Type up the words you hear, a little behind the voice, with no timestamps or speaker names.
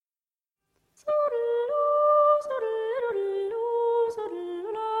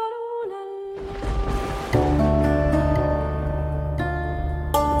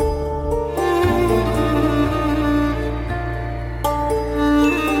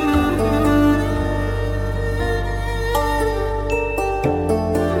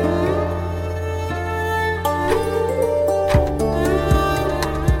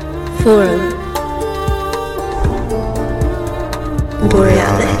Forum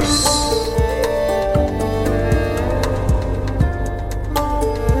Borealis.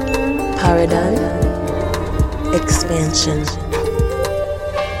 Paradigm Expansion.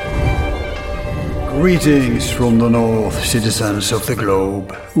 Greetings from the north, citizens of the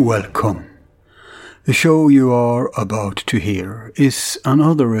globe. Welcome. The show you are about to hear is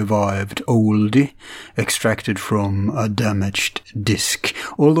another revived oldie extracted from a damaged disc.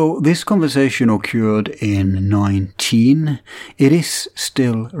 Although this conversation occurred in 19, it is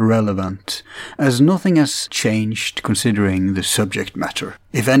still relevant, as nothing has changed considering the subject matter.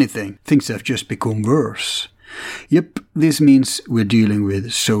 If anything, things have just become worse. Yep, this means we're dealing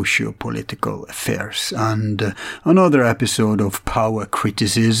with socio-political affairs and another episode of power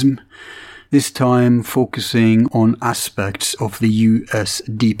criticism. This time focusing on aspects of the US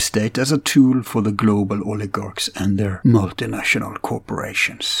deep state as a tool for the global oligarchs and their multinational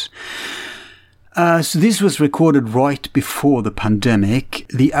corporations. As this was recorded right before the pandemic,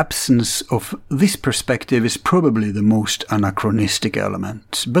 the absence of this perspective is probably the most anachronistic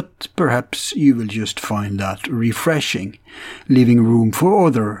element, but perhaps you will just find that refreshing, leaving room for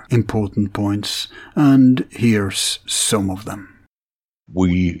other important points, and here's some of them.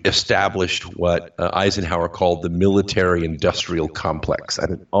 We established what Eisenhower called the military-industrial complex. I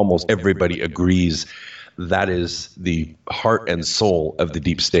think almost everybody agrees that is the heart and soul of the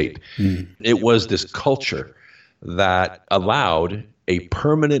deep state. It was this culture that allowed a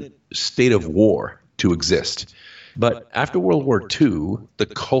permanent state of war to exist. But after World War II, the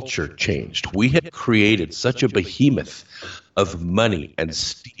culture changed. We had created such a behemoth of money and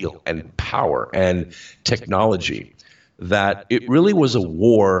steel and power and technology that it really was a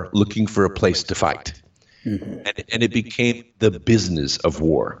war looking for a place to fight. And it became the business of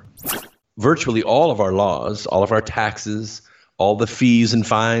war. Virtually all of our laws, all of our taxes, all the fees and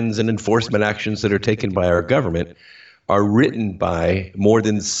fines and enforcement actions that are taken by our government are written by more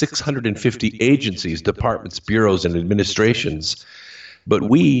than 650 agencies, departments, bureaus, and administrations. But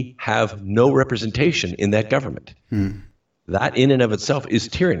we have no representation in that government. That in and of itself is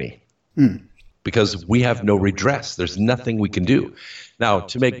tyranny. Because we have no redress. There's nothing we can do. Now,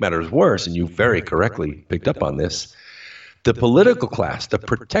 to make matters worse, and you very correctly picked up on this, the political class, the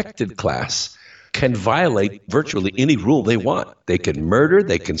protected class, can violate virtually any rule they want. They can murder,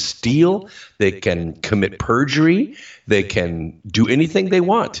 they can steal, they can commit perjury, they can do anything they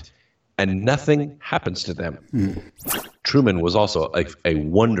want, and nothing happens to them. Truman was also a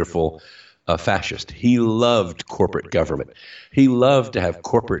wonderful fascist. He loved corporate government. He loved to have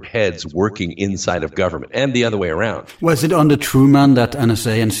corporate heads working inside of government and the other way around. Was it under Truman that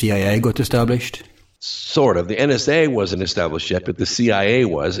NSA and CIA got established? Sort of. The NSA wasn't established yet, but the CIA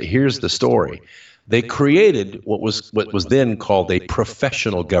was. Here's the story. They created what was then called a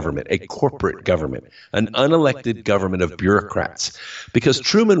professional government, a corporate government, an unelected government of bureaucrats, because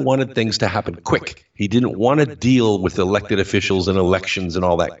Truman wanted things to happen quick. He didn't want to deal with elected officials and elections and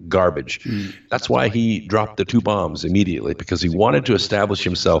all that garbage. That's why he dropped the 2 bombs immediately, because he wanted to establish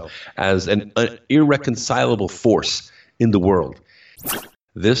himself as an irreconcilable force in the world.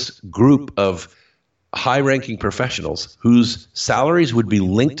 This group of high-ranking professionals whose salaries would be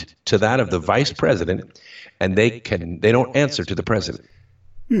linked to that of the vice president, and they don't answer to the president.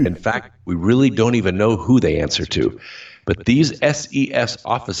 In fact, we really don't even know who they answer to. But these SES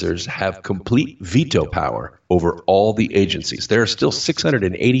officers have complete veto power over all the agencies. There are still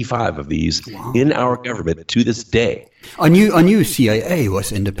 685 of these in our government to this day. I knew CIA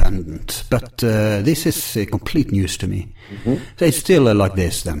was independent, but this is complete news to me. So it's still like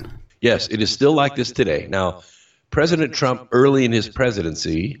this then? Yes, it is still like this today. Now, President Trump, early in his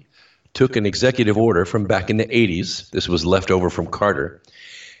presidency, took an executive order from back in the 80s. This was left over from Carter.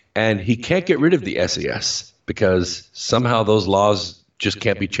 And he can't get rid of the SES because somehow those laws just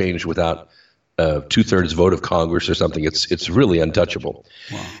can't be changed without a 2/3 vote of Congress or something. It's really untouchable.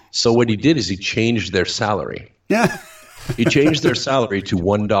 So what he did is he changed their salary. He changed their salary to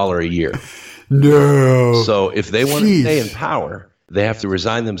 $1 a year. No. So if they want to stay in power, they have to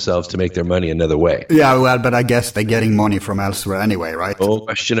resign themselves to make their money another way. Yeah, well, but I guess they're getting money from elsewhere anyway, right? No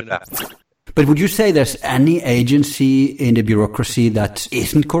question of that. But would you say there's any agency in the bureaucracy that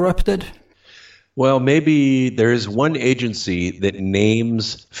isn't corrupted? Well, maybe there's one agency that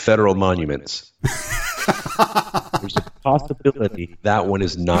names federal monuments. There's a possibility that one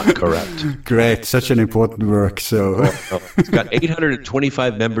is not corrupt. Great, such an important work. So it's got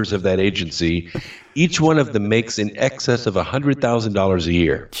 825 members of that agency. Each one of them makes in excess of $100,000 a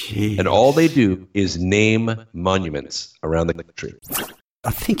year. Jeez. And all they do is name monuments around the country.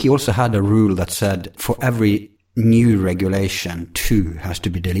 I think he also had a rule that said for every new regulation, 2 has to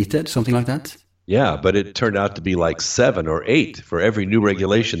be deleted, something like that? Yeah, but it turned out to be like 7 or 8 for every new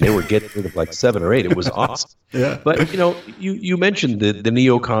regulation. They were getting rid of like 7 or 8. It was awesome. Yeah. But, you mentioned the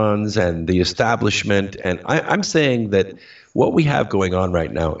neocons and the establishment, and I'm saying that what we have going on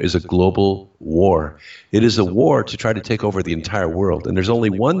right now is a global war. It is a war to try to take over the entire world, and there's only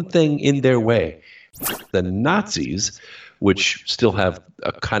one thing in their way. The Nazis, which still have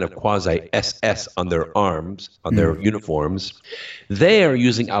a kind of quasi-SS on their arms, on their uniforms, they are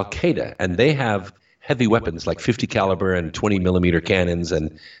using Al-Qaeda, and they have heavy weapons like 50 caliber and 20 millimeter cannons,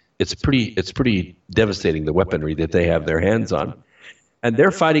 and it's pretty devastating, the weaponry that they have their hands on. And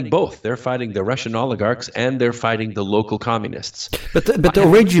they're fighting both. They're fighting the Russian oligarchs and they're fighting the local communists. But the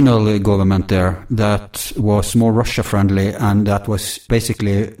original government there, that was more Russia-friendly, and that was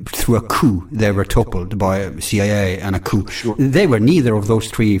basically through a coup. They were toppled by CIA and a coup. Sure. They were neither of those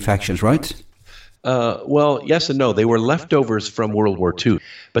 3 factions, right? Well, yes and no. They were leftovers from World War II,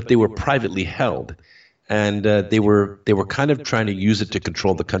 but they were privately held. And they were kind of trying to use it to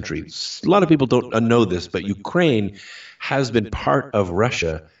control the country. A lot of people don't know this, but Ukraine has been part of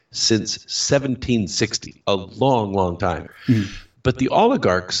Russia since 1760, a long, long time. But the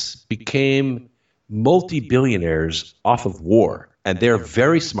oligarchs became multi-billionaires off of war, and they're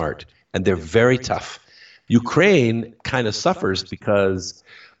very smart, and they're very tough. Ukraine kind of suffers because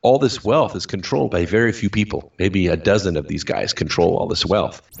all this wealth is controlled by very few people. Maybe a dozen of these guys control all this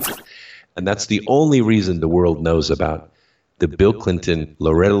wealth. And that's the only reason the world knows about the Bill Clinton,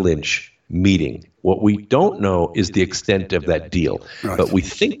 Loretta Lynch meeting. What we don't know is the extent of that deal, right. But we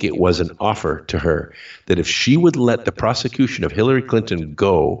think it was an offer to her that if she would let the prosecution of Hillary Clinton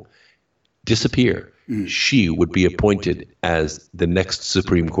disappear, she would be appointed as the next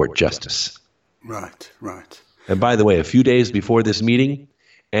Supreme Court justice. Right, right. And by the way, a few days before this meeting,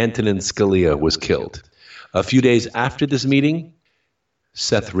 Antonin Scalia was killed. A few days after this meeting,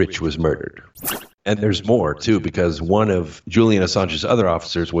 Seth Rich was murdered. And there's more, too, because one of Julian Assange's other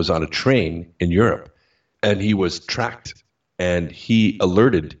officers was on a train in Europe, and he was tracked, and he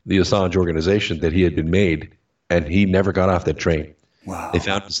alerted the Assange organization that he had been made, and he never got off that train. Wow.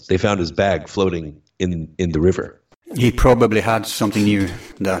 They found his bag floating in the river. He probably had something new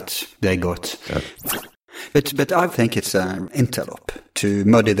that they got. But I think it's an interlope to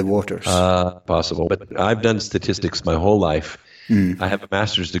muddy the waters. Possible. But I've done statistics my whole life. I have a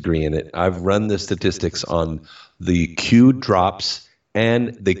master's degree in it. I've run the statistics on the Q drops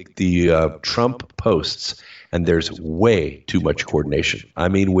and the Trump posts, and there's way too much coordination. I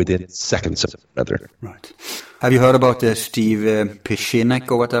mean, within seconds of another. Right. Have you heard about Steve Pishinek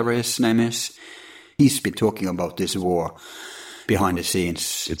or whatever his name is? He's been talking about this war behind the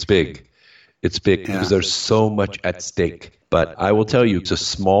scenes. It's big. It's big because there's so much at stake. But I will tell you, it's a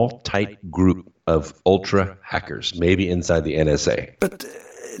small, tight group of ultra hackers, maybe inside the NSA. But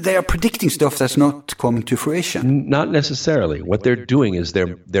they are predicting stuff that's not coming to fruition. Not necessarily. What they're doing is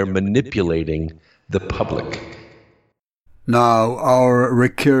they're manipulating the public. Now, our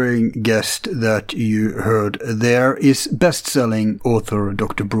recurring guest that you heard there is best-selling author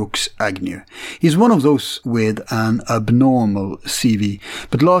Dr. Brooks Agnew. He's one of those with an abnormal CV,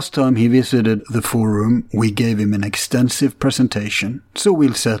 but last time he visited the forum, we gave him an extensive presentation, so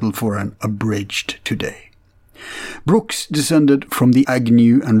we'll settle for an abridged today. Brooks descended from the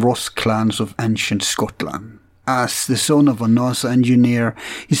Agnew and Ross clans of ancient Scotland. As the son of a NASA engineer,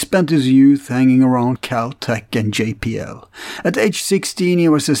 he spent his youth hanging around Caltech and JPL. At age 16, he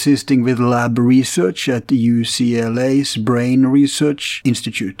was assisting with lab research at UCLA's Brain Research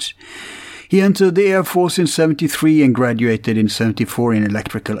Institute. He entered the Air Force in 1973 and graduated in 1974 in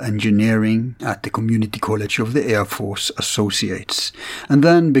electrical engineering at the Community College of the Air Force Associates, and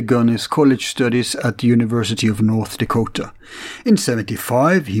then begun his college studies at the University of North Dakota. In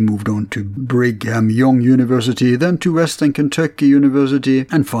 1975, he moved on to Brigham Young University, then to Western Kentucky University,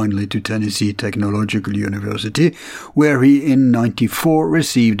 and finally to Tennessee Technological University, where he in 1994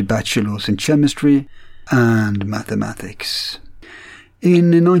 received bachelor's in chemistry and mathematics.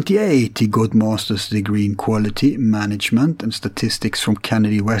 In 1998, he got master's degree in quality management and statistics from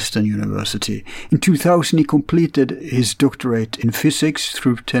Kennedy Western University. In 2000, he completed his doctorate in physics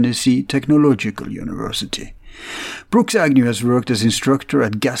through Tennessee Technological University. Brooks Agnew has worked as instructor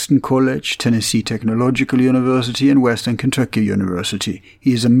at Gaston College, Tennessee Technological University, and Western Kentucky University.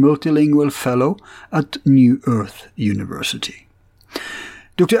 He is a multilingual fellow at New Earth University.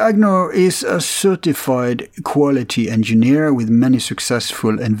 Dr. Agnew is a certified quality engineer with many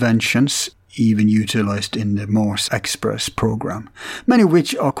successful inventions. even utilized in the Mars Express program, many of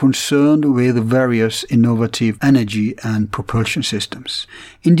which are concerned with various innovative energy and propulsion systems.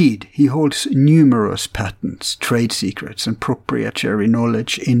 Indeed, he holds numerous patents, trade secrets, and proprietary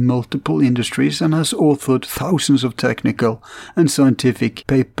knowledge in multiple industries and has authored thousands of technical and scientific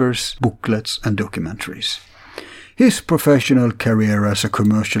papers, booklets, and documentaries. His professional career as a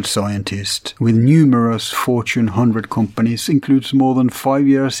commercial scientist with numerous Fortune 100 companies includes more than 5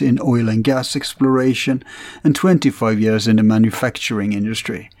 years in oil and gas exploration and 25 years in the manufacturing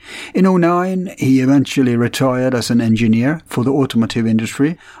industry. In 2009, he eventually retired as an engineer for the automotive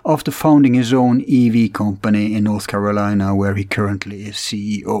industry after founding his own EV company in North Carolina, where he currently is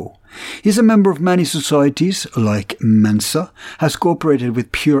CEO. He is a member of many societies, like Mensa, has cooperated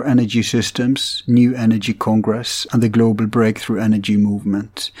with Pure Energy Systems, New Energy Congress, and the Global Breakthrough Energy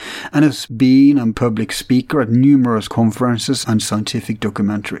Movement, and has been a public speaker at numerous conferences and scientific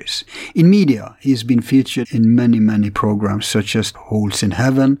documentaries. In media, he has been featured in many programs such as Holes in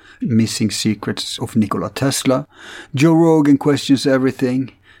Heaven, Missing Secrets of Nikola Tesla, Joe Rogan Questions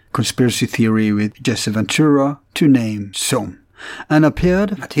Everything, Conspiracy Theory with Jesse Ventura, to name some, and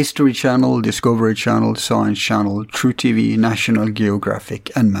appeared at History Channel, Discovery Channel, Science Channel, True TV, National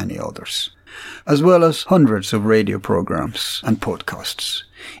Geographic, and many others, as well as hundreds of radio programs and podcasts.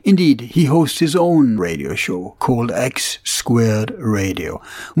 Indeed, he hosts his own radio show called X Squared Radio.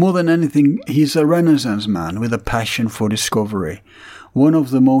 More than anything, he's a Renaissance man with a passion for discovery. One of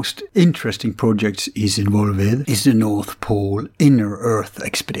the most interesting projects he's involved with is the North Pole Inner Earth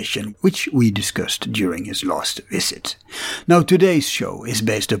Expedition, which we discussed during his last visit. Now, today's show is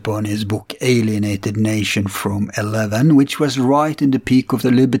based upon his book Alienated Nation from 11, which was right in the peak of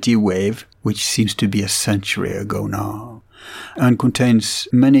the Liberty Wave, which seems to be a century ago now, and contains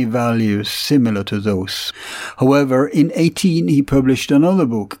many values similar to those. However, in 18 he published another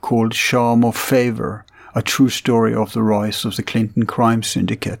book called Charm of Favor, a true story of the rise of the Clinton crime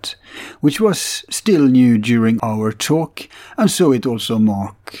syndicate, which was still new during our talk, and so it also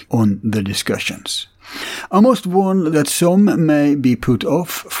marked on the discussions. I must warn that some may be put off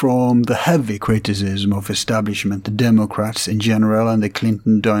from the heavy criticism of establishment Democrats in general and the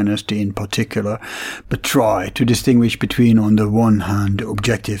Clinton dynasty in particular, but try to distinguish between, on the one hand,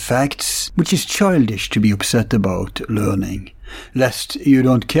 objective facts, which is childish to be upset about learning, lest you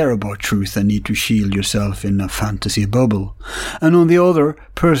don't care about truth and need to shield yourself in a fantasy bubble, and on the other,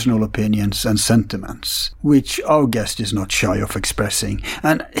 personal opinions and sentiments, which our guest is not shy of expressing,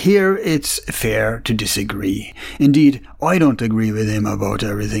 and here it's fair to disagree. Indeed, I don't agree with him about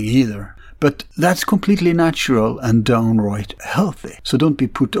everything either. But that's completely natural and downright healthy. So don't be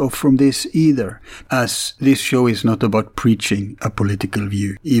put off from this either, as this show is not about preaching a political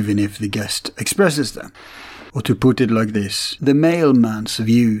view, even if the guest expresses them. Or to put it like this, the mailman's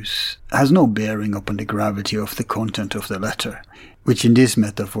views has no bearing upon the gravity of the content of the letter, which in this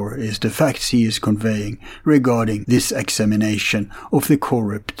metaphor is the facts he is conveying regarding this examination of the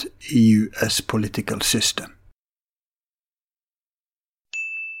corrupt US political system.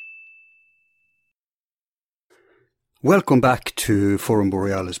 Welcome back to Forum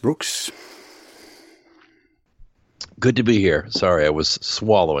Borealis, Brooks. Good to be here. Sorry, I was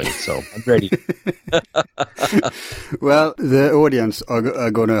swallowing, so I'm ready. Well, the audience are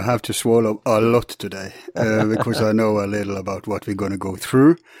going to have to swallow a lot today because I know a little about what we're going to go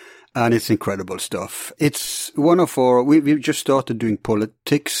through, and it's incredible stuff. It's one of our... We've just started doing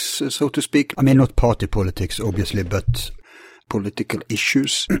politics, so to speak. I mean, not party politics, obviously, but political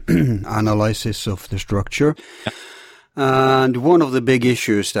issues, analysis of the structure. And one of the big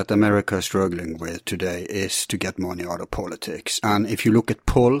issues that America is struggling with today is to get money out of politics. And if you look at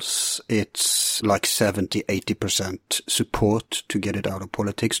polls, it's like 70-80% support to get it out of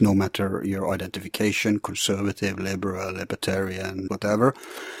politics, no matter your identification, conservative, liberal, libertarian, whatever.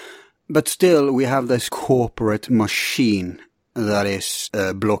 But still, we have this corporate machine that is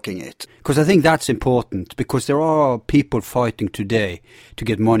blocking it. Because I think that's important, because there are people fighting today to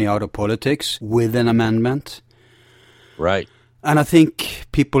get money out of politics with an amendment. Right. And I think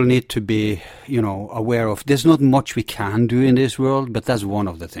people need to be, aware of, there's not much we can do in this world, but that's one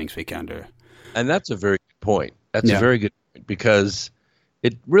of the things we can do. And that's a very good point. That's a very good point, because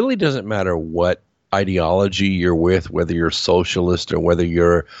it really doesn't matter what ideology you're with, whether you're socialist or whether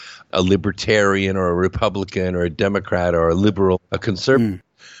you're a libertarian or a Republican or a Democrat or a liberal, a conservative.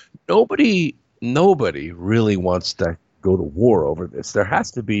 Nobody really wants to go to war over this. There has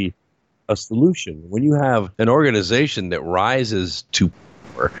to be a solution. When you have an organization that rises to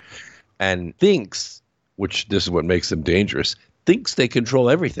power and thinks, which this is what makes them dangerous, thinks they control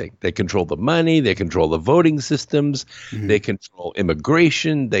everything. They control the money, they control the voting systems, they control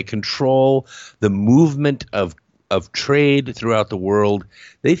immigration, they control the movement of trade throughout the world.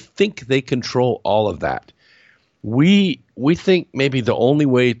 They think they control all of that. We think maybe the only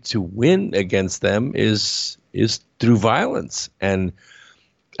way to win against them is through violence. And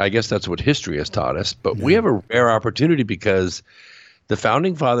I guess that's what history has taught us. But we have a rare opportunity because the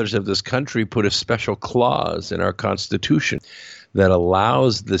founding fathers of this country put a special clause in our Constitution that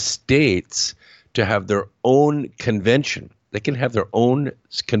allows the states to have their own convention. They can have their own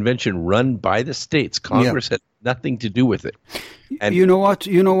convention run by the states. Congress has nothing to do with it. And you know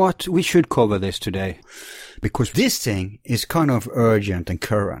what? We should cover this today, because this thing is kind of urgent and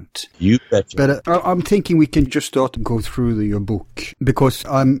current. You betcha. But I'm thinking we can just start to go through your book, because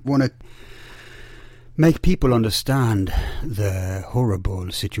I want to make people understand the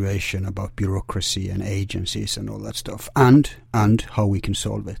horrible situation about bureaucracy and agencies and all that stuff, and how we can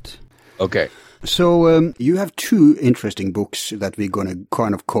solve it. Okay. So you have two interesting books that we're going to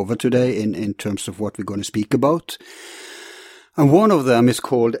kind of cover today in terms of what we're going to speak about. And one of them is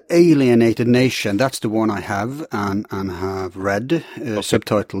called Alienated Nation. That's the one I have and have read,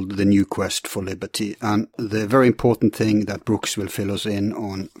 subtitled The New Quest for Liberty. And the very important thing that Brooks will fill us in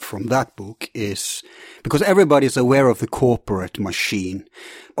on from that book is, because everybody is aware of the corporate machine,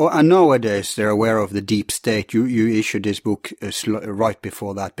 and nowadays they're aware of the deep state. You issued this book right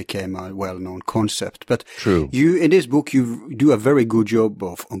before that became a well-known concept. But True. In this book, you do a very good job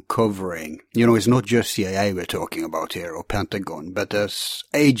of uncovering. It's not just CIA we're talking about here, or Pentagon, but there's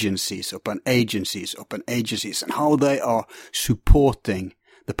agencies upon agencies upon agencies, and how they are supporting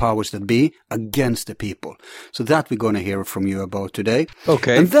the powers that be against the people. So that we're going to hear from you about today.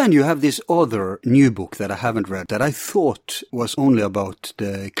 Okay. And then you have this other new book that I haven't read that I thought was only about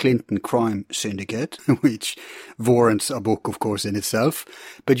the Clinton crime syndicate, which warrants a book, of course, in itself.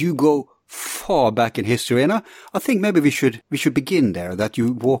 But you go far back in history, and I think maybe we should begin there, that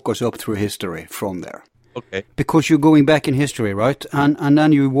you walk us up through history from there. Okay. Because you're going back in history, right? And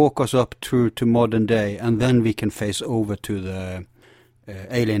then you walk us up through to modern day, and then we can face over to the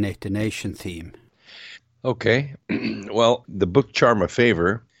Alienated Nation theme. Okay. Well, the book Charm of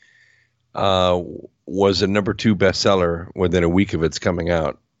Favor was a number 2 bestseller within a week of its coming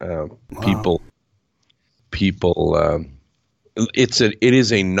out. Wow. People. It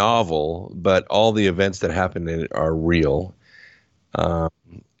is a novel, but all the events that happen in it are real. And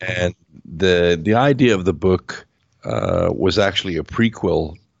the idea of the book was actually a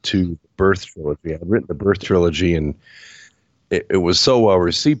prequel to the Birth Trilogy. I'd written the Birth Trilogy, and it was so well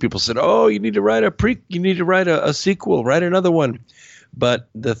received. People said, "Oh, you need to write a sequel, write another one." But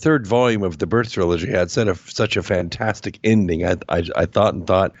the third volume of the Birth Trilogy had such a fantastic ending. I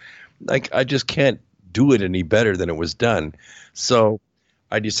thought, like, I just can't do it any better than it was done. So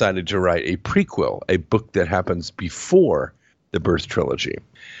I decided to write a prequel, a book that happens before the Birth Trilogy.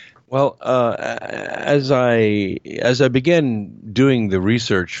 Well, as I began doing the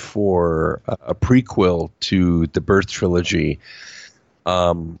research for a prequel to the Birth Trilogy,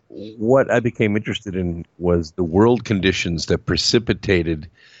 what I became interested in was the world conditions that precipitated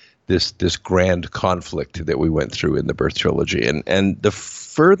this grand conflict that we went through in the Birth Trilogy. And the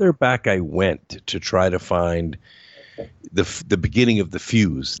further back I went to try to find the beginning of the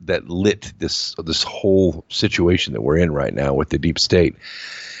fuse that lit this whole situation that we're in right now with the deep state,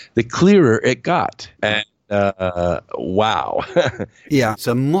 the clearer it got. And wow. Yeah, it's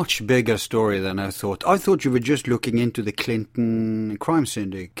a much bigger story than I thought. I thought you were just looking into the Clinton crime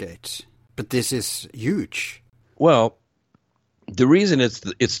syndicate, but this is huge. Well, the reason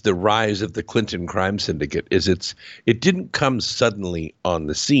it's the rise of the Clinton crime syndicate is it didn't come suddenly on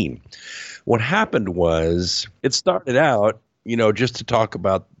the scene. What happened was, it started out, just to talk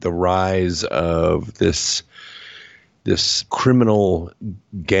about the rise of this criminal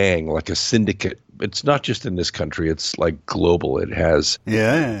gang, like a syndicate. It's not just in this country; it's like global. It has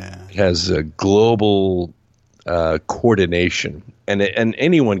a global coordination, and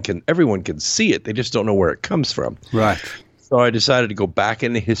everyone can see it. They just don't know where it comes from. Right. So I decided to go back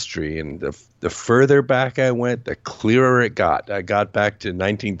into history, and the further back I went, the clearer it got. I got back to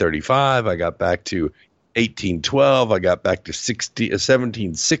 1935. I got back to 1812. I got back to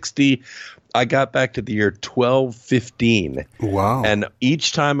 1760. I got back to the year 1215. Wow. And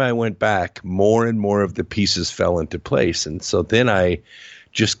each time I went back, more and more of the pieces fell into place. And so then I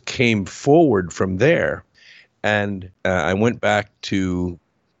just came forward from there. And I went back to,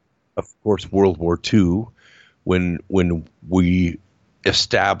 of course, World War II, when we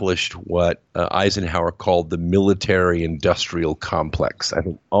established what Eisenhower called the military-industrial complex. I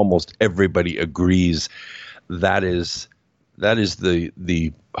think almost everybody agrees that is That is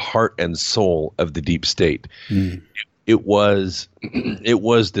the heart and soul of the deep state. It was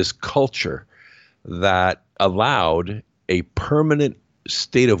this culture that allowed a permanent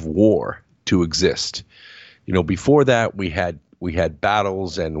state of war to exist. Before that we had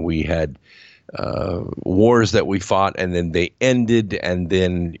battles and we had wars that we fought, and then they ended, and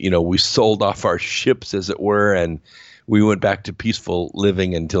then we sold off our ships, as it were, and we went back to peaceful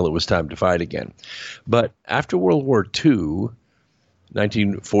living until it was time to fight again. But after World War II,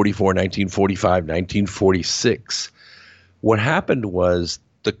 1944, 1945, 1946, what happened was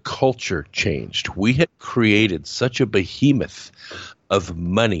the culture changed. We had created such a behemoth of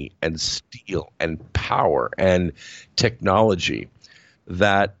money and steel and power and technology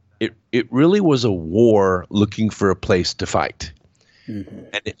that it really was a war looking for a place to fight.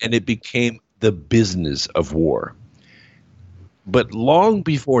 And it became the business of war. But long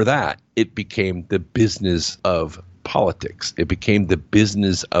before that, it became the business of politics. It became the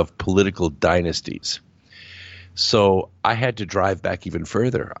business of political dynasties. So I had to drive back even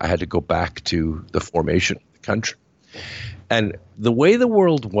further. I had to go back to the formation of the country. And the way the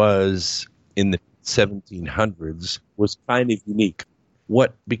world was in the 1700s was kind of unique.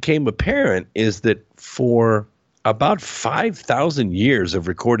 What became apparent is that for about 5,000 years of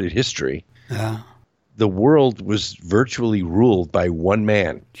recorded history, the world was virtually ruled by one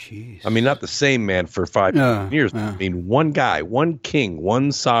man. Jeez. I mean, not the same man for 5,000 years. I mean, one guy, one king,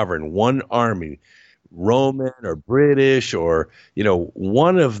 one sovereign, one army, Roman or British, or,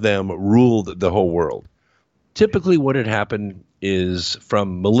 one of them ruled the whole world. Typically what had happened is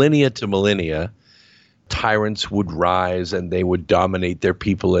from millennia to millennia, tyrants would rise and they would dominate their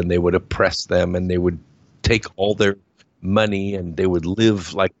people and they would oppress them and they would take all their money and they would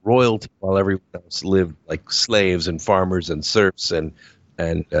live like royalty while everyone else lived like slaves and farmers and serfs and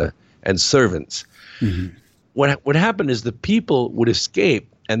servants. What happened is the people would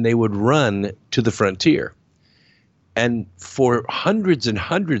escape and they would run to the frontier. And for hundreds and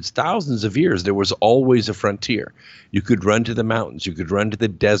hundreds, thousands of years, there was always a frontier. You could run to the mountains. You could run to the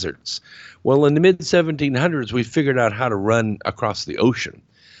deserts. Well, in the mid-1700s, we figured out how to run across the ocean.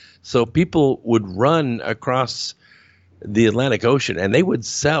 So people would run across the Atlantic Ocean, and they would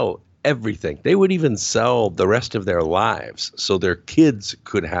sell everything. They would even sell the rest of their lives so their kids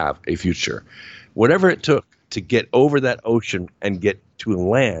could have a future. Whatever it took to get over that ocean and get to a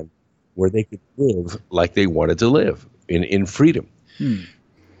land where they could live like they wanted to live in freedom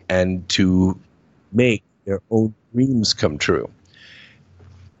and to make their own dreams come true.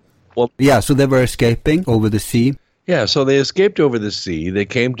 Well, so they were escaping over the sea. Yeah, so they escaped over the sea. They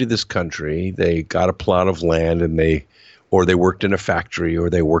came to this country. They got a plot of land, and they worked in a factory, or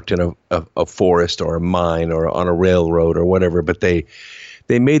they worked in a forest or a mine or on a railroad or whatever. But they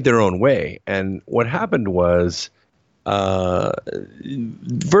made their own way. And what happened was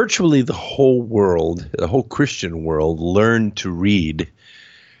virtually the whole world, the whole Christian world, learned to read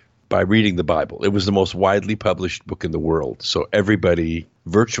by reading the Bible. It was the most widely published book in the world. So everybody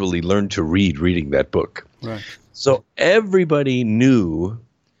virtually learned to read reading that book. Right. So everybody knew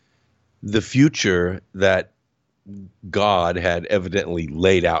the future that God had evidently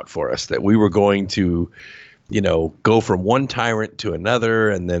laid out for us, that we were going to go from one tyrant to another,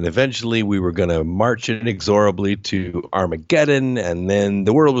 and then eventually we were going to march inexorably to Armageddon, and then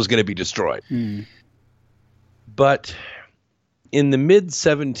the world was going to be destroyed. But in the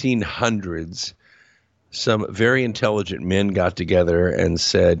mid-1700s, some very intelligent men got together and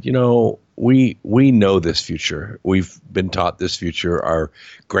said, we know this future. We've been taught this future. Our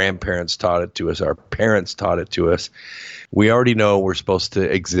grandparents taught it to us. Our parents taught it to us. We already know we're supposed to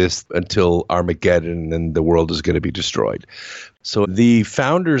exist until Armageddon and the world is going to be destroyed. So the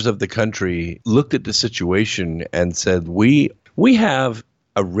founders of the country looked at the situation and said, we have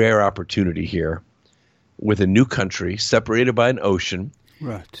a rare opportunity here with a new country separated by an ocean.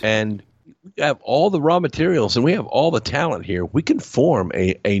 Right. And we have all the raw materials and we have all the talent here. We can form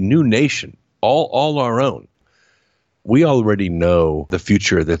a new nation, all our own. We already know the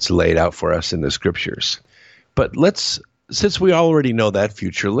future that's laid out for us in the scriptures. But since we already know that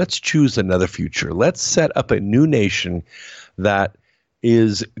future, let's choose another future. Let's set up a new nation that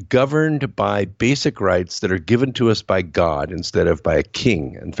is governed by basic rights that are given to us by God instead of by a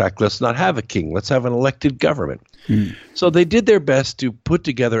king. In fact, let's not have a king. Let's have an elected government. So they did their best to put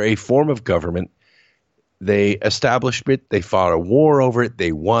together a form of government. They established it. They fought a war over it.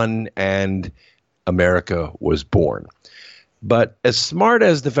 They won, and America was born. But as smart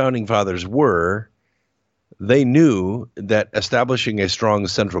as the founding fathers were, they knew that establishing a strong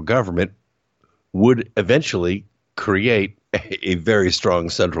central government would eventually create a very strong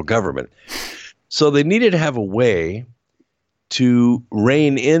central government. So they needed to have a way to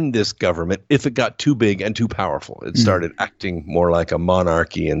rein in this government if it got too big and too powerful. It started acting more like a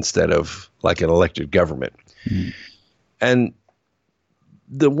monarchy instead of like an elected government. And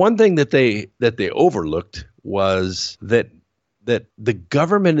the one thing that they overlooked was that the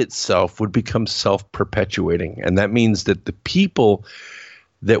government itself would become self-perpetuating. And that means that the people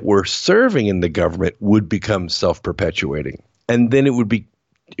that were serving in the government would become self-perpetuating. And then it would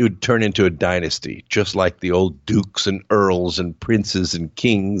turn into a dynasty, just like the old dukes and earls and princes and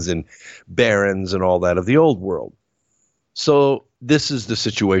kings and barons and all that of the old world. So this is the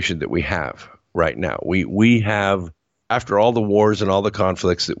situation that we have right now. We have, after all the wars and all the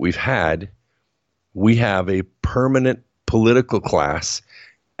conflicts that we've had, we have a permanent political class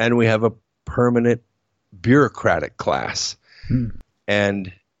and we have a permanent bureaucratic class.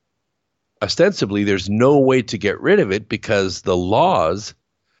 And ostensibly, there's no way to get rid of it because the laws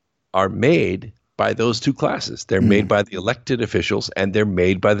are made by those two classes. They're made by the elected officials and they're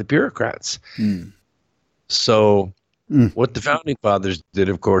made by the bureaucrats. So what the founding fathers did,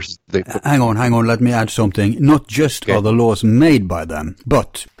 of course, they hang on, let me add something. Not just are the laws made by them,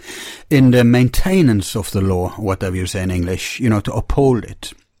 but in the maintenance of the law, whatever you say in English, to uphold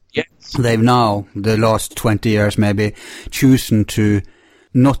it. Yes. They've now, the last 20 years maybe, chosen to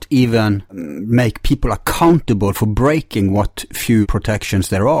not even make people accountable for breaking what few protections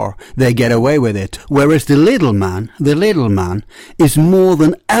there are. They get away with it. Whereas the little man is more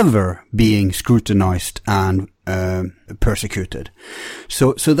than ever being scrutinized and persecuted.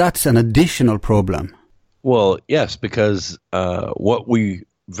 So that's an additional problem. Well, yes, because what we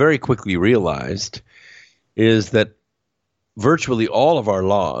very quickly realized is that virtually all of our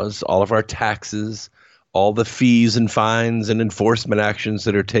laws, all of our taxes, all the fees and fines and enforcement actions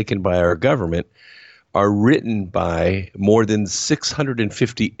that are taken by our government are written by more than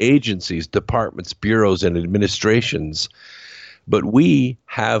 650 agencies, departments, bureaus, and administrations. But we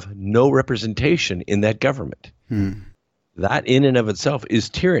have no representation in that government. That in and of itself is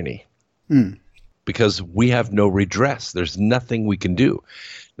tyranny because we have no redress. There's nothing we can do.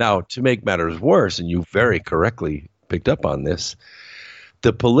 Now, to make matters worse, and you very correctly picked up on this,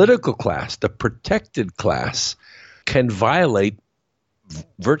 the political class, the protected class, can violate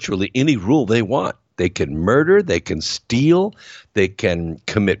virtually any rule they want. They can murder, they can steal, they can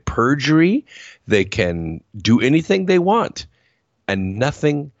commit perjury, they can do anything they want, and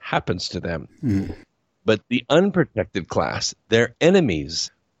nothing happens to them. But the unprotected class, their enemies,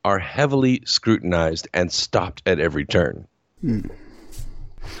 are heavily scrutinized and stopped at every turn.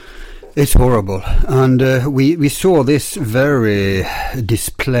 It's horrible, and we saw this very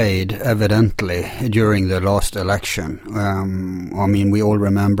displayed evidently during the last election. I mean, we all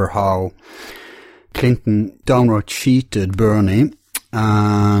remember how Clinton downright cheated Bernie,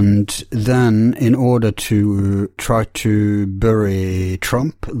 and then in order to try to bury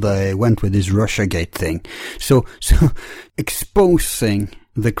Trump, they went with this Russiagate thing. So exposing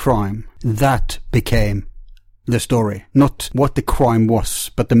the crime, that became the story, not what the crime was,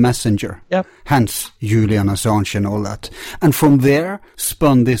 but the messenger. Yep. Hence Julian Assange and all that. And from there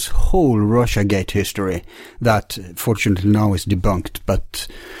spun this whole Russiagate history that fortunately now is debunked, but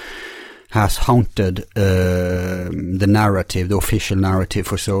has haunted the narrative, the official narrative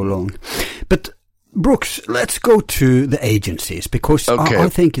for so long. But Brooks, let's go to the agencies, because I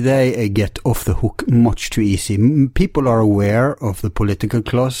think they get off the hook much too easy. People are aware of the political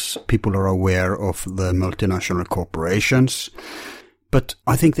class, people are aware of the multinational corporations, but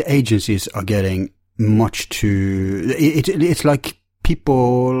I think the agencies are getting much too... It's like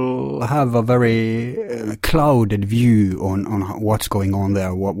people have a very clouded view on what's going on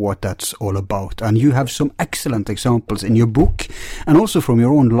there, what that's all about. And you have some excellent examples in your book and also from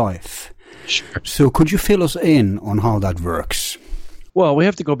your own life. Sure. So could you fill us in on how that works? Well, we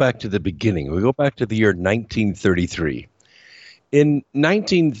have to go back to the beginning. We go back to the year 1933. In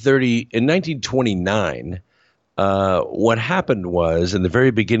 1929, what happened was, in the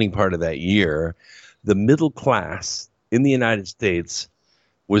very beginning part of that year, the middle class in the United States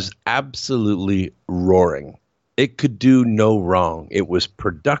was absolutely roaring. It could do no wrong. It was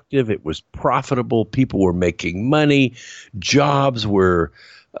productive. It was profitable. People were making money. Jobs were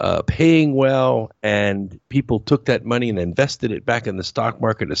paying well, and people took that money and invested it back in the stock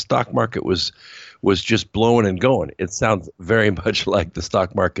market. The stock market was just blowing and going. It sounds very much like the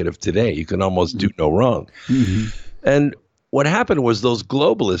stock market of today. You can almost do no wrong. And what happened was those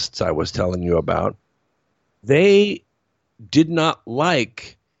globalists I was telling you about, they did not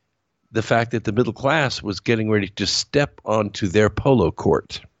like the fact that the middle class was getting ready to step onto their polo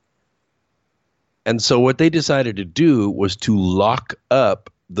court. And so what they decided to do was to lock up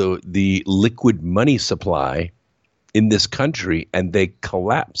the liquid money supply in this country, and they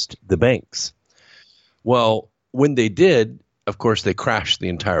collapsed the banks. Well, when they did, of course, they crashed the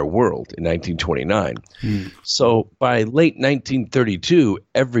entire world in 1929. So by late 1932,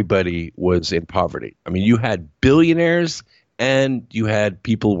 everybody was in poverty. I mean, you had billionaires and you had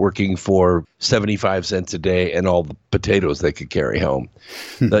people working for 75 cents a day and all the potatoes they could carry home.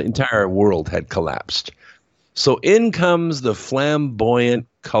 The entire world had collapsed. So in comes the flamboyant,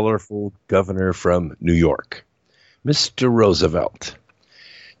 colorful governor from New York, Mr. Roosevelt.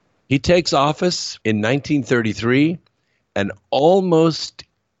 He takes office in 1933, and almost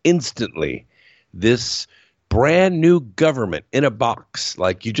instantly, this brand new government in a box,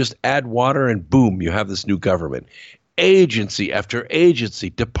 like you just add water and boom, you have this new government. Agency after agency,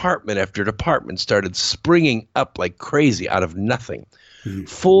 department after department started springing up like crazy out of nothing.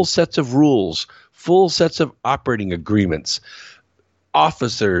 Full sets of rules, full sets of operating agreements,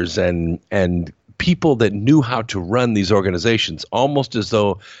 officers and people that knew how to run these organizations, almost as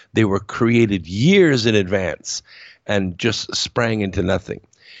though they were created years in advance and just sprang into nothing.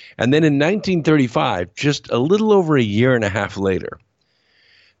 And then in 1935, just a little over a year and a half later,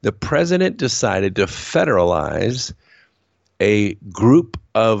 the president decided to federalize a group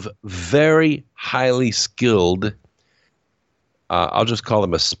of very highly skilled, I'll just call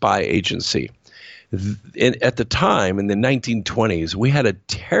them a spy agency. At the time, in the 1920s, we had a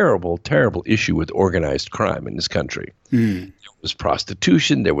terrible, terrible issue with organized crime in this country. There was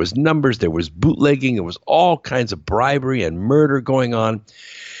prostitution, there was numbers, there was bootlegging, there was all kinds of bribery and murder going on.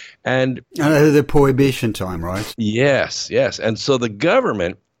 And the Prohibition time, right? Yes. And so the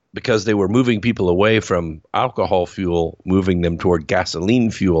government, because they were moving people away from alcohol fuel, moving them toward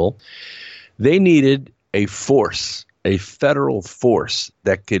gasoline fuel, they needed a force, a federal force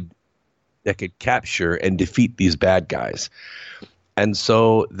that could capture and defeat these bad guys. And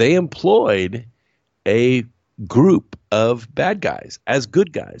so they employed a group of bad guys as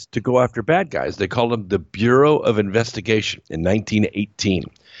good guys to go after bad guys. They called them the Bureau of Investigation in 1918.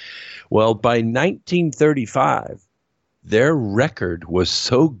 Well, by 1935, their record was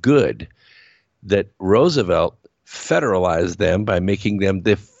so good that Roosevelt federalized them by making them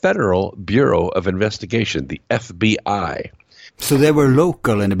the Federal Bureau of Investigation, the FBI. So they were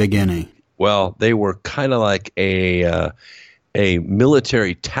local in the beginning. Well, they were kind of like a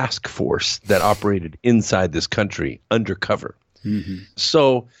military task force that operated inside this country undercover.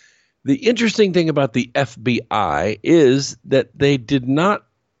 So the interesting thing about the FBI is that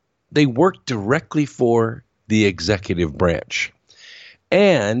they worked directly for the executive branch.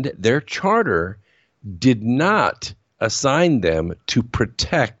 And their charter did not assign them to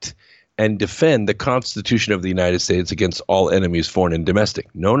protect and defend the Constitution of the United States against all enemies, foreign and domestic.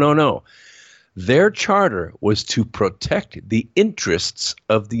 No. Their charter was to protect the interests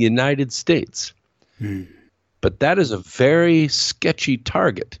of the United States. But that is a very sketchy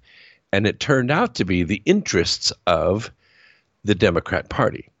target. And it turned out to be the interests of the Democrat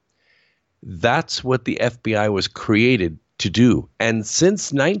Party. That's what the FBI was created to do. And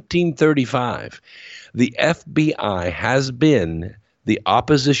since 1935, the FBI has been the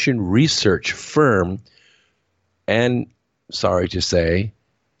opposition research firm and, sorry to say,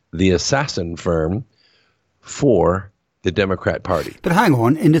 the assassin firm for the Democrat Party. But hang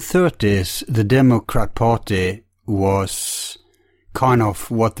on, in the 30s, the Democrat Party was kind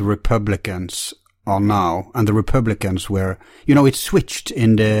of what the Republicans are now, and the Republicans were, it switched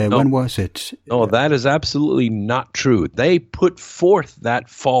in the, when was it? No, that is absolutely not true. They put forth that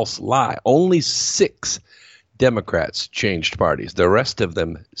false lie. Only 6 Democrats changed parties. The rest of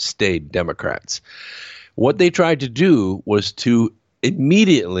them stayed Democrats. What they tried to do was to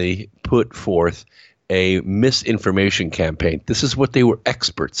immediately put forth a misinformation campaign. This is what they were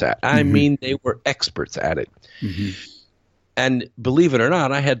experts at. I mean, they were experts at it. And believe it or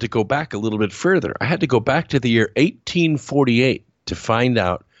not, I had to go back a little bit further. I had to go back to the year 1848 to find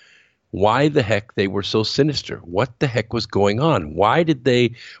out why the heck they were so sinister. What the heck was going on? Why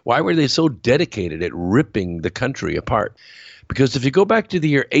were they so dedicated at ripping the country apart? Because if you go back to the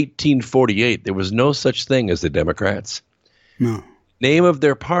year 1848, there was no such thing as the Democrats. No. Name of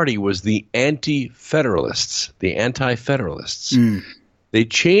their party was the Anti-Federalists, the Anti-Federalists. They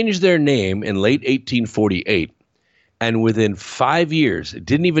changed their name in late 1848, and within 5 years, it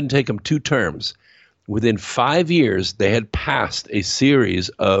didn't even take them 2 terms, within 5 years, they had passed a series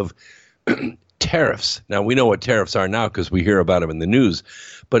of tariffs. Now, we know what tariffs are now because we hear about them in the news.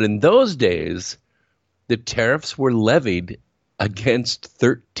 But in those days, the tariffs were levied against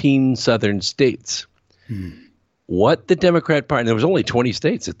 13 southern states. What the Democrat Party, and there was only 20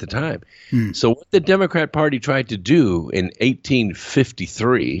 states at the time. So what the Democrat Party tried to do in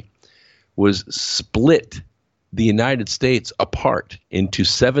 1853 was split the United States apart into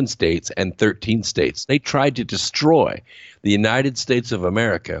 7 states and 13 states. They tried to destroy the United States of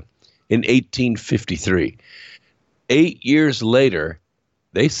America in 1853. 8 years later,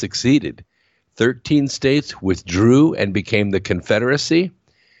 they succeeded. 13 states withdrew and became the Confederacy,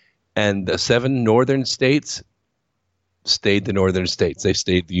 and the 7 northern states stayed the northern states. They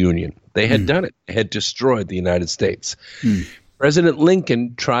stayed the Union. They had done it. They had destroyed the United States. President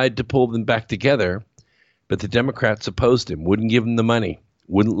Lincoln tried to pull them back together, but the Democrats opposed him, wouldn't give him the money,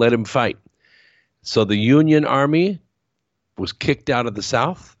 wouldn't let him fight. So the Union Army was kicked out of the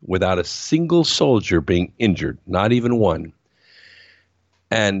South without a single soldier being injured, not even one.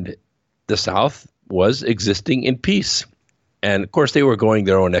 And the South was existing in peace. And of course, they were going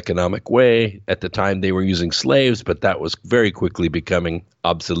their own economic way. At the time, they were using slaves, but that was very quickly becoming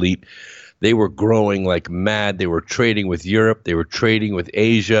obsolete. They were growing like mad. They were trading with Europe. They were trading with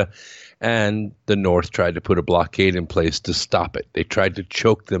Asia. And the North tried to put a blockade in place to stop it. They tried to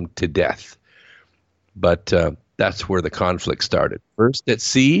choke them to death. But that's where the conflict started. First at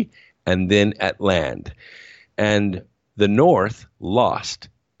sea and then at land. And the North lost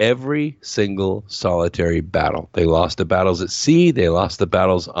every single solitary battle. They lost the battles at sea. They lost the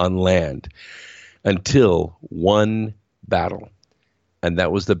battles on land until one battle. And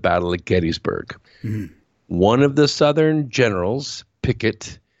that was the Battle of Gettysburg. One of the Southern generals,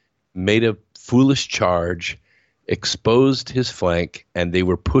 Pickett, made a foolish charge, exposed his flank, and they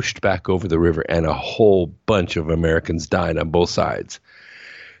were pushed back over the river, and a whole bunch of Americans died on both sides.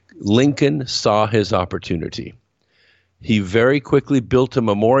 Lincoln saw his opportunity. He very quickly built a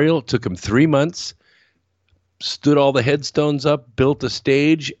memorial. It took him 3 months, stood all the headstones up, built a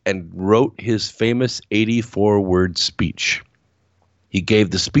stage, and wrote his famous 84-word speech. He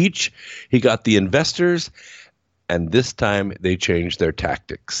gave the speech, he got the investors, and this time they changed their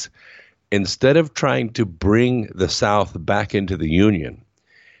tactics. Instead of trying to bring the South back into the Union,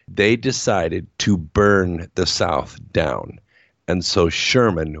 they decided to burn the South down. And so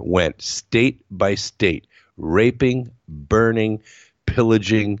Sherman went state by state, raping, burning,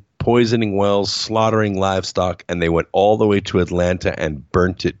 pillaging, poisoning wells, slaughtering livestock, and they went all the way to Atlanta and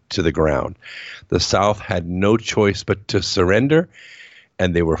burnt it to the ground. The South had no choice but to surrender,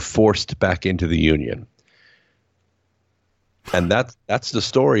 and they were forced back into the Union. And that's the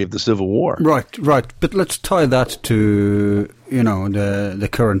story of the Civil War. Right. But let's tie that to, the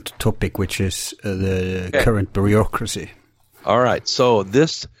current topic, which is the current bureaucracy. All right. So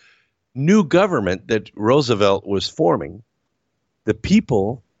this new government that Roosevelt was forming, the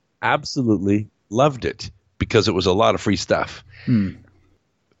people absolutely loved it because it was a lot of free stuff.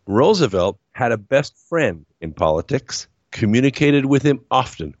 Roosevelt had a best friend in politics, communicated with him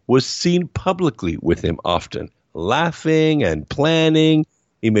often, was seen publicly with him often, laughing and planning.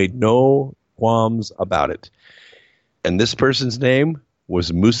 He made no qualms about it. And this person's name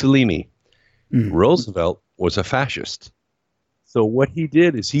was Mussolini. Roosevelt was a fascist. So what he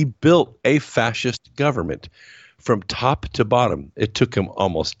did is he built a fascist government from top to bottom. It took him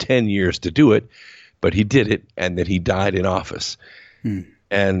almost 10 years to do it, but he did it, and then he died in office.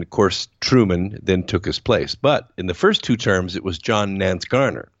 And, of course, Truman then took his place. But in the first 2 terms, it was John Nance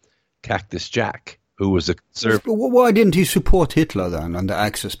Garner, Cactus Jack, who was a conservative. Why didn't he support Hitler then and the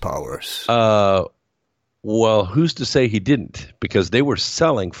Axis powers? Well, who's to say he didn't? Because they were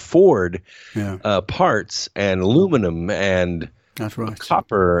selling Ford parts and aluminum and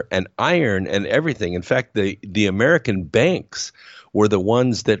copper and iron and everything. In fact, the American banks were the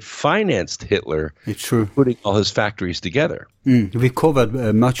ones that financed Hitler. It's true. Putting all his factories together. We covered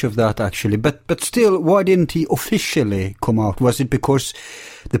much of that, actually. But still, why didn't he officially come out? Was it because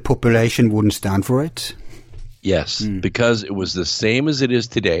the population wouldn't stand for it? Yes, because it was the same as it is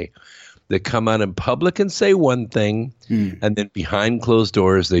today. They come out in public and say one thing, and then behind closed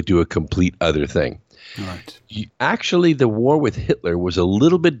doors, they do a complete other thing. Right. Actually, the war with Hitler was a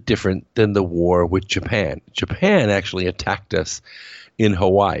little bit different than the war with Japan. Japan actually attacked us in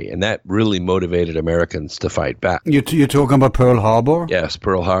Hawaii, and that really motivated Americans to fight back. You're talking about Pearl Harbor? Yes,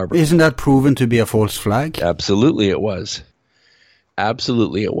 Pearl Harbor. Isn't that proven to be a false flag? Absolutely it was.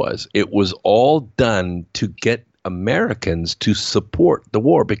 Absolutely it was. It was all done to get Americans to support the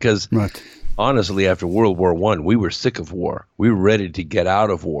war because honestly, after World War I, we were sick of war. We were ready to get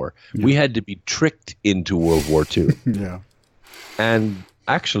out of war. We had to be tricked into World War II. And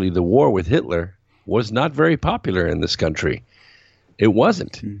actually, the war with Hitler was not very popular in this country. It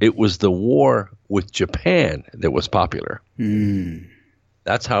wasn't. It was the war with Japan that was popular.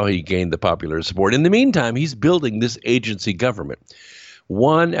 That's how he gained the popular support. In the meantime, he's building this agency government.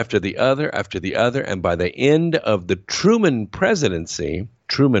 One after the other, and by the end of the Truman presidency,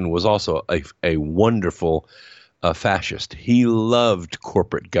 Truman was also a wonderful a fascist. He loved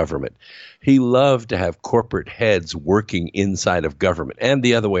corporate government. He loved to have corporate heads working inside of government and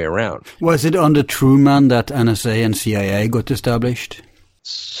the other way around. Was it under Truman that NSA and CIA got established?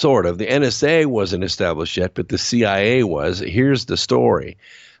 Sort of. The NSA wasn't established yet, but the CIA was. Here's the story.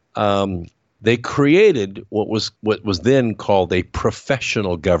 They created what was then called a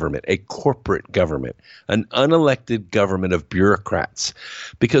professional government, a corporate government, an unelected government of bureaucrats,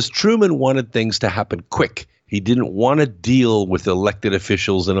 because Truman wanted things to happen quick. He didn't want to deal with elected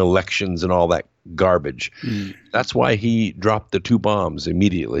officials and elections and all that garbage. That's why he dropped the 2 bombs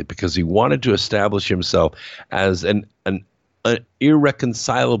immediately, because he wanted to establish himself as an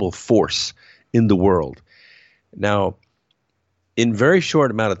irreconcilable force in the world. Now, in very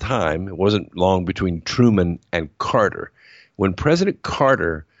short amount of time, it wasn't long between Truman and Carter. When President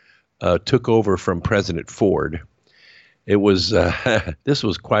Carter took over from President Ford, it was this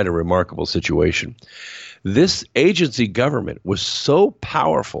was quite a remarkable situation. This agency government was so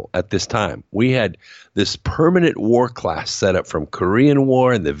powerful at this time. We had this permanent war class set up from Korean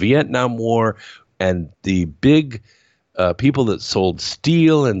War and the Vietnam War, and the big people that sold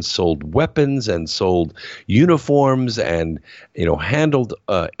steel and sold weapons and sold uniforms and handled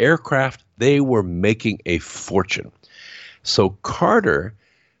aircraft. They were making a fortune. So Carter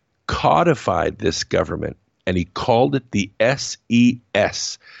codified this government, and he called it the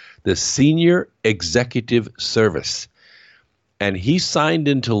SES, the Senior Executive Service. And he signed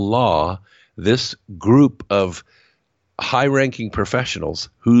into law this group of high-ranking professionals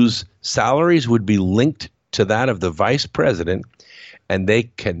whose salaries would be linked to that of the vice president, and they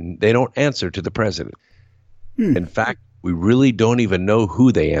don't answer to the president. In fact, we really don't even know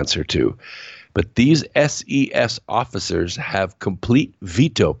who they answer to. But these SES officers have complete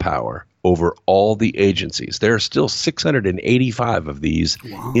veto power over all the agencies. There are still 685 of these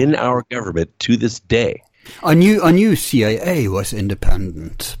in our government to this day. I knew CIA was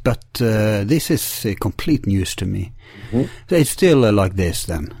independent, but this is complete news to me. So it's still like this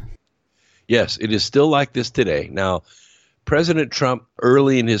then? Yes, it is still like this today. Now, President Trump,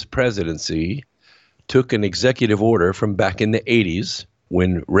 early in his presidency, took an executive order from back in the 80s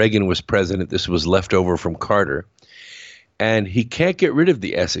when Reagan was president. This was left over from Carter. And he can't get rid of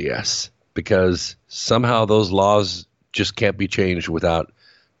the SES because somehow those laws just can't be changed without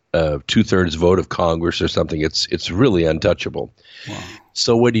a 2/3 vote of Congress or something. It's really untouchable. Wow.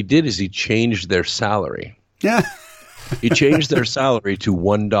 So what he did is he changed their salary. Yeah. He changed their salary to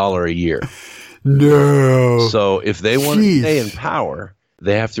 $1 a year. No. So if they want to stay in power,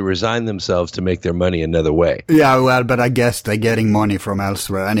 they have to resign themselves to make their money another way. Yeah, well, but I guess they're getting money from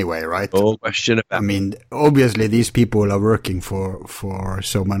elsewhere anyway, right? No question about it. I mean, obviously these people are working for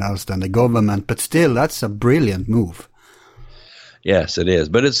someone else than the government, but still, that's a brilliant move. Yes, it is.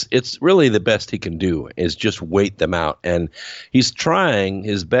 But it's really the best he can do is just wait them out. And he's trying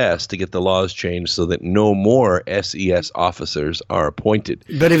his best to get the laws changed so that no more SES officers are appointed.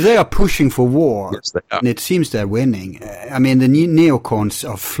 But if they are pushing for war, yes, they are. And it seems they're winning. I mean, the neocons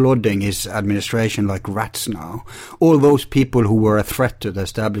are flooding his administration like rats now. All those people who were a threat to the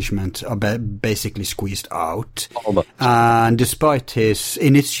establishment are basically squeezed out. Almost. And despite his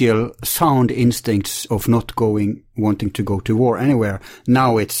initial sound instincts of not wanting to go to war anywhere,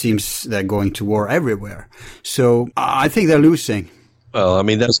 now it seems they're going to war everywhere. So I think they're losing. Well, I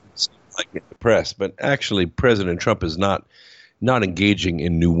mean, that's like in the press, but actually President Trump is not engaging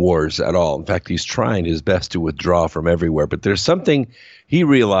in new wars at all. In fact, he's trying his best to withdraw from everywhere. But there's something he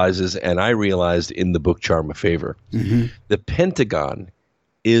realizes, and I realized in the book Charm of Favor. Mm-hmm. The Pentagon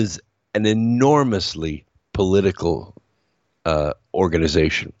is an enormously political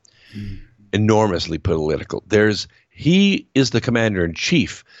organization. Enormously political. He is the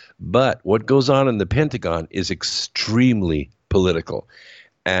commander-in-chief, but what goes on in the Pentagon is extremely political.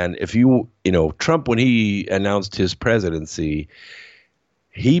 And if Trump, when he announced his presidency,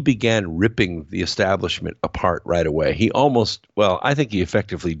 he began ripping the establishment apart right away. I think he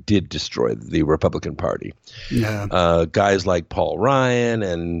effectively did destroy the Republican Party. Yeah. Guys like Paul Ryan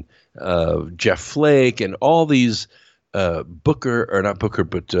and Jeff Flake and all these Bob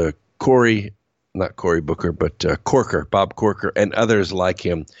Corker, and others like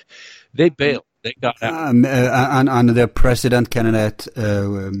him, they bailed. They got out. And the president candidate,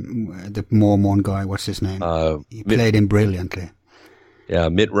 the Mormon guy, what's his name? He played him brilliantly. Yeah,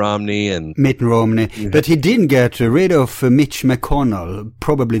 Mitt Romney. Mm-hmm. But he didn't get rid of Mitch McConnell,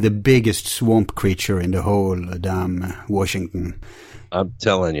 probably the biggest swamp creature in the whole damn Washington. I'm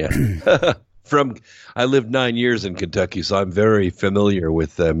telling you. I lived 9 years in Kentucky, so I'm very familiar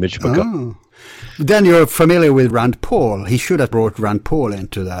with Mitch McConnell. Then you're familiar with Rand Paul. He should have brought Rand Paul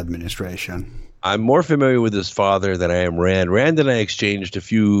into the administration. I'm more familiar with his father than I am Rand. Rand and I exchanged a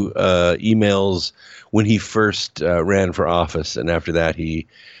few emails when he first ran for office, and after that he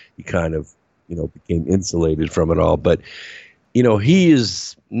kind of, became insulated from it all. But, he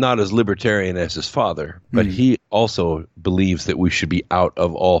is not as libertarian as his father, but he also believes that we should be out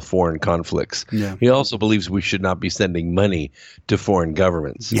of all foreign conflicts. Yeah. He also believes we should not be sending money to foreign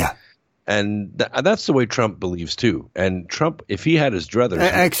governments. Yeah. And that's the way Trump believes too. And Trump, if he had his druthers...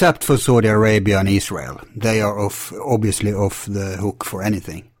 Except for Saudi Arabia and Israel. They are obviously off the hook for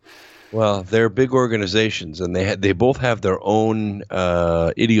anything. Well, they're big organizations, and they both have their own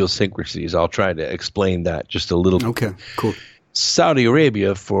idiosyncrasies. I'll try to explain that just a little bit. Okay, cool. Saudi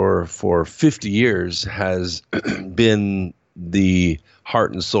Arabia for 50 years has been the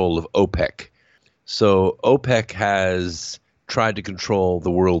heart and soul of OPEC. So OPEC has tried to control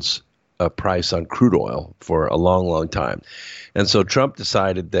the world's price on crude oil for a long, long time. And so Trump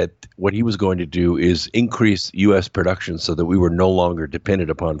decided that what he was going to do is increase U.S. production so that we were no longer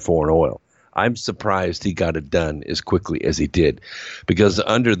dependent upon foreign oil. I'm surprised he got it done as quickly as he did, because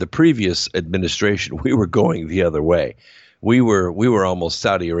under the previous administration, we were going the other way. We were almost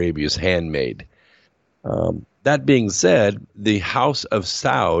Saudi Arabia's handmaid. That being said, the House of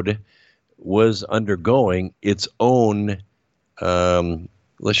Saud was undergoing its own,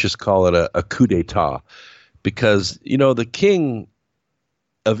 let's just call it a coup d'etat. Because, the king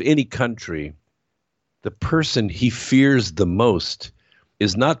of any country, the person he fears the most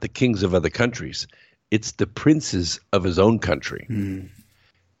is not the kings of other countries. It's the princes of his own country.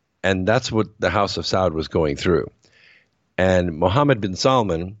 And that's what the House of Saud was going through. And Mohammed bin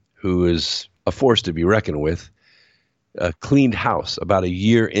Salman, who is a force to be reckoned with, cleaned house about a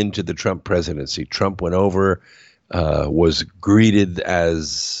year into the Trump presidency. Trump went over, was greeted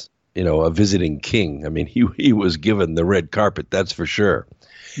as... a visiting king. I mean, he was given the red carpet, that's for sure.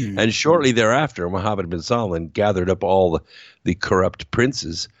 And shortly thereafter, Mohammed bin Salman gathered up all the corrupt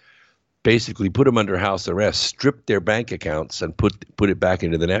princes, basically put them under house arrest, stripped their bank accounts, and put it back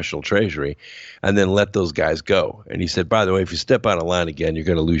into the national treasury, and then let those guys go. And he said, by the way, if you step out of line again, you're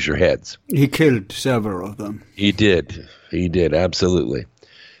going to lose your heads. He killed several of them. He did, absolutely.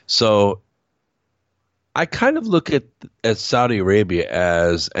 So I kind of look at Saudi Arabia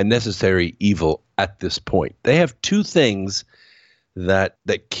as a necessary evil at this point. They have two things that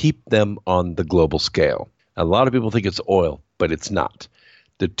keep them on the global scale. A lot of people think it's oil, but it's not.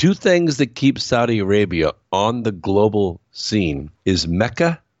 The two things that keep Saudi Arabia on the global scene is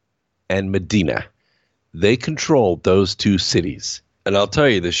Mecca and Medina. They control those two cities. And I'll tell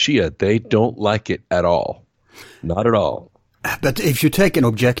you, the Shia, they don't like it at all. Not at all. But if you take an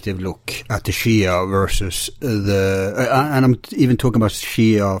objective look at the Shia versus and I'm even talking about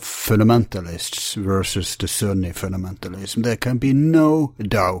Shia fundamentalists versus the Sunni fundamentalism, there can be no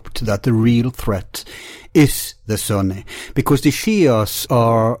doubt that the real threat is the Sunni. Because the Shias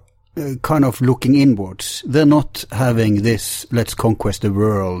are kind of looking inwards. They're not having this let's conquest the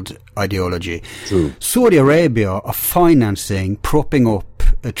world ideology. True. Saudi Arabia are financing, propping up,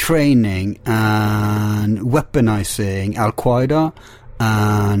 training and weaponizing Al-Qaeda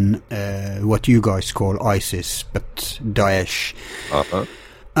and what you guys call ISIS, but Daesh.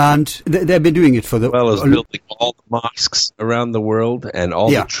 And they've been doing it for the... Well as building all the mosques around the world and all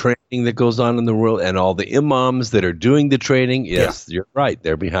the training that goes on in the world and all the imams that are doing the training. Yes, you're right.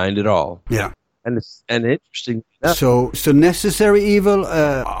 They're behind it all. Yeah. And interesting. So necessary evil,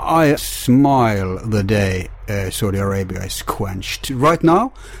 I smile the day Saudi Arabia is quenched. Right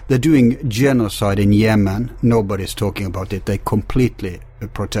now, they're doing genocide in Yemen. Nobody's talking about it. They're completely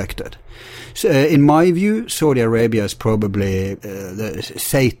protected. So, in my view, Saudi Arabia is probably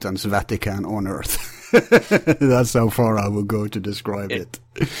Satan's Vatican on earth. That's how far I would go to describe it.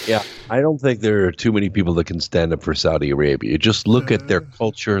 Yeah, I don't think there are too many people that can stand up for Saudi Arabia. Just look at their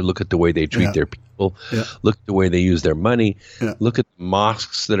culture, look at the way they treat their people, look at the way they use their money, look at the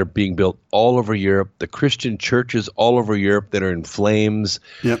mosques that are being built all over Europe, the Christian churches all over Europe that are in flames.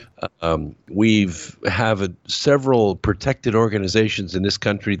 We have several protected organizations in this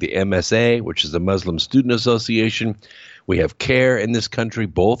country, the MSA, which is the Muslim Student Association. We have CARE in this country.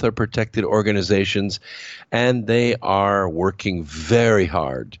 Both are protected organizations, and they are working very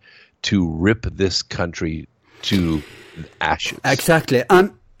hard to rip this country to ashes. Exactly.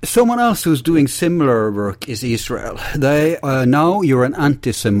 And someone else who's doing similar work is Israel. They now you're an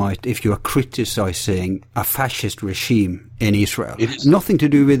anti-Semite if you are criticizing a fascist regime in Israel. It is nothing to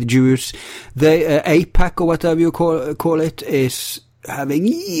do with Jews. They AIPAC or whatever you call it is having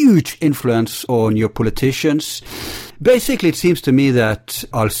huge influence on your politicians. Basically, it seems to me that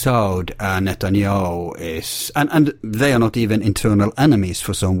Al-Saud and Netanyahu is, and they are not even internal enemies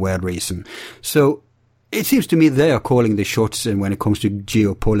for some weird reason. So it seems to me they are calling the shots when it comes to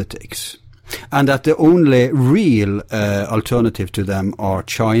geopolitics. And that the only real alternative to them are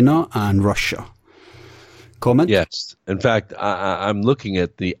China and Russia. Comment? Yes. In fact, I'm looking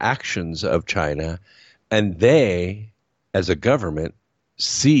at the actions of China, and they, as a government,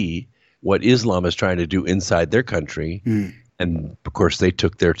 see what Islam is trying to do inside their country. And, of course, they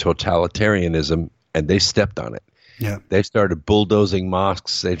took their totalitarianism and they stepped on it. Yeah. They started bulldozing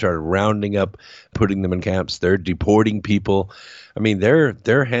mosques. They started rounding up, putting them in camps. They're deporting people. I mean,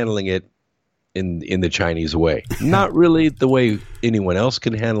 they're handling it in the Chinese way. Not really the way anyone else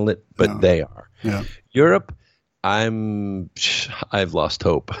can handle it, but they are. Yeah. Europe, I've lost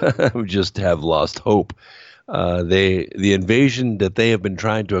hope. I just have lost hope. The invasion that they have been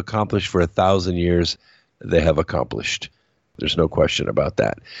trying to accomplish for 1,000 years, they have accomplished. There's no question about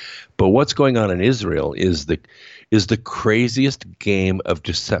that. But what's going on in Israel is the craziest game of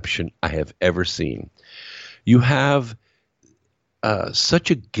deception I have ever seen. You have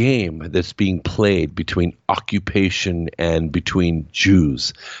such a game that's being played between occupation and between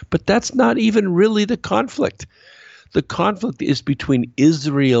Jews. But that's not even really the conflict. The conflict is between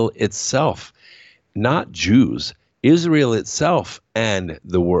Israel itself, not Jews, Israel itself and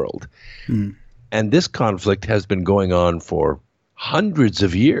the world. And this conflict has been going on for hundreds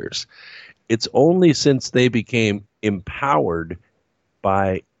of years. It's only since they became empowered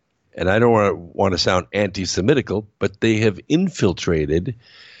by, and I don't want to sound anti-Semitical, but they have infiltrated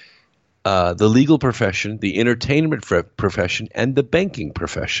the legal profession, the entertainment profession, and the banking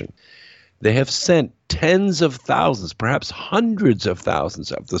profession. They have sent tens of thousands, perhaps hundreds of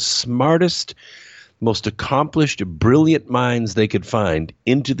thousands of the smartest, most accomplished, brilliant minds they could find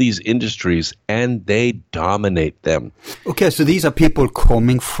into these industries, and they dominate them. Okay, so these are people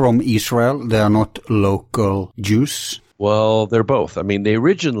coming from Israel. They are not local Jews. Well, they're both. I mean, they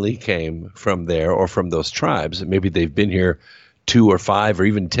originally came from there or from those tribes. Maybe they've been here 2 or 5 or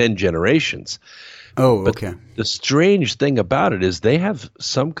even 10 generations. Oh, okay. But the strange thing about it is they have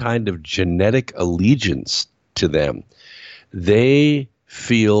some kind of genetic allegiance to them. They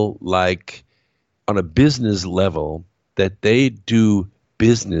feel like, on a business level, that they do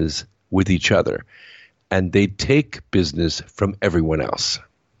business with each other, and they take business from everyone else.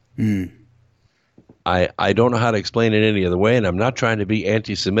 I don't know how to explain it any other way, and I'm not trying to be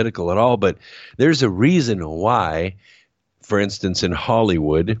anti-Semitical at all, but there's a reason why, for instance, in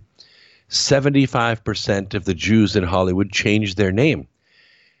Hollywood, 75% of the Jews in Hollywood changed their name.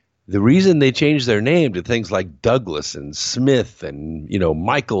 The reason they changed their name to things like Douglas and Smith and,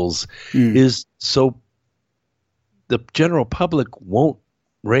 Michaels is so the general public won't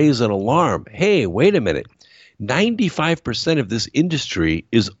raise an alarm. Hey, wait a minute. 95% of this industry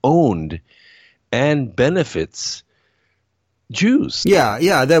is owned and benefits Jews.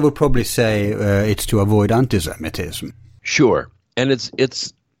 Yeah, they would probably say it's to avoid anti-Semitism. Sure. And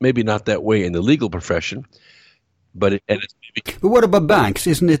it's maybe not that way in the legal profession, but it's maybe. But what about banks?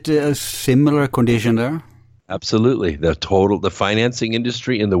 Isn't it a similar condition there? Absolutely. The financing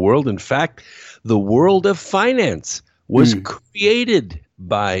industry in the world. In fact, the world of finance was created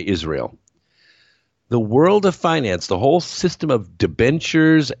by Israel. The world of finance, the whole system of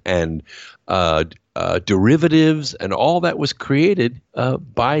debentures and derivatives and all that was created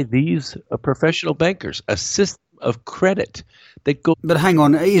by these professional bankers, a system of credit. But hang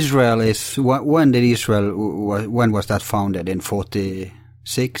on, Israel is, when was that founded? In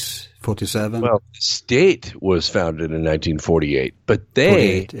 46, 47? Well, the state was founded in 1948, but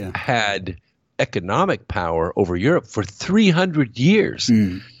they had economic power over Europe for 300 years.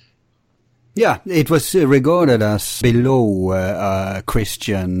 Yeah, it was regarded as below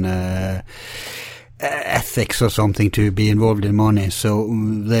Christian ethics or something to be involved in money, so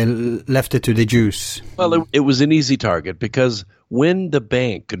they left it to the Jews. Well, it was an easy target because when the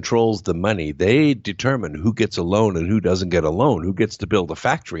bank controls the money, they determine who gets a loan and who doesn't get a loan, who gets to build a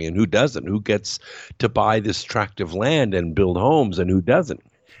factory and who doesn't, who gets to buy this tract of land and build homes and who doesn't.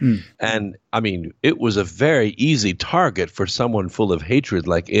 And, I mean, it was a very easy target for someone full of hatred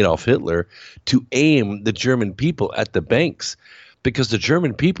like Adolf Hitler to aim the German people at the banks, because the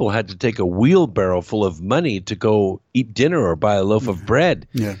German people had to take a wheelbarrow full of money to go eat dinner or buy a loaf of bread.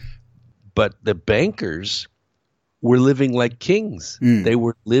 Yeah. But the bankers were living like kings. They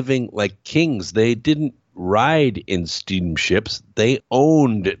were living like kings. They didn't ride in steamships. They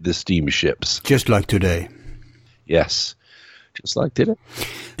owned the steamships. Just like today. Yes. Just like today.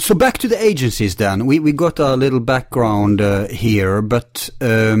 So back to the agencies then. We got a little background here, but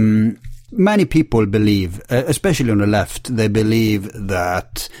many people believe, especially on the left, they believe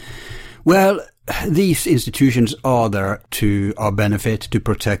that, well, these institutions are there to our benefit, to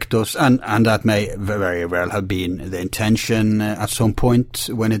protect us, and that may very well have been the intention at some point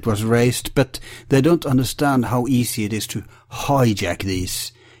when it was raised, but they don't understand how easy it is to hijack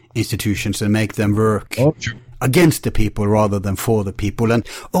these institutions and make them work against the people rather than for the people. And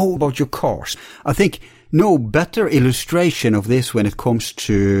about your cars, I think no better illustration of this when it comes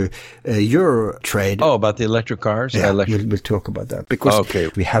to your trade. About the electric cars? Yeah, we'll talk about that. Because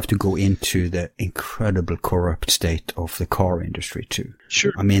we have to go into the incredible corrupt state of the car industry too.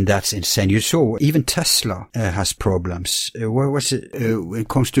 Sure. I mean, that's insane. You saw even Tesla has problems. When it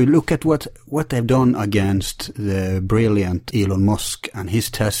comes to look at what they've done against the brilliant Elon Musk and his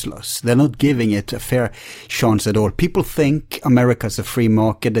Teslas. They're not giving it a fair chance at all. People think America's a free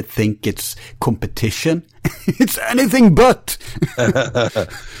market. They think it's competition. It's anything but.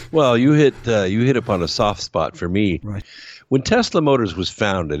 Well, you hit upon a soft spot for me. Right. When Tesla Motors was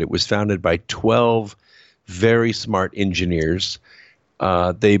founded, it was founded by 12 very smart engineers.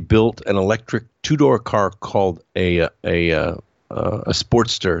 They built an electric two-door car called a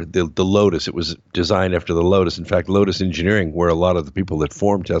Sportster, the Lotus. It was designed after the Lotus. In fact, Lotus Engineering were a lot of the people that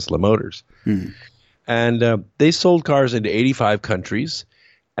formed Tesla Motors. And they sold cars into 85 countries.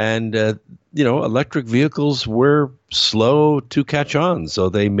 And, electric vehicles were slow to catch on. So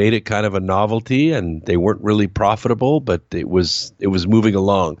they made it kind of a novelty, and they weren't really profitable, but it was moving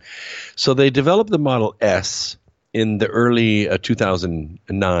along. So they developed the Model S in the early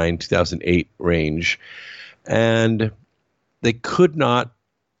 2009, 2008 range. And they could not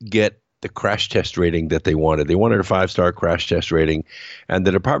get the crash test rating that they wanted. They wanted a 5-star crash test rating, and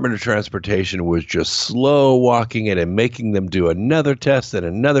the Department of Transportation was just slow walking it and making them do another test,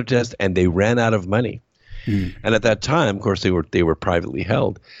 and they ran out of money. And at that time, of course, they were privately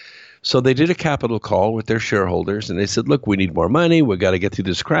held. So they did a capital call with their shareholders, and they said, look, we need more money. We've got to get through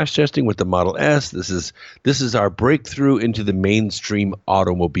this crash testing with the Model S. This is our breakthrough into the mainstream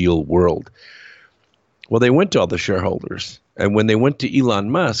automobile world. Well, they went to all the shareholders. And when they went to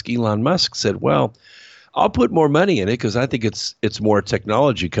Elon Musk said, well, I'll put more money in it because I think it's more a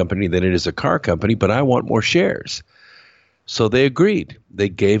technology company than it is a car company, but I want more shares. So they agreed. They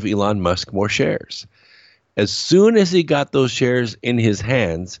gave Elon Musk more shares. As soon as he got those shares in his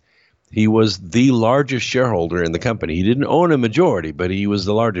hands, he was the largest shareholder in the company. He didn't own a majority, but he was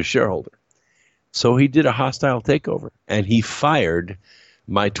the largest shareholder. So he did a hostile takeover, and he fired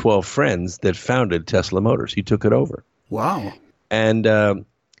my 12 friends that founded Tesla Motors. He took it over. Wow. And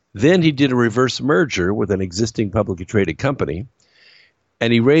then he did a reverse merger with an existing publicly traded company,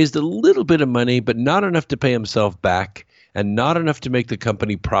 and he raised a little bit of money, but not enough to pay himself back and not enough to make the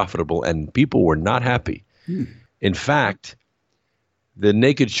company profitable, and people were not happy. In fact, the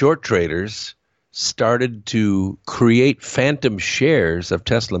naked short traders started to create phantom shares of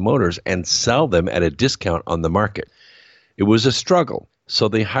Tesla Motors and sell them at a discount on the market. It was a struggle, so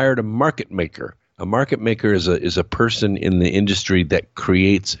they hired a market maker. A market maker is a person in the industry that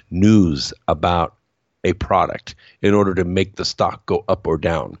creates news about a product in order to make the stock go up or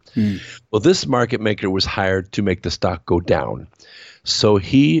down. Well, this market maker was hired to make the stock go down. So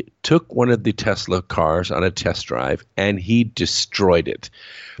he took one of the Tesla cars on a test drive and he destroyed it.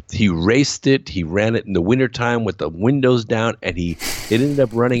 He raced it. He ran it in the wintertime with the windows down, and it ended up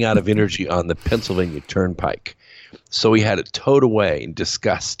running out of energy on the Pennsylvania Turnpike. So he had it towed away in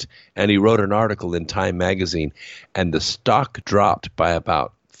disgust, and he wrote an article in Time magazine, and the stock dropped by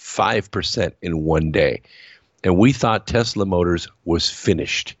about 5% in one day. And we thought Tesla Motors was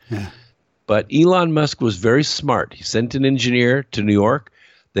finished. Yeah. But Elon Musk was very smart. He sent an engineer to New York.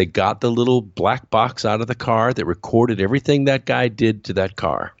 They got the little black box out of the car that recorded everything that guy did to that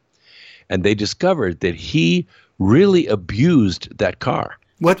car. And they discovered that he really abused that car.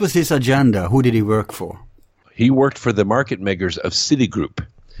 What was his agenda? Who did he work for? He worked for the market makers of Citigroup.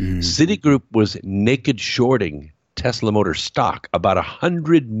 Citigroup was naked shorting Tesla Motors stock, about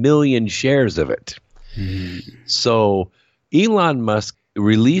 100 million shares of it. So Elon Musk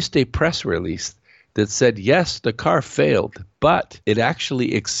released a press release that said, yes, the car failed, but it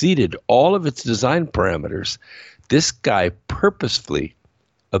actually exceeded all of its design parameters. This guy purposefully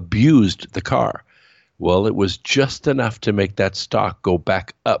abused the car. Well, it was just enough to make that stock go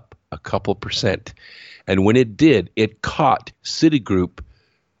back up a couple percent. And when it did, it caught Citigroup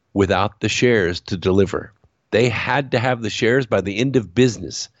without the shares to deliver. They had to have the shares by the end of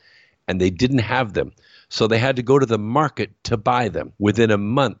business, and they didn't have them. So they had to go to the market to buy them. Within a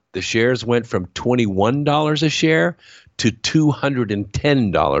month, the shares went from $21 a share to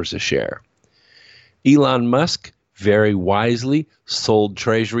 $210 a share. Elon Musk very wisely sold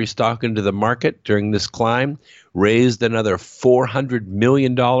treasury stock into the market during this climb, raised another $400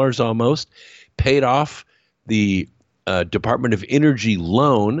 million almost, paid off the Department of Energy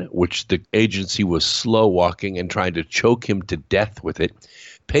loan, which the agency was slow walking and trying to choke him to death with it,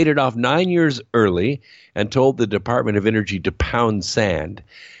 paid it off 9 years early and told the Department of Energy to pound sand.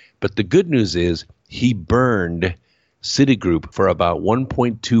 But the good news is he burned Citigroup for about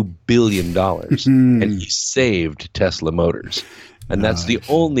 $1.2 billion and he saved Tesla Motors. And that's the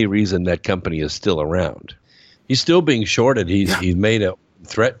only reason that company is still around. He's still being shorted. He's made a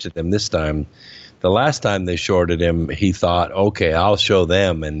threat to them this time. The last time they shorted him, he thought, okay, I'll show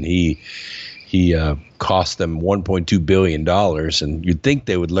them. And he cost them $1.2 billion. And you'd think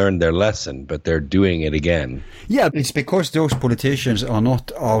they would learn their lesson, but they're doing it again. Yeah, it's because those politicians are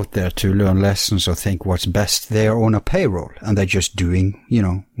not out there to learn lessons or think what's best. They're on a payroll and they're just doing,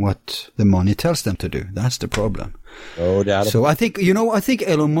 what the money tells them to do. That's the problem. No doubt. So I think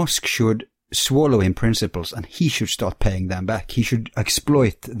Elon Musk should swallow in principles and he should start paying them back. He should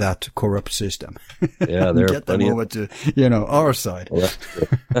exploit that corrupt system. Yeah, they're get them over to, our side. Well,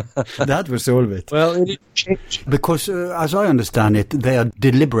 that will solve it. Well, it changed. Because as I understand it, they are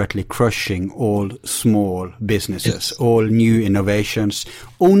deliberately crushing all small businesses, all new innovations,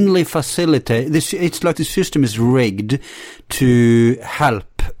 only facilitate this. It's like the system is rigged to help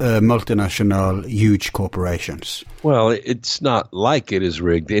multinational huge corporations. Well, it's not like it is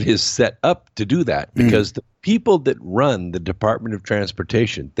rigged. It is set up to do that because the people that run the Department of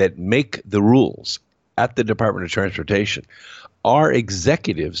Transportation, that make the rules at the Department of Transportation, are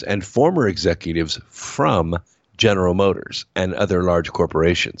executives and former executives from General Motors and other large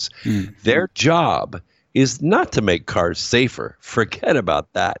corporations. Their job is not to make cars safer. Forget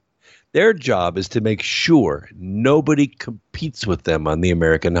about that. Their job is to make sure nobody competes with them on the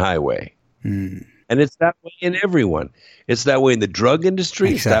American highway. And it's that way in everyone. It's that way in the drug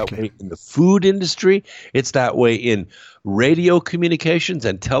industry. Exactly. It's that way in the food industry. It's that way in radio communications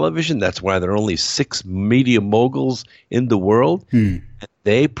and television. That's why there are only 6 media moguls in the world. And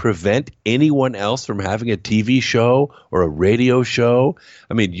they prevent anyone else from having a TV show or a radio show.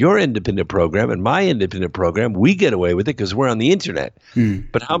 I mean, your independent program and my independent program, we get away with it because we're on the internet.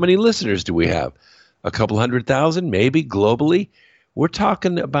 But how many listeners do we have? A couple 100,000, maybe globally? We're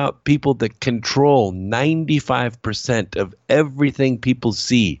talking about people that control 95% of everything people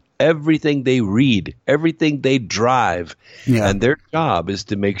see, everything they read, everything they drive. Yeah. And their job is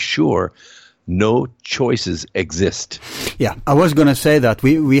to make sure no choices exist. Yeah, I was going to say that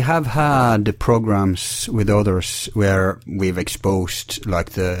we have had programs with others where we've exposed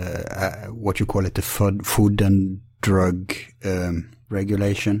like the, what you call it, the food and drug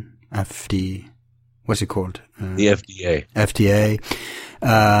regulation, FD. What's it called? The FDA. FDA.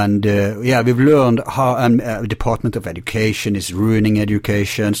 And, we've learned how Department of Education is ruining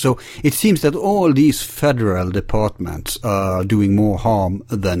education. So it seems that all these federal departments are doing more harm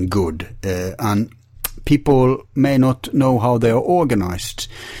than good. And people may not know how they are organized.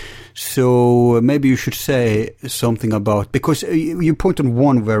 So maybe you should say something about, because you point on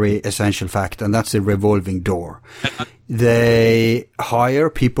one very essential fact, and that's a revolving door. They hire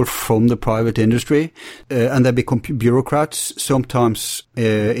people from the private industry, and they become bureaucrats. Sometimes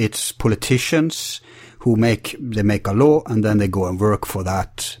it's politicians who make a law, and then they go and work for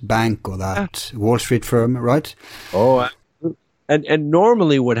that bank or that Wall Street firm, right? Oh, and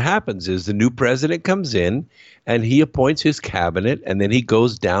normally what happens is the new president comes in and he appoints his cabinet, and then he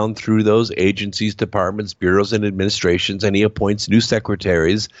goes down through those agencies, departments, bureaus, and administrations, and he appoints new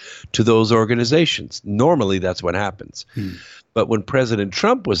secretaries to those organizations. Normally that's what happens. But when President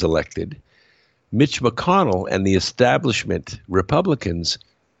Trump was elected, Mitch McConnell and the establishment Republicans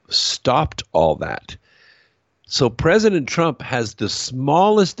stopped all that. So President Trump has the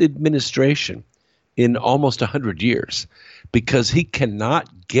smallest administration in almost 100 years because he cannot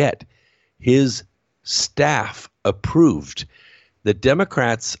get his staff approved. The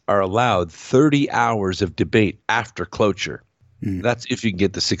Democrats are allowed 30 hours of debate after cloture. That's if you can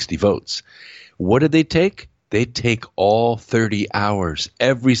get the 60 votes. What did they take? They take all 30 hours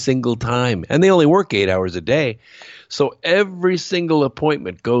every single time. And they only work 8 hours a day. So every single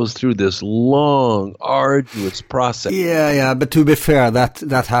appointment goes through this long, arduous process. Yeah. But to be fair,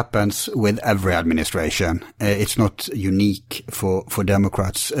 that happens with every administration. It's not unique for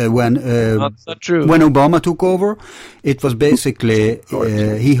Democrats. That's not true. When Obama took over, it was basically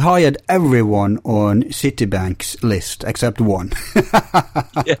he hired everyone on Citibank's list except one.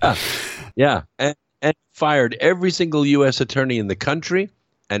 Yeah. And fired every single U.S. attorney in the country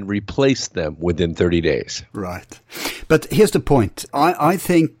and replace them within 30 days. Right. But here's the point. I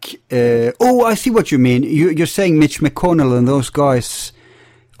think, I see what you mean. You're saying Mitch McConnell and those guys.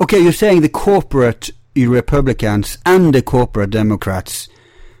 Okay, you're saying the corporate Republicans and the corporate Democrats,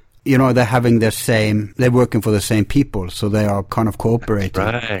 they're working for the same people, so they are kind of cooperating.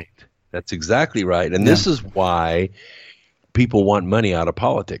 Right. That's exactly right. And this is why people want money out of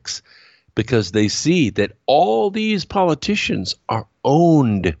politics, because they see that all these politicians are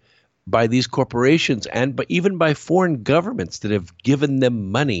owned by these corporations and even by foreign governments that have given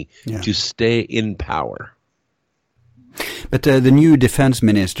them money to stay in power. But the new defense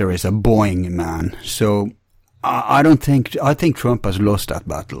minister is a Boeing man, so I think Trump has lost that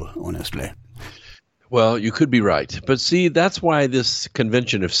battle, honestly. Well, you could be right. But see, that's why this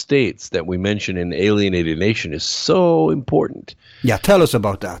Convention of States that we mention in Alienated Nation is so important. Yeah, tell us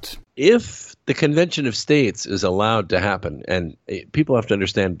about that. If the Convention of States is allowed to happen, and people have to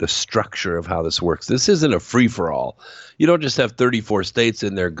understand the structure of how this works. This isn't a free-for-all. You don't just have 34 states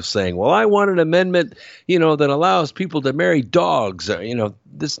in there saying, well, I want an amendment, that allows people to marry dogs.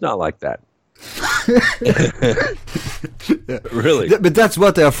 It's not like that. Really? But that's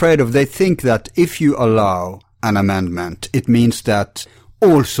what they're afraid of. They think that if you allow an amendment, it means that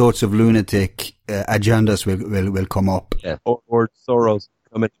all sorts of lunatic agendas will come up. Yeah. Or Soros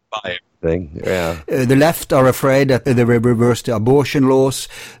come in and buy everything. Yeah. The left are afraid that they will reverse the abortion laws.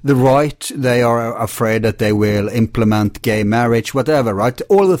 The right, they are afraid that they will implement gay marriage, whatever, right?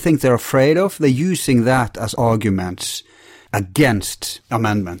 All the things they're afraid of, they're using that as arguments against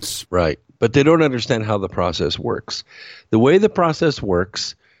amendments. Right. But they don't understand how the process works. The way the process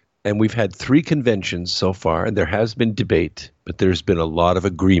works, and we've had 3 conventions so far, and there has been debate, but there's been a lot of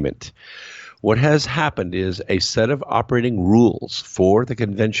agreement. What has happened is a set of operating rules for the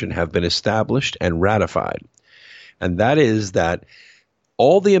convention have been established and ratified. And that is that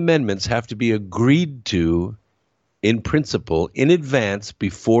all the amendments have to be agreed to in principle in advance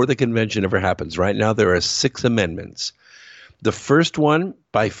before the convention ever happens. Right now there are 6 amendments. The first one,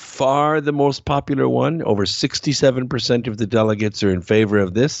 by far the most popular one, over 67% of the delegates are in favor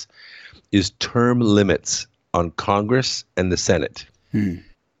of this, is term limits on Congress and the Senate.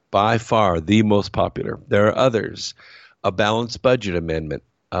 By far the most popular. There are others. A balanced budget amendment.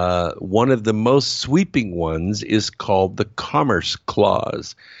 One of the most sweeping ones is called the Commerce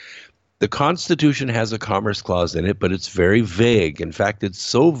Clause. The Constitution has a Commerce Clause in it, but it's very vague. In fact, it's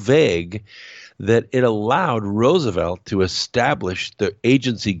so vague that it allowed Roosevelt to establish the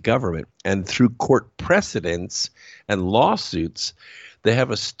agency government. And through court precedents and lawsuits, they have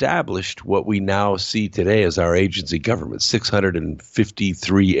established what we now see today as our agency government,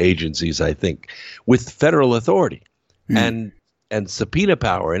 653 agencies, I think, with federal authority and subpoena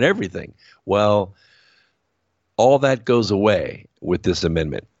power and everything. Well, all that goes away with this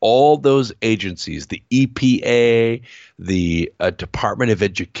amendment. All those agencies, the EPA, the Department of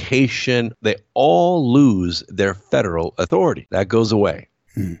Education, they all lose their federal authority. That goes away.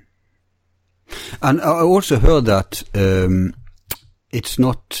 And I also heard that it's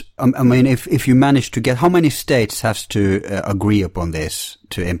not, if you manage to get, how many states has to agree upon this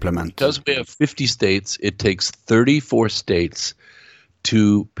to implement? Because we have 50 states, it takes 34 states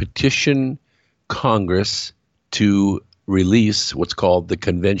to petition Congress to release what's called the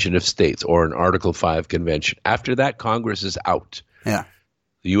Convention of States or an Article 5 convention. After that, Congress is out. Yeah.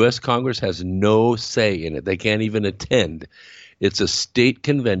 The U.S. Congress has no say in it. They can't even attend. It's a state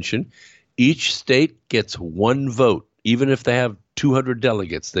convention. Each state gets one vote. Even if they have 200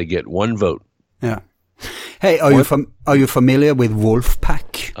 delegates, they get one vote. Yeah. Hey, are you familiar with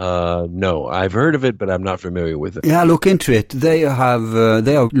Wolfpack? No, I've heard of it, but I'm not familiar with it. Yeah, look into it. They are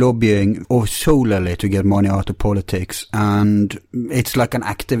lobbying solely to get money out of politics, and it's like an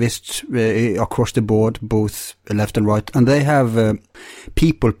activist across the board, both left and right, and they have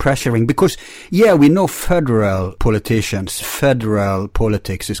people pressuring because, we know federal politics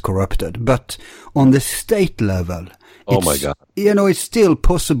is corrupted, but on the state level. Oh my God. It's still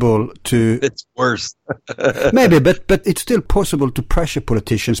possible to... It's worse. Maybe, but it's still possible to pressure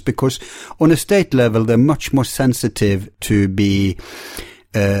politicians because on a state level, they're much more sensitive to be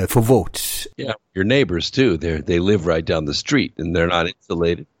for votes. Yeah, your neighbors too. They live right down the street and they're not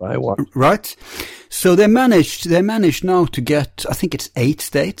insulated by water. Right. So they managed now to get, I think it's 8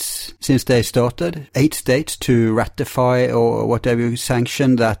 states since they started, 8 states to ratify or whatever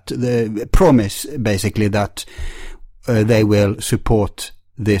sanction that the promise basically that they will support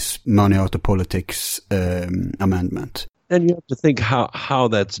this money out of politics amendment. And you have to think how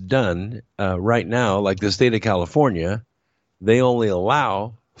that's done right now. Like the state of California, they only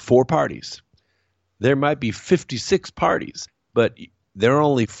allow 4 parties. There might be 56 parties, but there are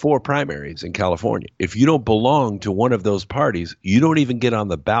only 4 primaries in California. If you don't belong to one of those parties, you don't even get on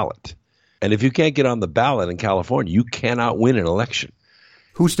the ballot. And if you can't get on the ballot in California, you cannot win an election.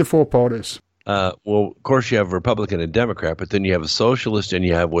 Who's the 4 parties? Well, of course, you have Republican and Democrat, but then you have a socialist and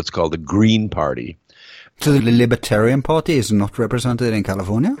you have what's called the Green Party. So the Libertarian Party is not represented in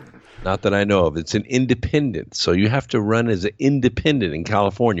California? Not that I know of. It's an independent. So you have to run as an independent in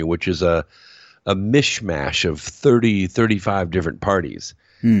California, which is a mishmash of 30, 35 different parties.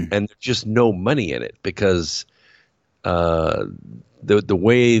 And there's just no money in it because the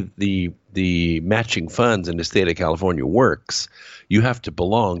way the matching funds in the state of California works, you have to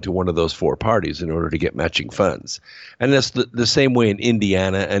belong to one of those 4 parties in order to get matching funds. And that's the same way in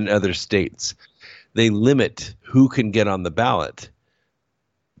Indiana and other states. They limit who can get on the ballot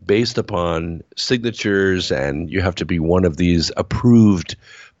based upon signatures, and you have to be one of these approved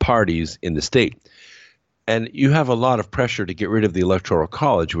parties in the state. And you have a lot of pressure to get rid of the Electoral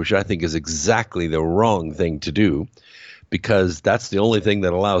College, which I think is exactly the wrong thing to do, because that's the only thing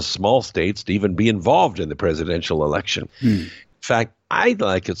that allows small states to even be involved in the presidential election. In fact, I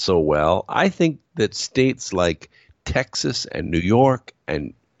like it so well, I think that states like Texas and New York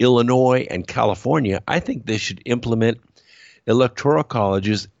and Illinois and California, I think they should implement electoral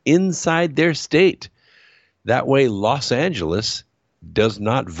colleges inside their state. That way, Los Angeles does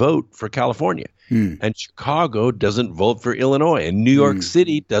not vote for California, and Chicago doesn't vote for Illinois, and New York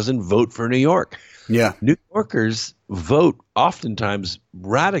City doesn't vote for New York. Yeah. New Yorkers vote oftentimes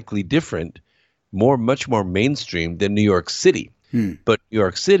radically different, much more mainstream than New York City. But New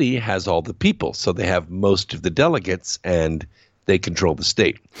York City has all the people, so they have most of the delegates, and they control the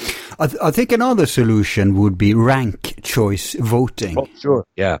state. I think another solution would be rank choice voting. Oh, sure.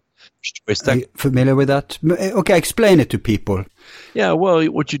 Yeah. Are you familiar with that? Okay, explain it to people. Yeah, well,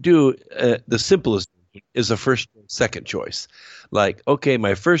 what you do, the simplest is a first, second choice. Like, okay,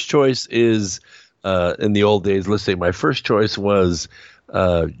 my first choice is, in the old days, let's say my first choice was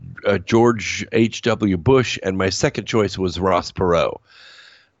George H.W. Bush, and my second choice was Ross Perot.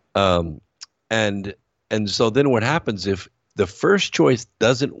 And so then what happens if the first choice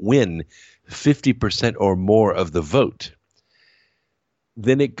doesn't win 50% or more of the vote?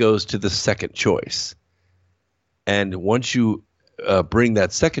 Then it goes to the second choice. And once you bring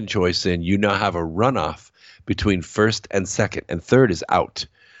that second choice in, you now have a runoff between first and second, and third is out.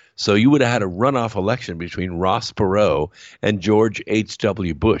 So you would have had a runoff election between Ross Perot and George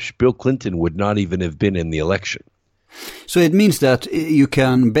H.W. Bush. Bill Clinton would not even have been in the election. So it means that you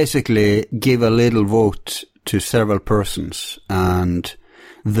can basically give a little vote to several persons, and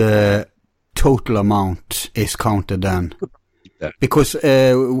the total amount is counted then. Because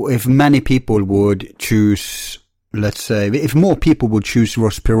if many people would choose, let's say, if more people would choose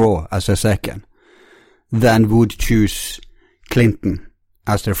Ross Perot as a second, than would choose Clinton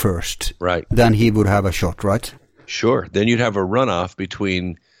as their first, right, then he would have a shot, right? Sure. Then you'd have a runoff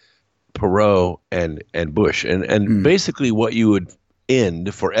between Perot and Bush. And basically what you would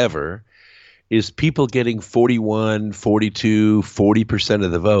end forever is people getting 41, 42, 40%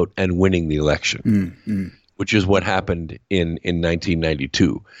 of the vote and winning the election, which is what happened in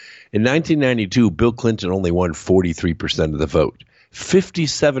 1992. In 1992, Bill Clinton only won 43% of the vote.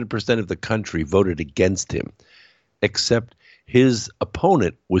 57% of the country voted against him, except his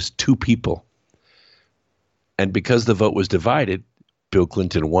opponent was 2 people. And because the vote was divided, Bill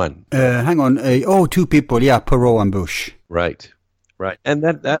Clinton won. Hang on. 2 people. Yeah, Perot and Bush. Right. And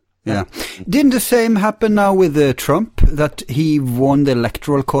that yeah. Didn't the same happen now with Trump, that he won the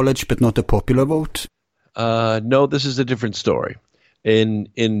Electoral College but not the popular vote? No, this is a different story.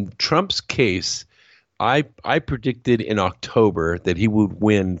 In Trump's case, I predicted in October that he would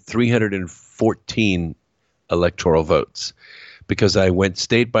win 314 electoral votes, because I went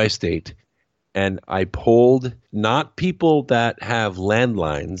state by state and I polled not people that have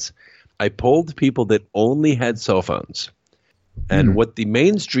landlines. I polled people that only had cell phones. And what the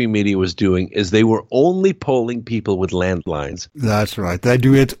mainstream media was doing is they were only polling people with landlines. That's right. They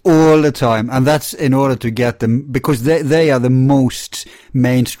do it all the time. And that's in order to get them, because they are the most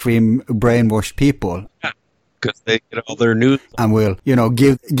mainstream brainwashed people. Yeah, because they get all their news. And will,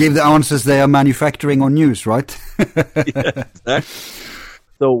 give the answers they are manufacturing on news, right? Yeah, exactly.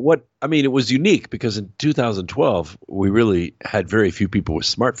 So it was unique because in 2012, we really had very few people with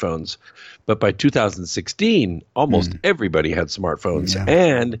smartphones. But by 2016, almost everybody had smartphones. Yeah.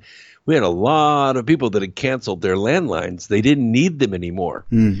 And we had a lot of people that had canceled their landlines. They didn't need them anymore.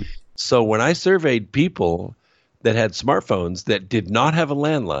 So when I surveyed people that had smartphones that did not have a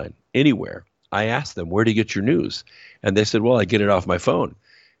landline anywhere, I asked them, where do you get your news? And they said, well, I get it off my phone.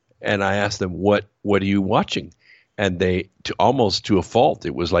 And I asked them, what are you watching? And they, almost to a fault,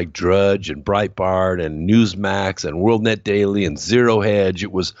 it was like Drudge and Breitbart and Newsmax and WorldNet Daily and Zero Hedge.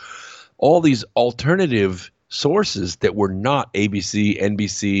 It was all these alternative sources that were not ABC,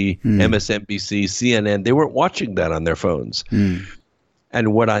 NBC, MSNBC, CNN. They weren't watching that on their phones. And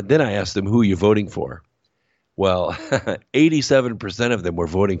then I asked them, who are you voting for? Well, 87% of them were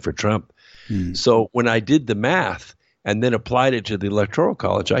voting for Trump. So when I did the math and then applied it to the Electoral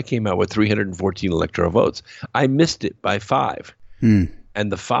College, I came out with 314 electoral votes. I missed it by 5.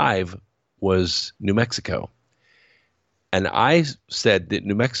 And the 5 was New Mexico. And I said that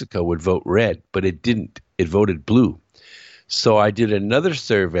New Mexico would vote red, but it didn't. It voted blue. So I did another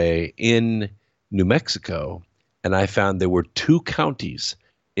survey in New Mexico, and I found there were 2 counties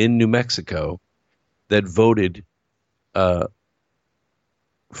in New Mexico that voted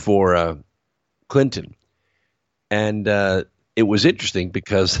for Clinton. And it was interesting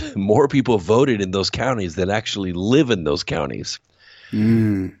because more people voted in those counties than actually live in those counties.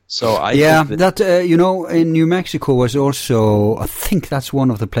 So I think that in New Mexico was also, I think that's one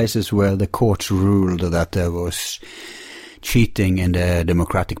of the places where the courts ruled that there was cheating in the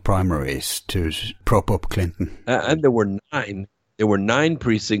Democratic primaries to prop up Clinton. And there were 9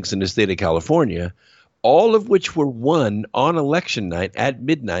 precincts in the state of California, all of which were won on election night at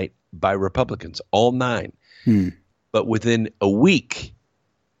midnight by Republicans, all 9. But within a week,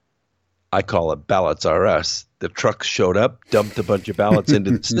 I call it ballots are us. The trucks showed up, dumped a bunch of ballots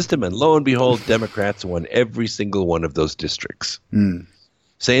into the system, and lo and behold, Democrats won every single one of those districts.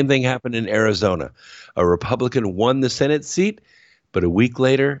 Same thing happened in Arizona. A Republican won the Senate seat, but a week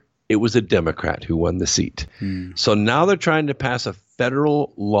later, it was a Democrat who won the seat. So now they're trying to pass a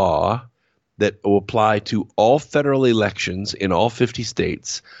federal law that will apply to all federal elections in all 50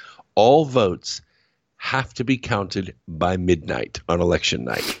 states. All votes have to be counted by midnight on election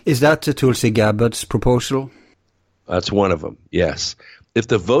night. Is that Tulsi Gabbard's proposal? That's one of them, yes. If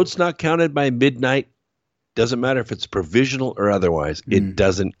the vote's not counted by midnight, doesn't matter if it's provisional or otherwise, it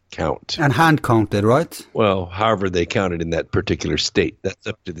doesn't count. And hand counted, right? Well, however they count it in that particular state. That's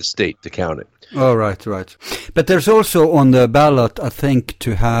up to the state to count it. Oh, right. But there's also on the ballot, I think,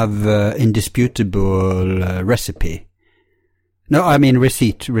 to have indisputable recipe. No, I mean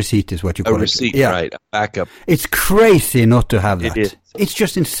receipt. Receipt is what you call it. A receipt, right. A backup. It's crazy not to have that. It is. It's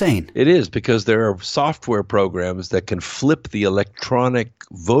just insane. It is, because there are software programs that can flip the electronic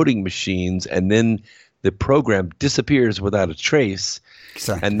voting machines, and then the program disappears without a trace.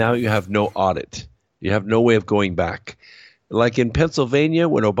 Exactly. And now you have no audit. You have no way of going back. Like in Pennsylvania,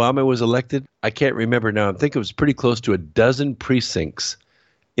 when Obama was elected, I can't remember now. I think it was pretty close to a dozen precincts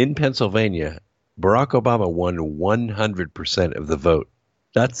in Pennsylvania. Barack Obama won 100% of the vote.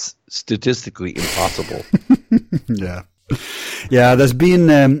 That's statistically impossible. Yeah, there's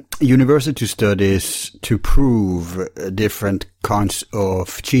been university studies to prove different kinds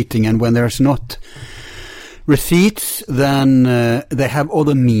of cheating, and when there's not receipts, then they have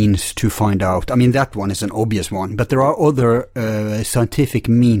other means to find out. I mean, that one is an obvious one, but there are other scientific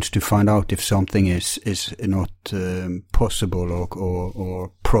means to find out if something is not possible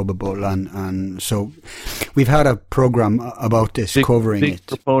or probable, and so we've had a program about this covering it. Big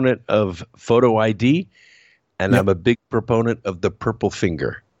proponent of photo ID, and I'm a big proponent of the purple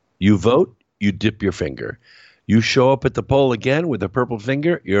finger. You vote, you dip your finger. You show up at the poll again with a purple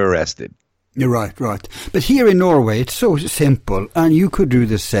finger, you're arrested. You're right. But here in Norway, it's so simple, and you could do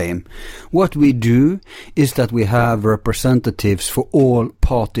the same. What we do is that we have representatives for all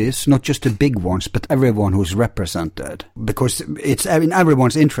parties, not just the big ones, but everyone who's represented. Because it's in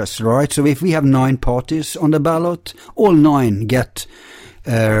everyone's interest, right? So if we have 9 parties on the ballot, all 9 get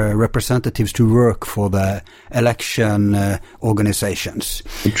representatives to work for the election organizations.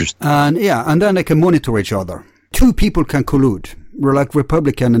 Interesting. And then they can monitor each other. 2 people can collude. Like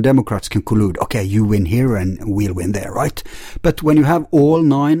Republican and Democrats can collude. Okay, you win here and we'll win there, right? But when you have all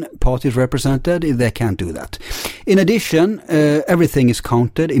 9 parties represented, they can't do that. In addition, everything is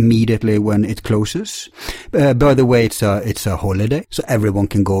counted immediately when it closes. By the way, it's a holiday, so everyone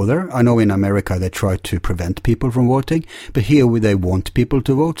can go there. I know in America they try to prevent people from voting, but here they want people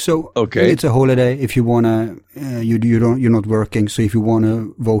to vote. So it's a holiday. If you wanna, you're not working. So if you wanna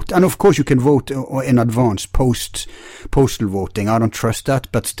vote, and of course you can vote in advance, postal voting. I don't trust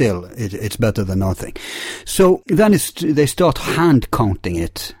that, but still, it's better than nothing. So then they start hand counting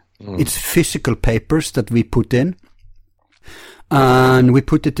it. It's physical papers that we put in, and we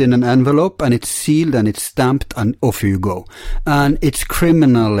put it in an envelope, and it's sealed and it's stamped, and off you go. And it's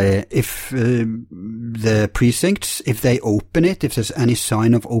criminally, if the precincts, if they open it, if there's any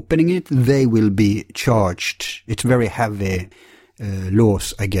sign of opening it, they will be charged. It's very heavy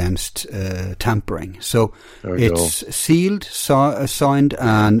laws against tampering. So it's sealed, signed,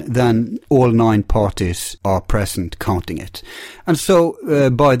 and then all 9 parties are present counting it. And so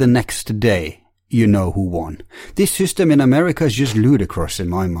by the next day, you know who won. This system in America is just ludicrous in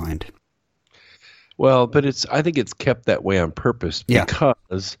my mind. Well, but I think it's kept that way on purpose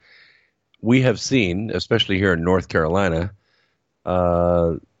because we have seen, especially here in North Carolina,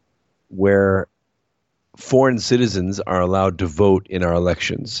 where foreign citizens are allowed to vote in our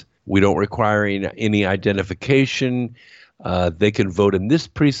elections. We don't require any identification. They can vote in this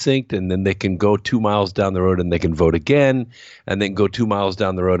precinct, and then they can go 2 miles down the road and they can vote again, and then go 2 miles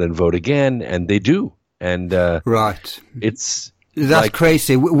down the road and vote again, and they do. And right, that's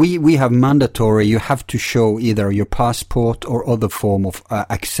crazy. We have mandatory. You have to show either your passport or other form of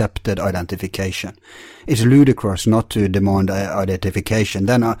accepted identification. It's ludicrous not to demand identification.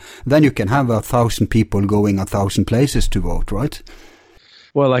 Then you can have 1,000 people going 1,000 places to vote, right?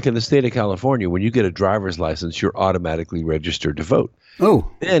 Well, like in the state of California, when you get a driver's license, you're automatically registered to vote. Oh.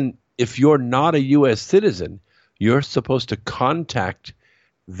 Then if you're not a U.S. citizen, you're supposed to contact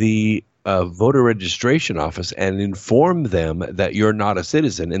the voter registration office and inform them that you're not a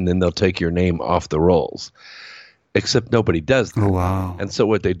citizen, and then they'll take your name off the rolls. Except nobody does that. Oh, wow. And so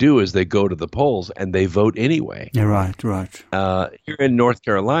what they do is they go to the polls and they vote anyway. Yeah, right. Here in North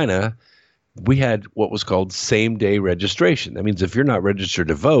Carolina, we had what was called same-day registration. That means if you're not registered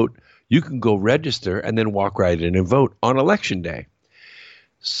to vote, you can go register and then walk right in and vote on Election Day.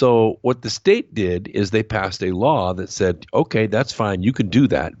 So what the state did is they passed a law that said, okay, that's fine, you can do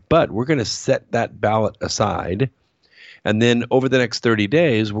that, but we're going to set that ballot aside, and then over the next 30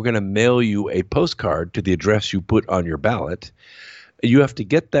 days, we're going to mail you a postcard to the address you put on your ballot. You have to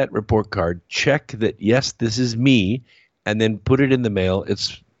get that report card, check that, yes, this is me, and then put it in the mail.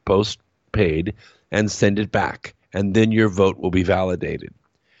 It's post-paid, and send it back, and then your vote will be validated.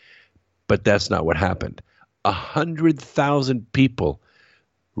 But that's not what happened. 100,000 people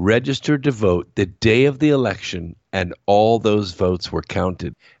registered to vote the day of the election, and all those votes were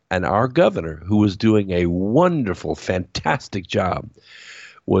counted. And our governor, who was doing a wonderful, fantastic job,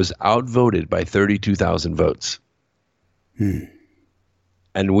 was outvoted by 32,000 votes.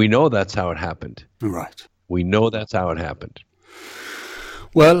 And we know that's how it happened. Right. We know that's how it happened.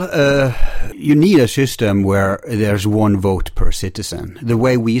 Well, you need a system where there's one vote per citizen. The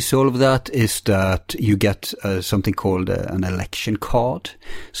way we solve that is that you get something called an election card.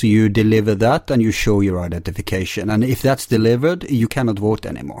 So you deliver that and you show your identification. And if that's delivered, you cannot vote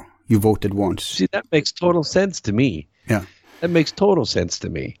anymore. You voted once. See, that makes total sense to me. Yeah. That makes total sense to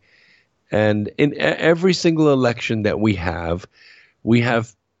me. And in every single election that we have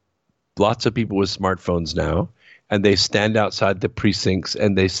lots of people with smartphones now. And they stand outside the precincts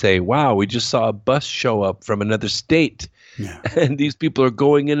and they say, wow, we just saw a bus show up from another state. Yeah. And these people are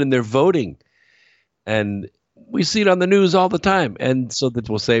going in and they're voting. And we see it on the news all the time. And so that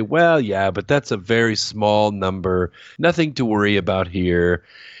we'll say, well, yeah, but that's a very small number. Nothing to worry about here.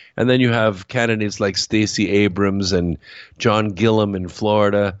 And then you have candidates like Stacey Abrams and John Gillum in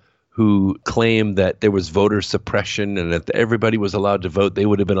Florida who claim that there was voter suppression and that everybody was allowed to vote. They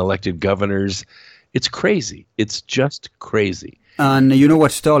would have been elected governors. It's crazy. It's just crazy. And you know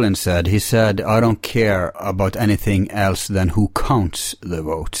what Stalin said? He said, I don't care about anything else than who counts the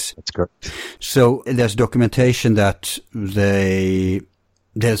votes. That's correct. So there's documentation that there's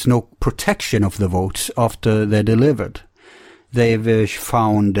no protection of the votes after they're delivered. They've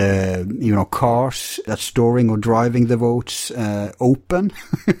found, cars that's storing or driving the votes open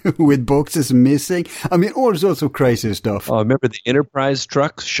with boxes missing. I mean, all sorts of crazy stuff. Oh, remember the Enterprise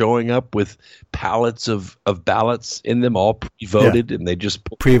trucks showing up with pallets of ballots in them, all pre-voted, and they just...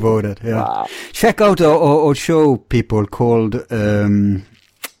 Pre-voted, yeah. Wow. Check out our show, people, called...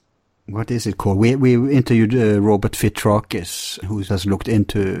 what is it called? We interviewed Robert Fitrakis, who has looked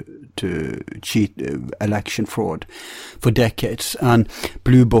into cheat election fraud for decades, and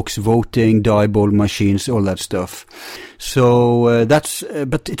blue box voting, diebold machines, all that stuff. So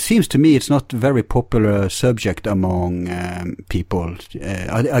but it seems to me it's not a very popular subject among people.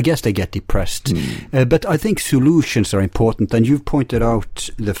 I guess they get depressed. But I think solutions are important, and you've pointed out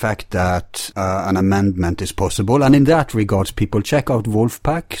the fact that an amendment is possible. And in that regards, people check out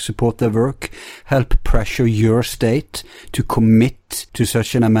Wolfpack, support their work, help pressure your state to commit to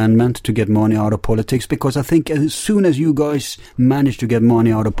such an amendment to get money out of politics, because I think as soon as you guys manage to get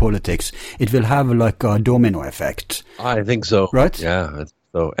money out of politics, it will have like a domino effect. I think so. Right? Yeah.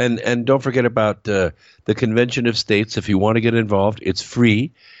 So, and don't forget about the Convention of States. If you want to get involved, it's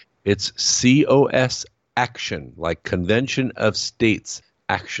free. It's COS Action, like Convention of States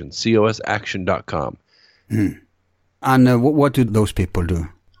Action, cosaction.com. And what do those people do?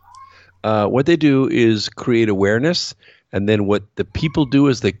 What they do is create awareness. And then what the people do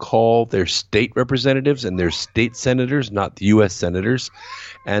is they call their state representatives and their state senators, not the U.S. senators,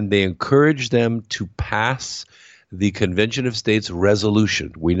 and they encourage them to pass the Convention of States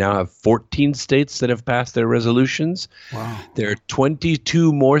resolution. We now have 14 states that have passed their resolutions. Wow. There are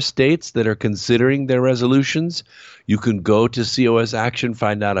 22 more states that are considering their resolutions. You can go to COS Action,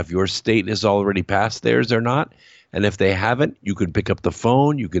 find out if your state has already passed theirs or not. And if they haven't, you can pick up the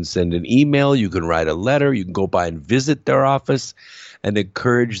phone, you can send an email, you can write a letter, you can go by and visit their office and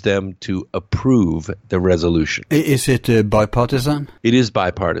encourage them to approve the resolution. Is it bipartisan? It is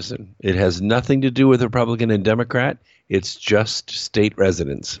bipartisan. It has nothing to do with Republican and Democrat. It's just state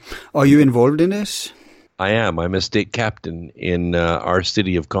residents. Are you involved in this? I am. I'm a state captain in our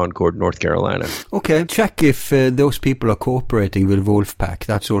city of Concord, North Carolina. Okay. Check if those people are cooperating with Wolfpack.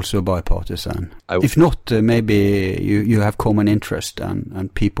 That's also bipartisan. If not, maybe you have common interest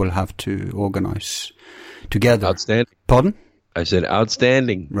and people have to organize together. Outstanding. Pardon? I said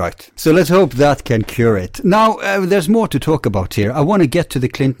outstanding. Right. So let's hope that can cure it. Now, there's more to talk about here. I want to get to the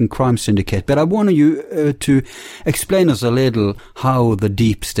Clinton crime syndicate, but I want you to explain us a little how the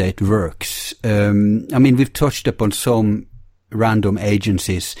deep state works. I mean, we've touched upon some random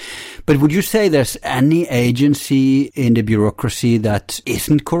agencies, but would you say there's any agency in the bureaucracy that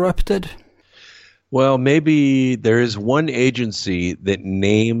isn't corrupted? Well, maybe there is one agency that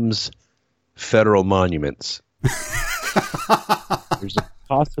names federal monuments. There's a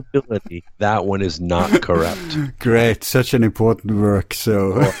possibility that one is not corrupt. Great, such an important work.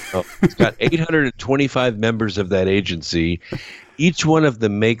 So it's got 825 members of that agency. Each one of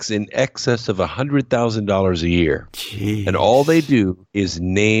them makes in excess of $100,000 a year. Jeez. And all they do is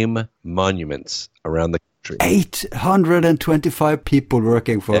name monuments around the country. 825 people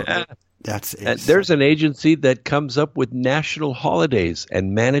working for That's and there's an agency that comes up with national holidays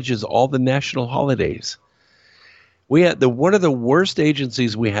and manages all the national holidays. We had one of the worst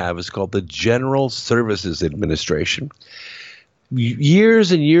agencies we have is called the General Services Administration.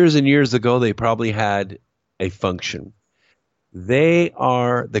 Years and years and years ago, they probably had a function. They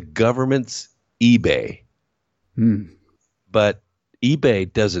are the government's eBay. But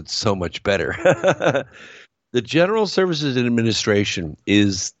eBay does it so much better. The General Services Administration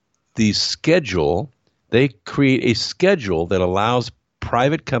is the schedule. They create a schedule that allows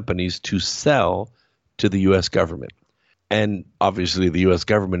private companies to sell to the U.S. government. And obviously the U.S.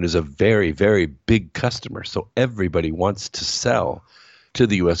 government is a very, very big customer, so everybody wants to sell to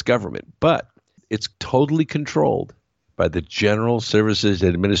the U.S. government. But it's totally controlled by the General Services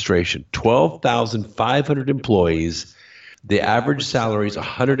Administration. 12,500 employees. The average salary is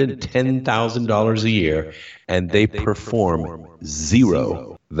 $110,000 a year, and they perform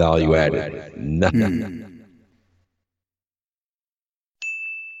zero value added. Nothing.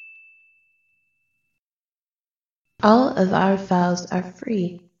 All of our files are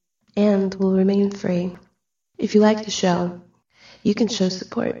free and will remain free. If you like the show, you can show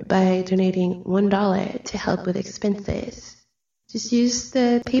support by donating $1 to help with expenses. Just use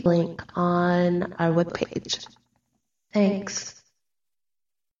the PayPal link on our webpage. Thanks.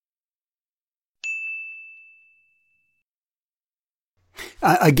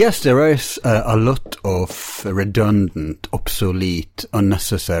 I guess there is a lot of redundant, obsolete,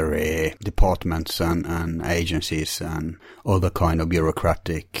 unnecessary departments and agencies and other kind of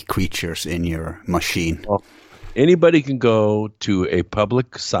bureaucratic creatures in your machine. Well, anybody can go to a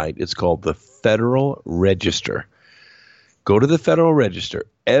public site. It's called the Federal Register. Go to the Federal Register.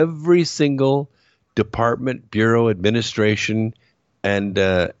 Every single department, bureau, administration, and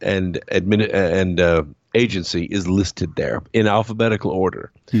agency is listed there in alphabetical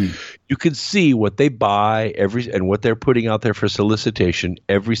order. You can see what they buy and what they're putting out there for solicitation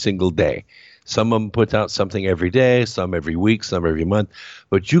every single day. Some of them put out something every day, some every week, some every month.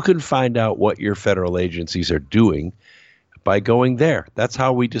 But you can find out what your federal agencies are doing by going there. That's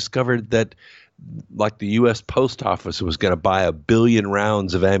how we discovered that, like, the U.S. Post Office was going to buy 1 billion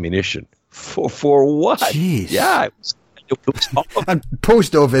rounds of ammunition. For what? Jeez. Yeah, it was and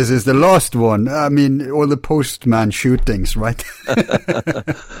post office is the last one. I mean, all the postman shootings, right?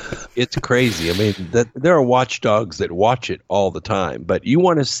 It's crazy. I mean, there are watchdogs that watch it all the time. But you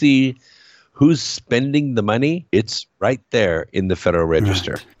want to see who's spending the money? It's right there in the Federal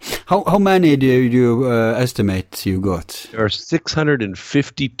Register. Right. How many do you estimate you got? There are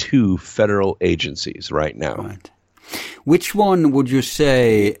 652 federal agencies right now. Right. Which one would you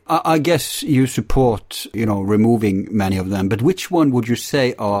say, I guess you support, removing many of them, but which one would you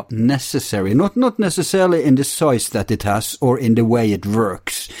say are necessary? Not necessarily in the size that it has or in the way it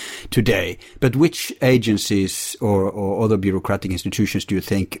works. today. But which agencies or other bureaucratic institutions do you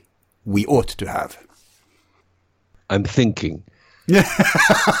think we ought to have? I'm thinking.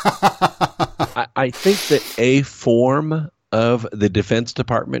 I think that a form of the Defense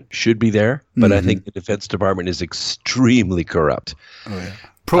Department should be there, but I think the Defense Department is extremely corrupt. Oh, yeah.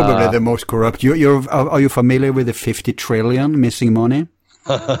 Probably the most corrupt. Are you familiar with the 50 trillion missing money?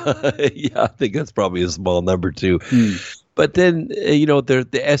 Yeah, I think that's probably a small number too. But then,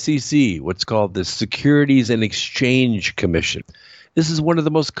 the SEC, what's called the Securities and Exchange Commission. This is one of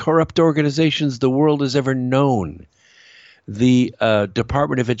the most corrupt organizations the world has ever known. The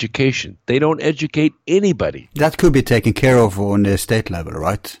Department of Education, they don't educate anybody. That could be taken care of on the state level,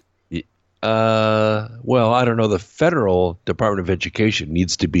 right? Well, I don't know. The federal Department of Education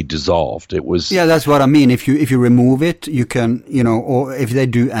needs to be dissolved. Yeah, that's what I mean. If you remove it, you can, or if they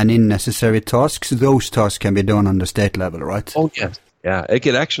do any unnecessary tasks, those tasks can be done on the state level, right? Oh, yes. Yeah, it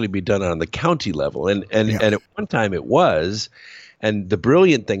could actually be done on the county level. And at one time it was. And the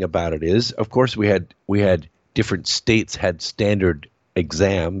brilliant thing about it is, of course, we had different states had standard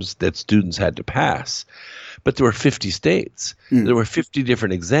exams that students had to pass. But there were 50 states. There were 50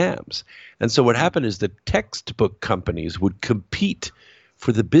 different exams. And so what happened is the textbook companies would compete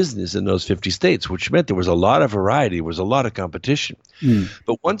for the business in those 50 states, which meant there was a lot of variety, there was a lot of competition.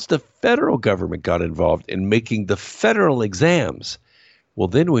 But once the federal government got involved in making the federal exams, well,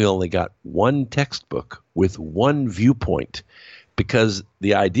 then we only got one textbook with one viewpoint, because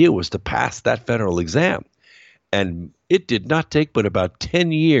the idea was to pass that federal exam. And it did not take but about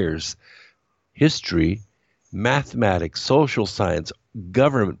 10 years. History, mathematics, social science,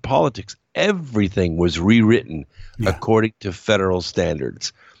 government, politics, everything was rewritten according to federal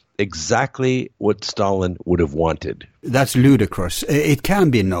standards. Exactly what Stalin would have wanted. That's ludicrous. It can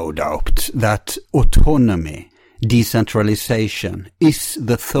be no doubt that autonomy, decentralization is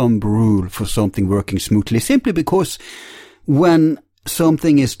the thumb rule for something working smoothly, simply because when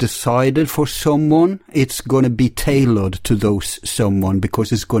something is decided for someone, it's going to be tailored to those someone,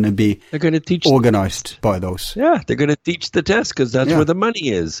 because it's going to be organized by those. Yeah, they're going to teach the test because that's where the money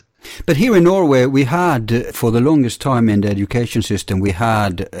is. But here in Norway, we had, for the longest time in the education system, we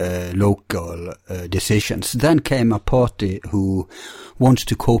had local decisions. Then came a party who wants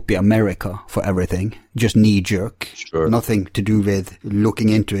to copy America for everything, just knee-jerk, nothing to do with looking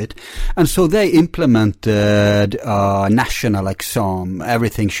into it. And so they implemented a national exam.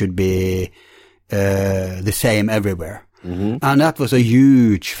 Everything should be the same everywhere. And that was a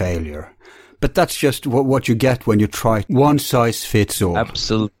huge failure. But that's just what you get when you try one size fits all.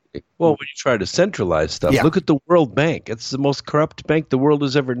 Absolutely. Well, when you try to centralize stuff, look at the World Bank. It's the most corrupt bank the world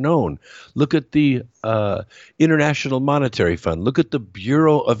has ever known. Look at the International Monetary Fund. Look at the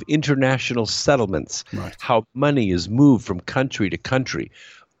Bureau of International Settlements, how money is moved from country to country.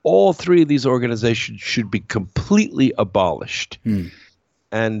 All three of these organizations should be completely abolished.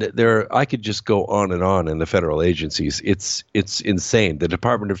 And I could just go on and on in the federal agencies. It's insane. The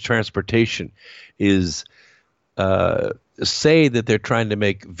Department of Transportation is say that they're trying to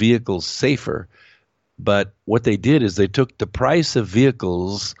make vehicles safer, but what they did is they took the price of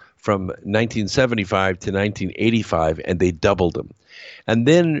vehicles from 1975 to 1985 and they doubled them. And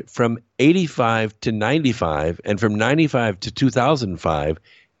then from 85 to 95 and from 95 to 2005,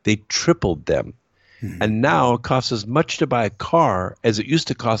 they tripled them. And now it costs as much to buy a car as it used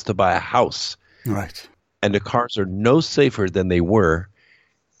to cost to buy a house. Right. And the cars are no safer than they were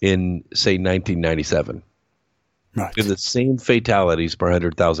in, say, 1997. Right. With the same fatalities per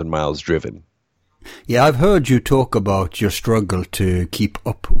 100,000 miles driven. Yeah, I've heard you talk about your struggle to keep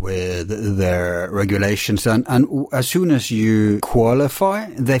up with their regulations. And as soon as you qualify,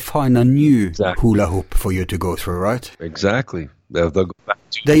 they find a new hula hoop for you to go through, right? Exactly. They'll go back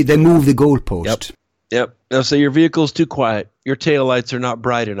to they move the goalpost. Yep. They'll say your vehicle's too quiet. Your taillights are not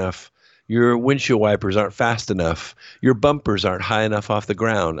bright enough. Your windshield wipers aren't fast enough. Your bumpers aren't high enough off the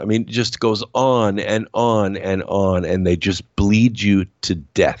ground. I mean, it just goes on and on and on, and they just bleed you to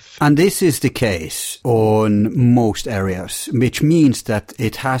death. And this is the case on most areas, which means that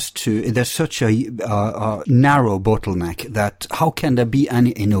there's such a narrow bottleneck that how can there be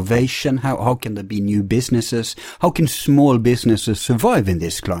any innovation? How can there be new businesses? How can small businesses survive in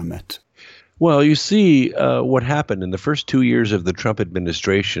this climate? Well, you see what happened in the first 2 years of the Trump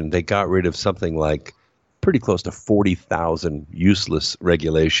administration. They got rid of something like pretty close to 40,000 useless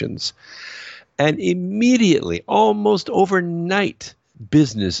regulations. And immediately, almost overnight,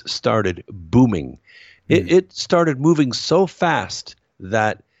 business started booming. It started moving so fast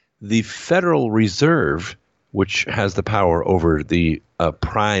that the Federal Reserve, which has the power over the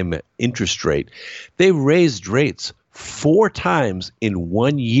prime interest rate, they raised rates 4 times in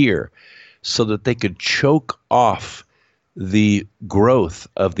 1 year so that they could choke off the growth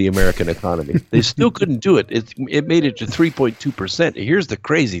of the American economy. They still couldn't do it. It made it to 3.2%. Here's the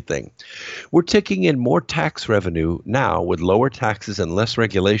crazy thing. We're taking in more tax revenue now with lower taxes and less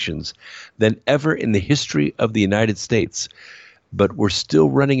regulations than ever in the history of the United States. But we're still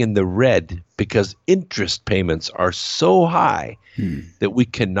running in the red because interest payments are so high that we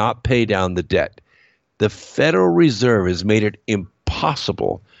cannot pay down the debt. The Federal Reserve has made it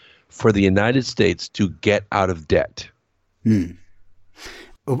impossible for the United States to get out of debt.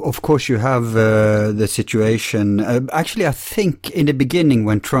 Of course, you have the situation. Actually, I think in the beginning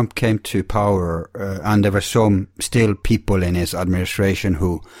when Trump came to power, and there were some still people in his administration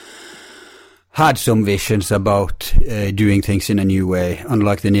who had some visions about doing things in a new way,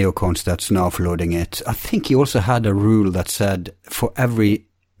 unlike the neocons that's now flooding it. I think he also had a rule that said for every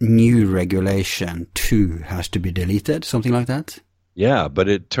new regulation, 2 has to be deleted, something like that. Yeah, but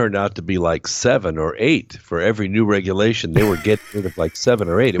it turned out to be like 7 or 8 for every new regulation. They were getting rid of like 7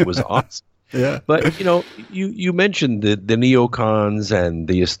 or 8. It was awesome. Yeah. But, you mentioned the neocons and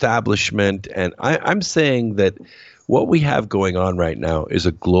the establishment, and I'm saying that what we have going on right now is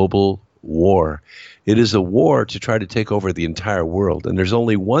a global war. It is a war to try to take over the entire world, and there's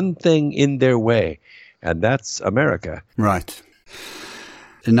only one thing in their way, and that's America. Right.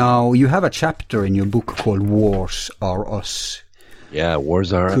 Now, you have a chapter in your book called Wars Are Us. Yeah,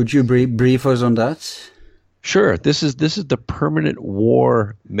 wars are. Could you brief us on that? Sure. This is the permanent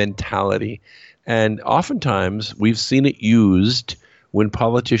war mentality. And oftentimes we've seen it used when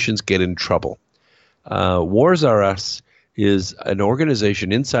politicians get in trouble. Wars Are Us is an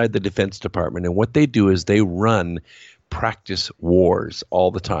organization inside the Defense Department, and what they do is they run practice wars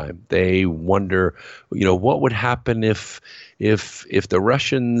all the time. They wonder, what would happen if the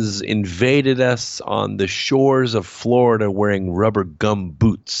Russians invaded us on the shores of Florida wearing rubber gum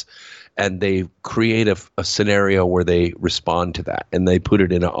boots, and they create a scenario where they respond to that, and they put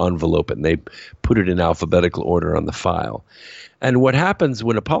it in an envelope, and they put it in alphabetical order on the file. And what happens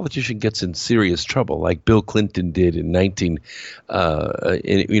when a politician gets in serious trouble, like Bill Clinton did in with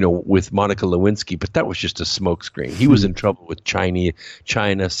Monica Lewinsky, but that was just a smokescreen. He was in trouble with China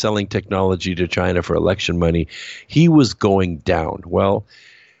selling technology to China for election money. He was going down. Well,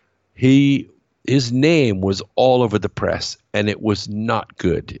 his name was all over the press, and it was not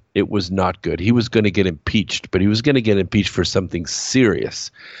good. It was not good. He was going to get impeached, but he was going to get impeached for something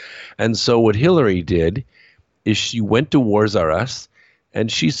serious. And so what Hillary did is she went to Wars Are Us,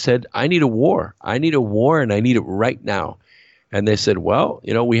 and she said, I need a war. I need a war, and I need it right now. And they said, well,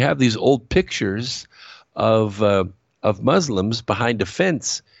 we have these old pictures of Muslims behind a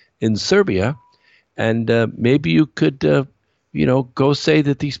fence in Serbia, and maybe you could, go say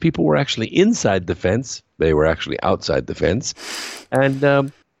that these people were actually inside the fence. They were actually outside the fence, and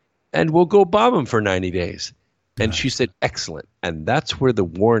we'll go bomb them for 90 days. And she said, excellent. And that's where the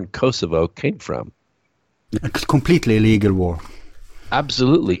war in Kosovo came from. A completely illegal war.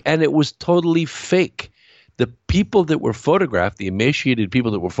 Absolutely. And it was totally fake. The people that were photographed, the emaciated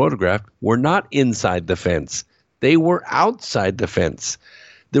people that were photographed, were not inside the fence. They were outside the fence.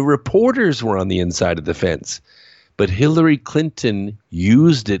 The reporters were on the inside of the fence. But Hillary Clinton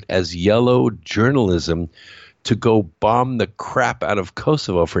used it as yellow journalism to go bomb the crap out of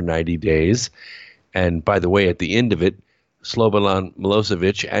Kosovo for 90 days. And by the way, at the end of it, Slobodan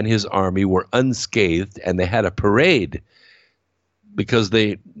Milosevic and his army were unscathed, and they had a parade because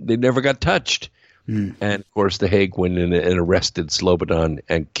they never got touched. And of course, The Hague went in and arrested Slobodan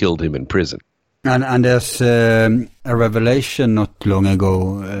and killed him in prison. And there's a revelation not long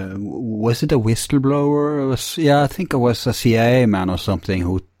ago. Was it a whistleblower? I think it was a CIA man or something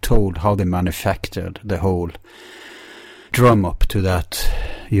who told how they manufactured the whole drum up to that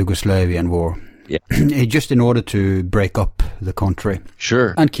Yugoslavian war. Yeah. Just in order to break up the country.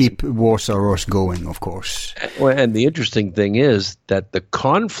 Sure. And keep Wars Are Us going, of course. Well, and the interesting thing is that the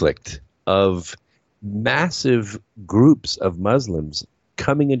conflict of massive groups of Muslims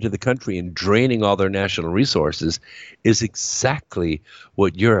coming into the country and draining all their national resources is exactly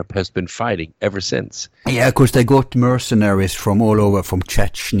what Europe has been fighting ever since. Yeah, of course, they got mercenaries from all over, from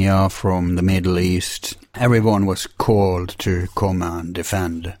Chechnya, from the Middle East. Everyone was called to come and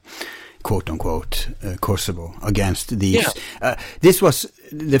defend, quote-unquote, Kosovo against these. Yeah. This was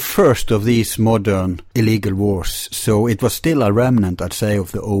the first of these modern illegal wars, so it was still a remnant, I'd say,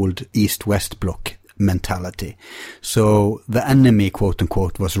 of the old East-West bloc mentality. So the enemy,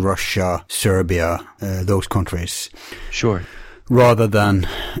 quote-unquote, was Russia, Serbia, those countries. Sure. Rather than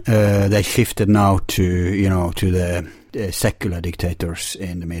they shifted now to the secular dictators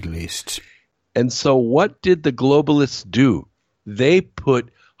in the Middle East. And so what did the globalists do? They put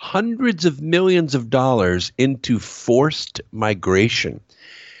hundreds of millions of dollars into forced migration.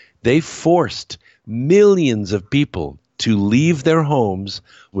 They forced millions of people to leave their homes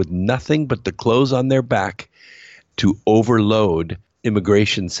with nothing but the clothes on their back to overload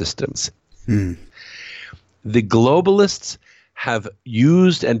immigration systems. The globalists have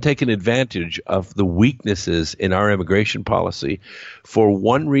used and taken advantage of the weaknesses in our immigration policy for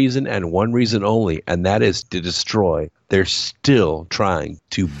one reason and one reason only, and that is to destroy. They're still trying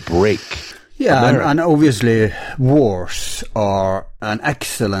to break America. And obviously wars are an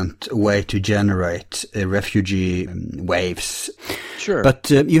excellent way to generate refugee waves. Sure. But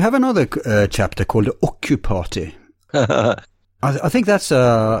you have another chapter called the Occupati. I think that's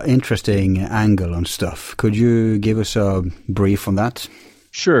an interesting angle on stuff. Could you give us a brief on that?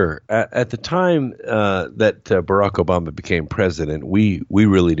 Sure. At the time that Barack Obama became president, we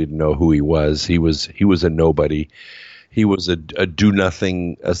really didn't know who he was. He was a nobody. He was a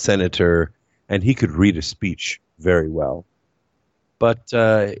do-nothing, a senator, and he could read a speech very well. But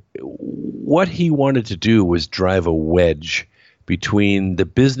what he wanted to do was drive a wedge between the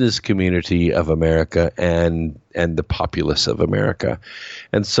business community of America and the populace of America.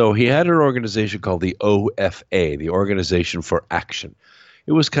 And so he had an organization called the OFA, the Organization for Action.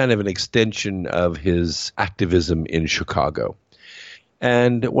 It was kind of an extension of his activism in Chicago.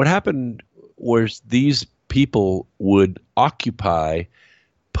 And what happened was these people would occupy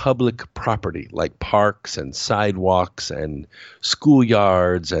public property like parks and sidewalks and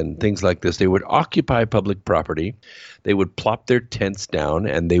schoolyards and things like this. They would occupy public property. They would plop their tents down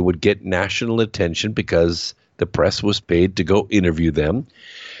and they would get national attention because the press was paid to go interview them.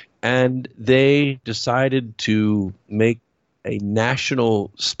 And they decided to make a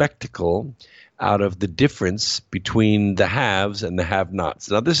national spectacle out of the difference between the haves and the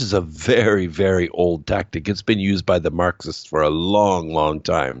have-nots. Now, this is a very, very old tactic. It's been used by the Marxists for a long, long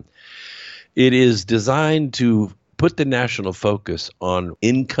time. It is designed to put the national focus on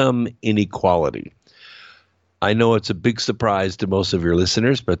income inequality. I know it's a big surprise to most of your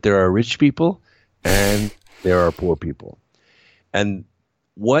listeners, but there are rich people and there are poor people. And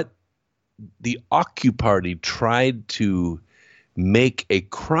what the Occupati tried to make a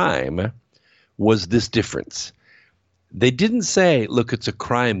crime was this difference. They didn't say, look, it's a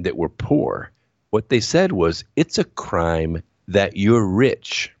crime that we're poor. What they said was, it's a crime that you're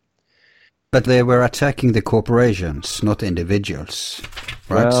rich. But they were attacking the corporations, not individuals,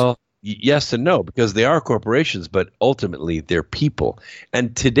 right? Well, yes and no, because they are corporations, but ultimately they're people.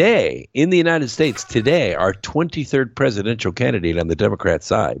 And today, in the United States, our 23rd presidential candidate on the Democrat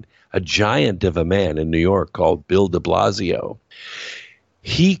side, a giant of a man in New York called Bill de Blasio,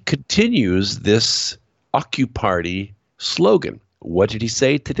 he continues this Occupati slogan. What did he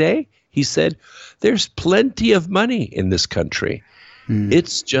say today? He said, there's plenty of money in this country.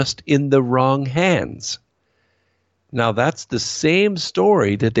 It's just in the wrong hands. Now, that's the same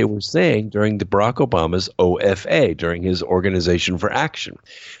story that they were saying during the Barack Obama's OFA, during his Organization for Action.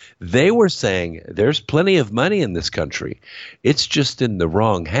 They were saying there's plenty of money in this country. It's just in the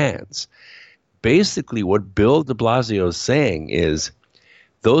wrong hands. Basically, what Bill de Blasio is saying is,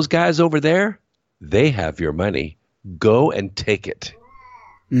 those guys over there, they have your money. Go and take it.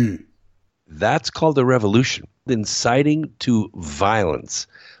 That's called a revolution. Inciting to violence.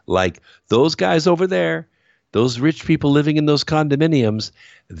 Like those guys over there, those rich people living in those condominiums,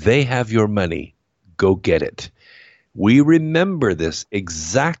 they have your money. Go get it. We remember this.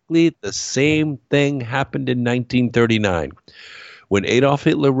 Exactly the same thing happened in 1939. When Adolf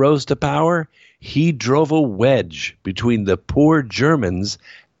Hitler rose to power, he drove a wedge between the poor Germans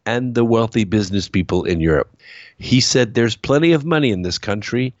and the wealthy business people in Europe. He said, there's plenty of money in this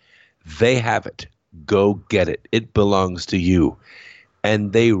country. They have it. Go get it. It belongs to you.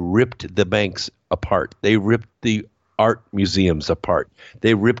 And they ripped the banks apart. They ripped the art museums apart.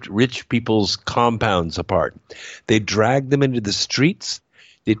 They ripped rich people's compounds apart. They dragged them into the streets.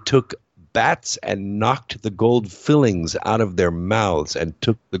 They took bats and knocked the gold fillings out of their mouths and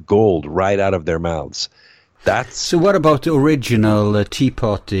took the gold right out of their mouths. That's So what about the original Tea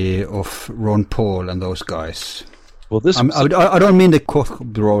Party of Ron Paul and those guys? well. I don't mean the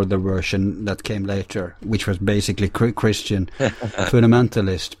Koch-brother version that came later, which was basically Christian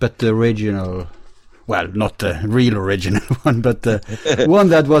fundamentalist, but the original, well, not the real original one, but the one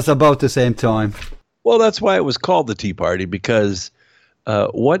that was about the same time. Well, that's why it was called the Tea Party, because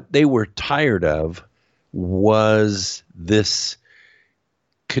what they were tired of was this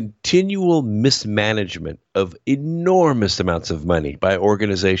continual mismanagement of enormous amounts of money by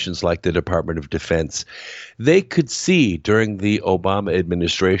organizations like the Department of Defense. They could see during the Obama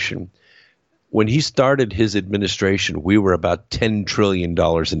administration When he started his administration, we were about $10 trillion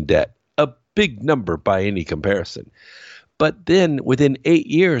in debt, a big number by any comparison. But then within 8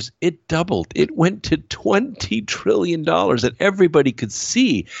 years, it doubled. It went to $20 trillion, and everybody could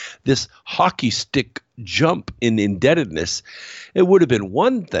see this hockey stick jump in indebtedness. It would have been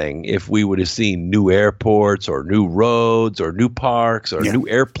one thing if we would have seen new airports or new roads or new parks or new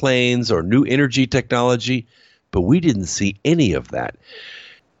airplanes or new energy technology, but we didn't see any of that.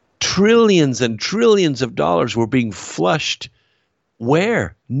 Trillions and trillions of dollars were being flushed.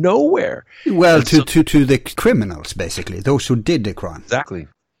 Where? Nowhere. Well, to the criminals, basically, those who did the crime. Exactly.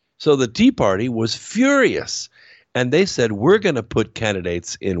 So the Tea Party was furious, and they said, we're going to put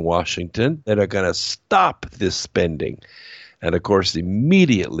candidates in Washington that are going to stop this spending. And, of course,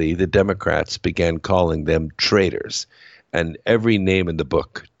 immediately the Democrats began calling them traitors and every name in the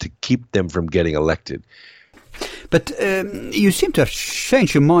book to keep them from getting elected. But you seem to have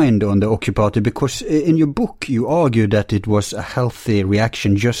changed your mind on the Occupy Party, because in your book you argue that it was a healthy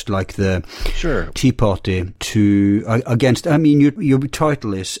reaction, just like the Tea Party, against. I mean, your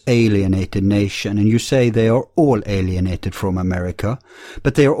title is Alienated Nation, and you say they are all alienated from America,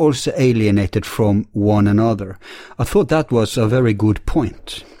 but they are also alienated from one another. I thought that was a very good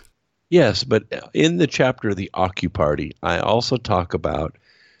point. Yes, but in the chapter The Occupy Party, I also talk about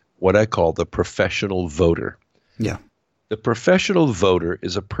what I call the professional voter. Yeah. The professional voter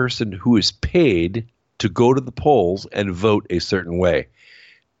is a person who is paid to go to the polls and vote a certain way.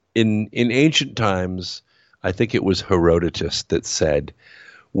 In ancient times, I think it was Herodotus that said,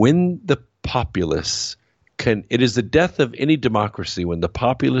 when the populace it is the death of any democracy when the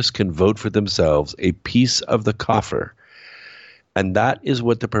populace can vote for themselves a piece of the coffer. And that is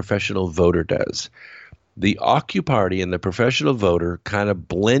what the professional voter does. The Occupy Party and the professional voter kind of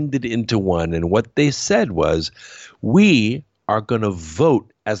blended into one. And what they said was, we are going to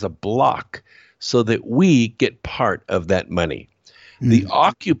vote as a block so that we get part of that money. The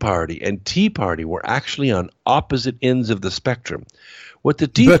Occupy Party and Tea Party were actually on opposite ends of the spectrum. What the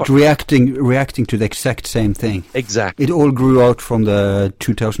Tea Party, reacting to the exact same thing. Exactly. It all grew out from the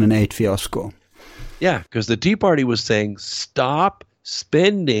 2008 fiasco. Yeah, because the Tea Party was saying, stop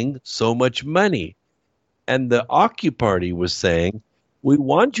spending so much money. And the Occupy Party was saying, we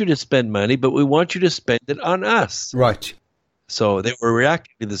want you to spend money, but we want you to spend it on us. Right. So they were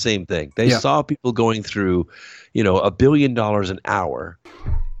reacting to the same thing. They saw people going through, $1 billion an hour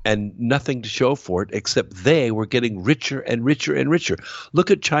and nothing to show for it, except they were getting richer and richer and richer.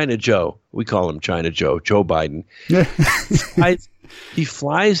 Look at China Joe. We call him China Joe, Joe Biden. He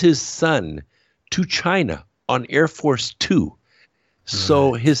flies his son to China on Air Force Two.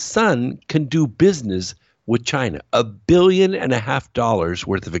 So his son can do business with China, $1.5 billion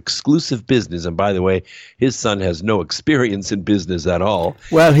worth of exclusive business. And by the way, his son has no experience in business at all.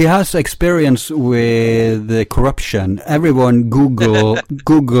 Well, he has experience with the corruption. Everyone Google,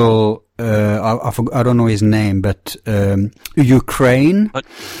 I don't know his name, but Ukraine.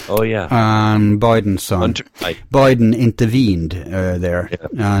 Oh, yeah. And Biden's son. Biden intervened there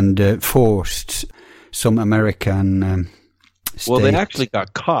and forced some American state. Well, they actually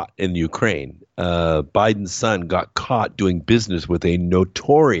got caught in Ukraine. Biden's son got caught doing business with a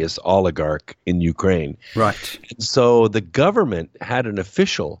notorious oligarch in Ukraine. Right. And so the government had an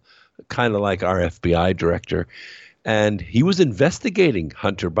official, kind of like our FBI director, and he was investigating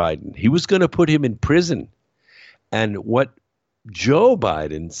Hunter Biden. He was going to put him in prison. And what Joe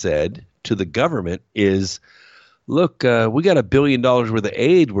Biden said to the government is, look, we got $1 billion worth of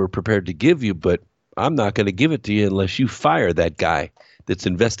aid we're prepared to give you, but I'm not going to give it to you unless you fire that guy that's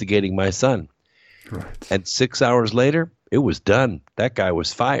investigating my son. Right. And 6 hours later, it was done. That guy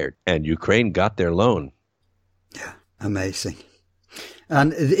was fired, and Ukraine got their loan. Yeah, amazing.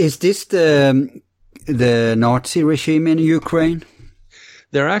 And is this the Nazi regime in Ukraine?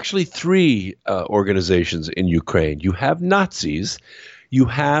 There are actually three organizations in Ukraine. You have Nazis, you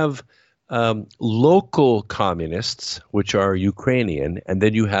have local communists, which are Ukrainian, and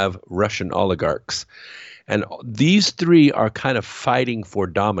then you have Russian oligarchs. And these three are kind of fighting for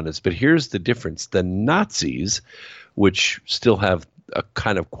dominance. But here's the difference. The Nazis, which still have a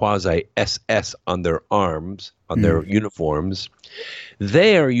kind of quasi-SS on their arms, on their uniforms,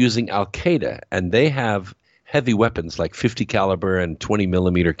 they are using Al-Qaeda, and they have heavy weapons like 50 caliber and 20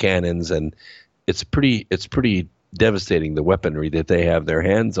 millimeter cannons, and it's pretty devastating, the weaponry that they have their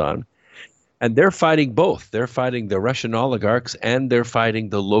hands on. And they're fighting both. They're fighting the Russian oligarchs and they're fighting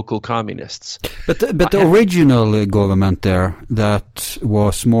the local communists. But the original government there, that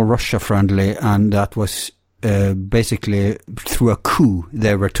was more Russia-friendly, and that was basically through a coup,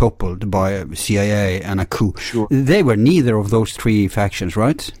 they were toppled by CIA and a coup. Sure. They were neither of those three factions,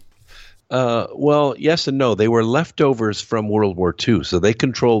 right? Well, yes and no. They were leftovers from World War II. So they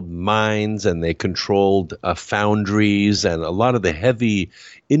controlled mines and they controlled foundries and a lot of the heavy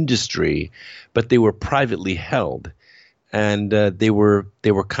industry, but they were privately held. And they were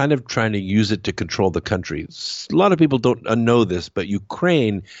kind of trying to use it to control the country. A lot of people don't know this, but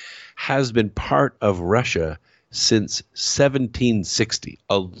Ukraine has been part of Russia since 1760,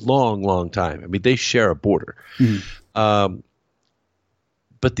 a long, long time. I mean, they share a border.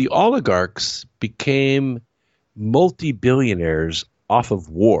 But the oligarchs became multi-billionaires off of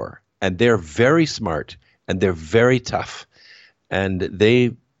war, and they're very smart, and they're very tough, and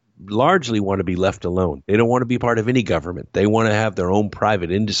they largely want to be left alone. They don't want to be part of any government. They want to have their own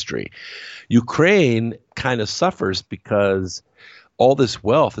private industry. Ukraine kind of suffers because all this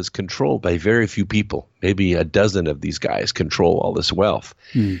wealth is controlled by very few people. Maybe a dozen of these guys control all this wealth.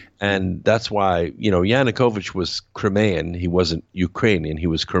 And that's why, Yanukovych was Crimean. He wasn't Ukrainian. He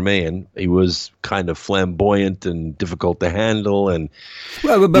was Crimean. He was kind of flamboyant and difficult to handle. And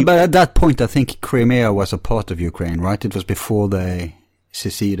but at that point, I think Crimea was a part of Ukraine, right? It was before they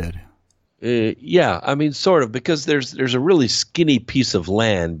seceded. Yeah, I mean, sort of, because there's a really skinny piece of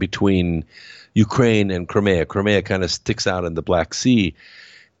land between Ukraine and Crimea. Crimea kind of sticks out in the Black Sea.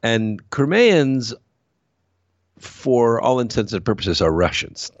 And Crimeans, for all intents and purposes, are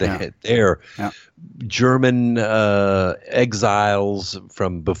Russians. They're German exiles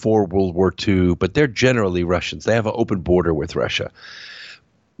from before World War II, but they're generally Russians. They have an open border with Russia.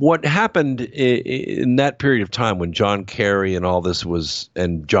 What happened in that period of time when John Kerry and all this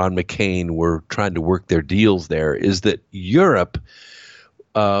and John McCain were trying to work their deals there is that Europe,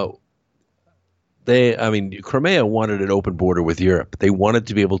 Crimea wanted an open border with Europe. They wanted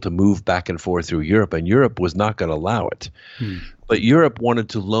to be able to move back and forth through Europe, and Europe was not going to allow it. But Europe wanted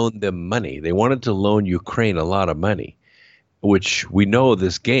to loan them money. They wanted to loan Ukraine a lot of money, which we know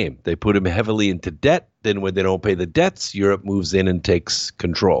this game. They put them heavily into debt. Then when they don't pay the debts, Europe moves in and takes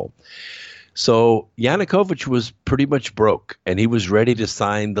control. So Yanukovych was pretty much broke, and he was ready to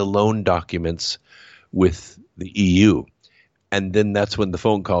sign the loan documents with the EU. And then that's when the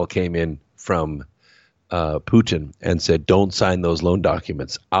phone call came in from Putin and said, don't sign those loan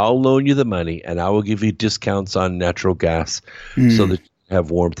documents. I'll loan you the money, and I will give you discounts on natural gas so that you have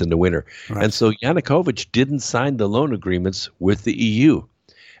warmth in the winter. Right. And so Yanukovych didn't sign the loan agreements with the EU.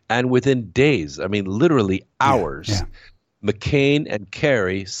 And within days, I mean, literally hours, McCain and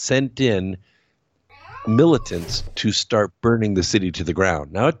Kerry sent in militants to start burning the city to the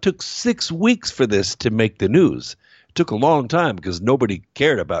ground. Now, it took 6 weeks for this to make the news. It took a long time because nobody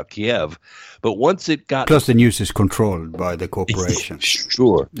cared about Kiev. But once it got... Plus the news is controlled by the corporations.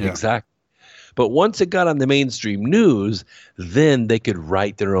 Sure, exactly. But once it got on the mainstream news, then they could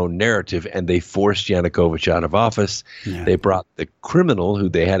write their own narrative, and they forced Yanukovych out of office. They brought the criminal who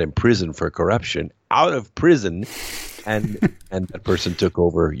they had in prison for corruption out of prison, and that person took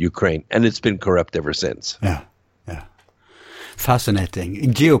over Ukraine. And it's been corrupt ever since. Yeah.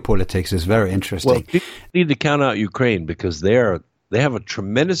 Fascinating. Geopolitics is very interesting. Well, you need to count out Ukraine because they have a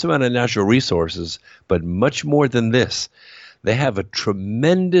tremendous amount of natural resources, but much more than this. They have a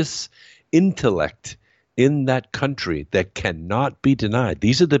tremendous intellect in that country that cannot be denied.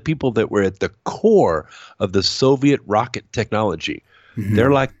 These are the people that were at the core of the Soviet rocket technology.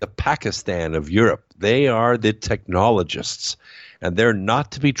 They're like the Pakistan of Europe. They are the technologists, and they're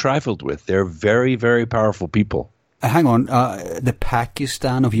not to be trifled with. They're very, very powerful people. Hang on, the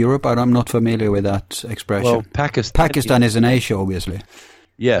Pakistan of Europe? I'm not familiar with that expression. Well, Pakistan is in Asia, obviously.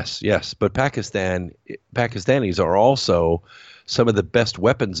 Yes, but Pakistanis are also some of the best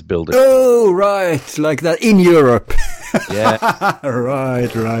weapons builders. Oh, right, like that in Europe. Yeah.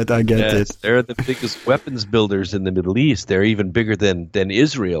 right, I get it. They're the biggest weapons builders in the Middle East. They're even bigger than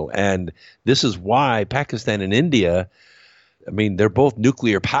Israel. And this is why Pakistan and India, I mean, they're both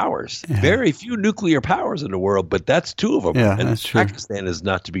nuclear powers. Yeah. Very few nuclear powers in the world, but that's two of them. Yeah, and that's true. Pakistan is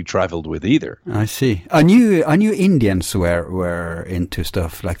not to be trifled with either. I see. I knew Indians were into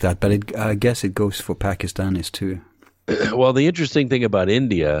stuff like that, but I guess it goes for Pakistanis too. Well, the interesting thing about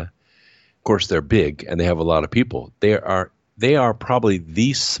India, of course, they're big and they have a lot of people. They are probably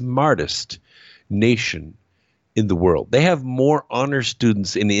the smartest nation in the world. They have more honor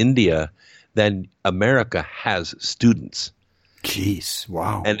students in India than America has students. Jeez,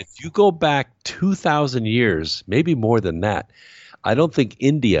 wow. And if you go back 2,000 years, maybe more than that, I don't think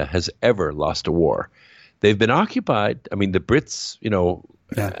India has ever lost a war. They've been occupied. I mean, the Brits,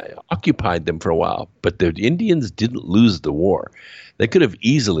 occupied them for a while, but the Indians didn't lose the war. They could have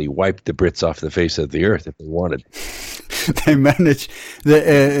easily wiped the Brits off the face of the earth if they wanted. They managed.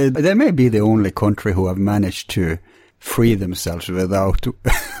 They may be the only country who have managed to free themselves without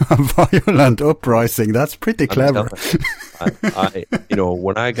a violent uprising. That's pretty clever.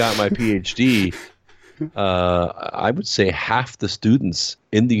 When I got my PhD, I would say half the students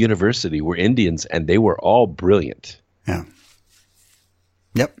in the university were Indians, and they were all brilliant. Yeah.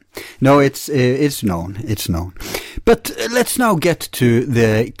 Yep. No, it's known. It's known. But let's now get to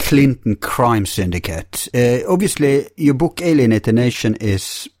the Clinton crime syndicate. Obviously, your book Alienated Nation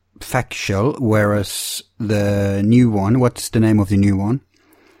is factual, whereas the new one, what's the name of the new one?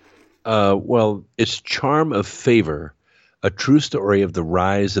 Well, it's Charm of Favor, a true story of the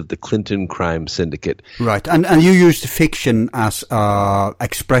rise of the Clinton crime syndicate. Right, and you used fiction as a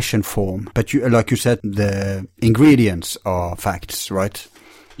expression form, but like you said, the ingredients are facts, right?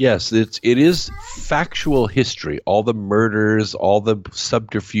 Yes, it is factual history. All the murders, all the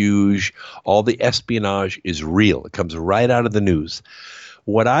subterfuge, all the espionage is real. It comes right out of the news.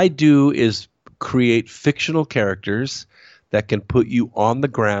 What I do is create fictional characters that can put you on the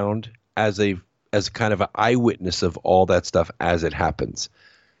ground as kind of an eyewitness of all that stuff as it happens.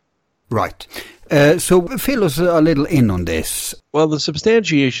 Right. So fill us a little in on this. Well, the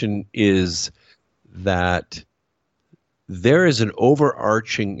substantiation is that there is an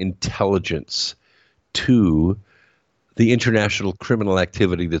overarching intelligence to the international criminal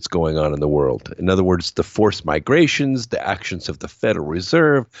activity that's going on in the world. In other words, the forced migrations, the actions of the Federal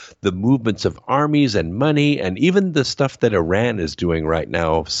Reserve, the movements of armies and money, and even the stuff that Iran is doing right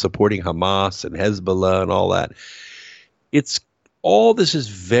now, supporting Hamas and Hezbollah and all that. All this is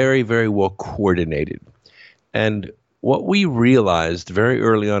very, very well coordinated. And what we realized very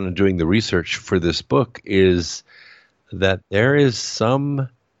early on in doing the research for this book is that there is some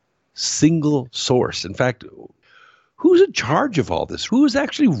single source. In fact, who's in charge of all this? Who is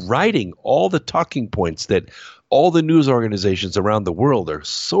actually writing all the talking points that all the news organizations around the world are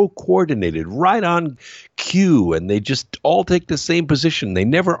so coordinated, right on cue, and they just all take the same position. They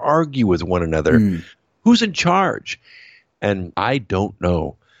never argue with one another. Who's in charge? And I don't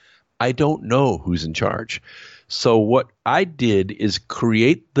know. I don't know who's in charge. So what I did is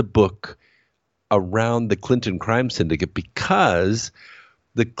create the book around the Clinton crime syndicate because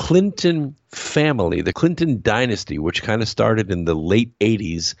the Clinton family, the Clinton dynasty, which kind of started in the late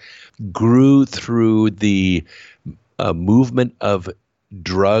 80s, grew through the movement of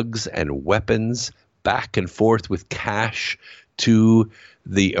drugs and weapons back and forth with cash to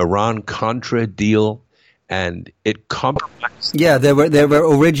the Iran-Contra deal, and it compromised. Yeah, they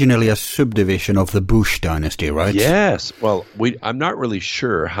were originally a subdivision of the Bush dynasty, right? Yes. Well, I'm not really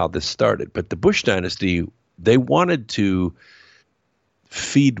sure how this started, but the Bush dynasty, they wanted to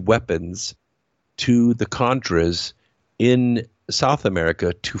feed weapons to the Contras in South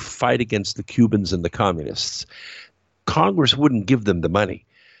America to fight against the Cubans and the communists. Congress wouldn't give them the money,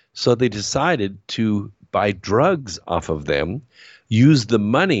 so they decided to buy drugs off of them, use the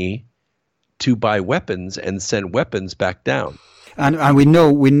money to buy weapons and send weapons back down. And we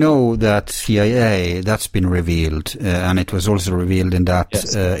know that CIA, that's been revealed, and it was also revealed in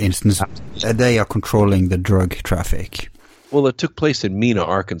that instance. They are controlling the drug traffic. Well, it took place in Mena,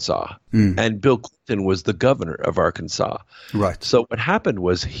 Arkansas, and Bill Clinton was the governor of Arkansas. Right. So what happened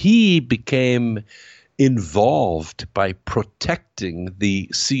was he became involved by protecting the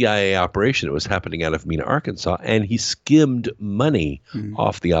CIA operation that was happening out of Mena, Arkansas, and he skimmed money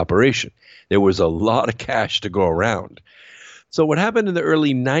off the operation. There was a lot of cash to go around. So what happened in the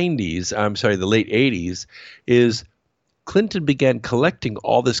the late 80s, is Clinton began collecting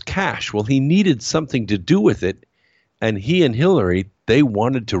all this cash. Well, he needed something to do with it, and he and Hillary, they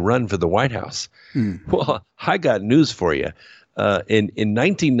wanted to run for the White House. Well, I got news for you. In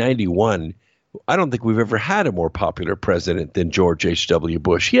 1991, I don't think we've ever had a more popular president than George H.W.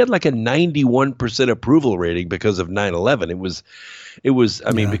 Bush. He had like a 91% approval rating because of 9/11. It was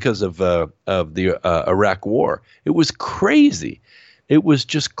because of the Iraq War. It was crazy. It was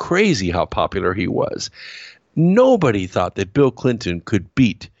just crazy how popular he was. Nobody thought that Bill Clinton could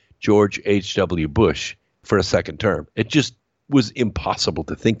beat George H.W. Bush for a second term. It just was impossible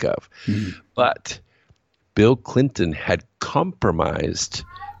to think of. But Bill Clinton had compromised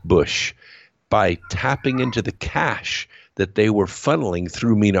Bush by tapping into the cash that they were funneling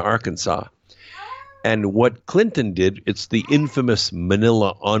through Mena, Arkansas. And what Clinton did, it's the infamous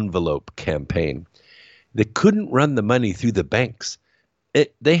Manila envelope campaign. They couldn't run the money through the banks.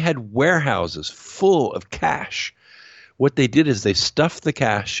 They had warehouses full of cash. What they did is they stuffed the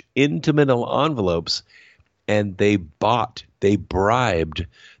cash into Manila envelopes, and they bribed the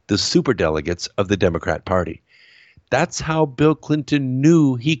superdelegates of the Democrat Party. That's how Bill Clinton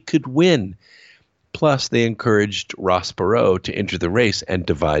knew he could win. Plus, they encouraged Ross Perot to enter the race and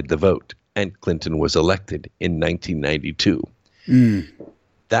divide the vote. and Clinton was elected in 1992.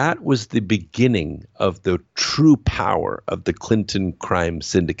 That was the beginning of the true power of the Clinton crime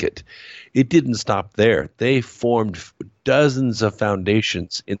syndicate. It didn't stop there. They formed dozens of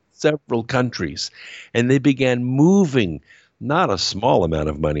foundations in several countries, and they began moving not a small amount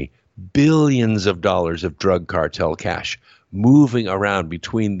of money, billions of dollars of drug cartel cash, moving around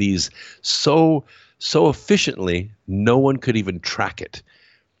between these so efficiently, no one could even track it.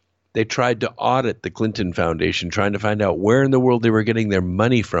 They tried to audit the Clinton Foundation, trying to find out where in the world they were getting their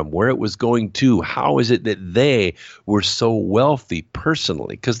money from, where it was going to. How is it that they were so wealthy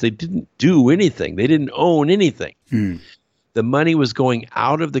personally? Because they didn't do anything. They didn't own anything. The money was going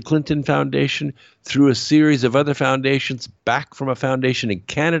out of the Clinton Foundation through a series of other foundations, back from a foundation in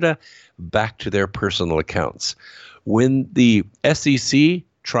Canada, back to their personal accounts. When the SEC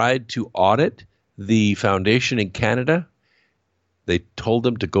tried to audit the foundation in Canada, they told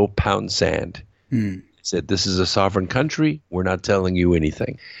them to go pound sand. Said, this is a sovereign country. We're not telling you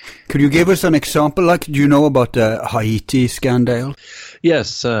anything. Could you give us an example? Like, do you know about the Haiti scandal?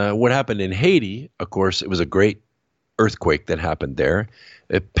 Yes. What happened in Haiti, of course, it was a great earthquake that happened there.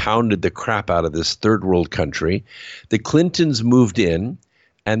 It pounded the crap out of this third world country. The Clintons moved in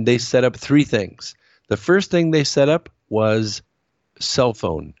and they set up three things. The first thing they set up was cell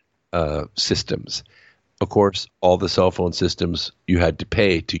phone systems. Of course, all the cell phone systems you had to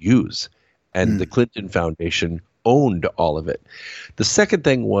pay to use, and the Clinton Foundation owned all of it. The second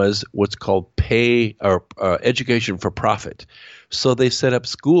thing was what's called education for profit. So they set up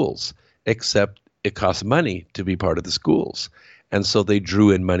schools, except it costs money to be part of the schools, and so they drew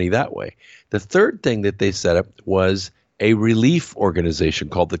in money that way. The third thing that they set up was a relief organization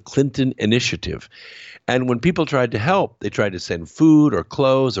called the Clinton Initiative. And when people tried to help, they tried to send food or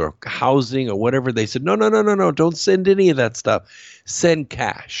clothes or housing or whatever. They said, no, don't send any of that stuff. Send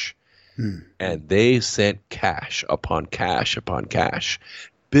cash. And they sent cash upon cash upon cash,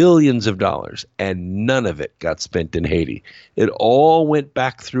 billions of dollars, and none of it got spent in Haiti. It all went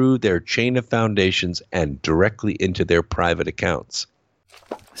back through their chain of foundations and directly into their private accounts.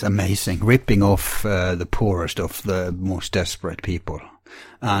 It's amazing, ripping off the poorest of the most desperate people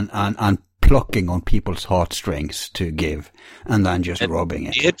and plucking on people's heartstrings to give and then just robbing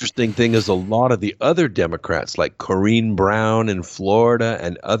it. The interesting thing is a lot of the other Democrats, like Corrine Brown in Florida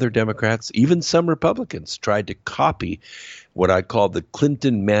and other Democrats, even some Republicans, tried to copy what I call the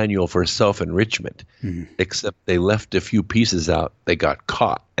Clinton Manual for Self-Enrichment, except they left a few pieces out. They got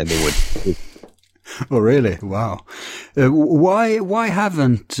caught and they went... Oh, really? Wow. Why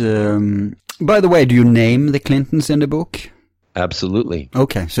haven't... by the way, do you name the Clintons in the book? Absolutely.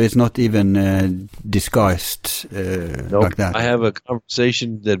 Okay, so it's not even disguised like that. I have a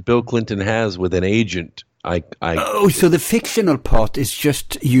conversation that Bill Clinton has with an agent. So the fictional part is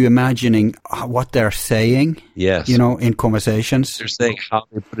just you imagining what they're saying? Yes. In conversations? They're saying how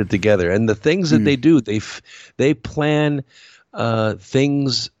they put it together. And the things that they do, they plan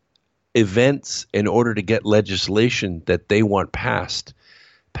things, events in order to get legislation that they want passed.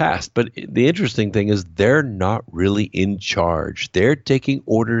 But the interesting thing is they're not really in charge. They're taking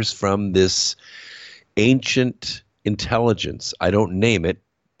orders from this ancient intelligence. I don't name it,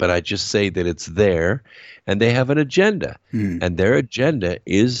 but I just say that it's there, and they have an agenda. And their agenda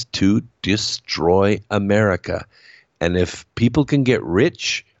is to destroy America. And if people can get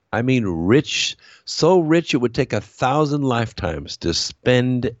rich, I mean rich, so rich it would take 1,000 lifetimes to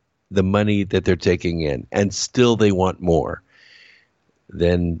spend the money that they're taking in, and still they want more.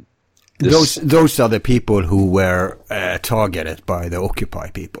 Then those are the people who were targeted by the Occupy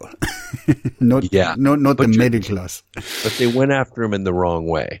people, not the middle class. But they went after him in the wrong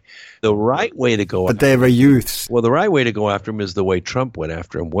way. The right way to go. But they were youths. Well, the right way to go after him is the way Trump went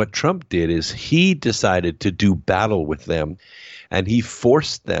after him. What Trump did is he decided to do battle with them, and he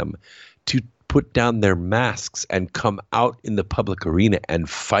forced them to put down their masks and come out in the public arena and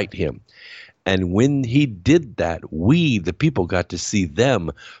fight him. And when he did that, we, the people, got to see them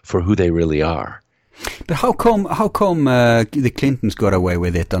for who they really are. But how come the Clintons got away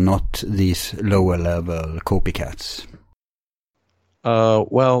with it and not these lower level copycats?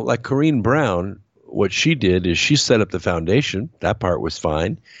 Well, like Corrine Brown, what she did is she set up the foundation. That part was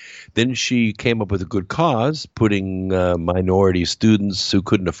fine. Then she came up with a good cause, putting minority students who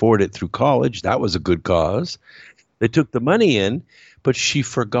couldn't afford it through college. That was a good cause. They took the money in, but she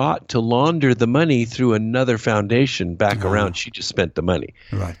forgot to launder the money through another foundation back around. She just spent the money.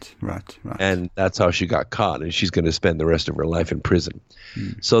 Right. And that's how she got caught, and she's going to spend the rest of her life in prison.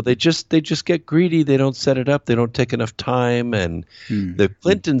 So they just get greedy. They don't set it up. They don't take enough time. And the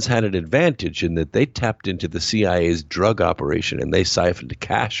Clintons had an advantage in that they tapped into the CIA's drug operation, and they siphoned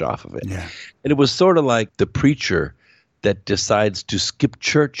cash off of it. Yeah. And it was sort of like the preacher that decides to skip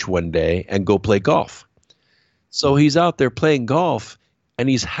church one day and go play golf. So he's out there playing golf, and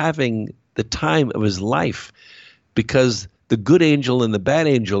he's having the time of his life because the good angel and the bad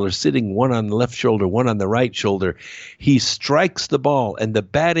angel are sitting, one on the left shoulder, one on the right shoulder. He strikes the ball, and the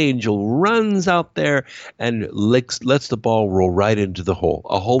bad angel runs out there and lets the ball roll right into the hole,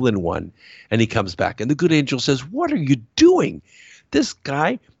 a hole in one. And he comes back, and the good angel says, "What are you doing? This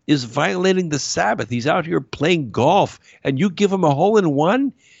guy is violating the Sabbath. He's out here playing golf, and you give him a hole in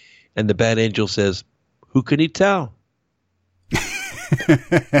one?" And the bad angel says, "Who can he tell?"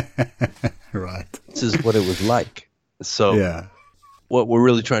 Right. This is what it was like. So what we're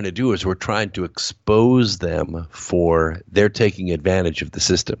really trying to do is we're trying to expose them for their taking advantage of the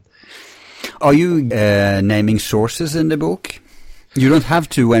system. Are you naming sources in the book? You don't have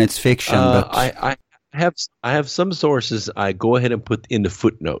to when it's fiction, but I have some sources I go ahead and put in the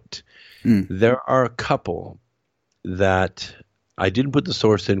footnote. There are a couple that I didn't put the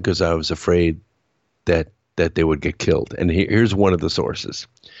source in because I was afraid that they would get killed. And here's one of the sources.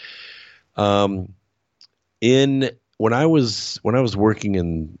 When I was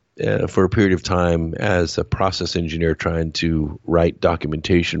working for a period of time as a process engineer trying to write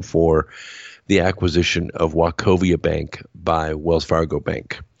documentation for the acquisition of Wachovia Bank by Wells Fargo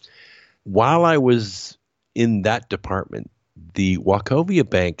Bank. While I was in that department, the Wachovia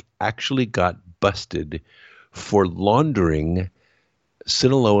Bank actually got busted for laundering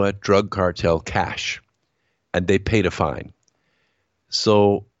Sinaloa drug cartel cash, and they paid a fine.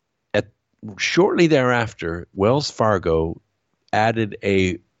 So shortly thereafter, Wells Fargo added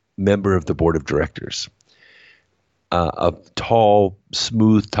a member of the board of directors, a tall,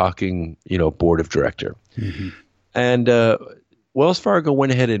 smooth-talking, board of director. Mm-hmm. And Wells Fargo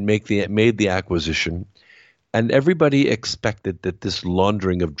went ahead and made the acquisition, and everybody expected that this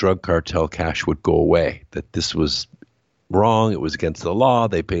laundering of drug cartel cash would go away, that this was wrong, it was against the law,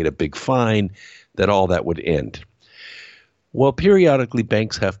 they paid a big fine, that all that would end. Well, periodically,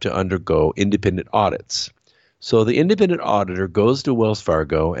 banks have to undergo independent audits. So the independent auditor goes to Wells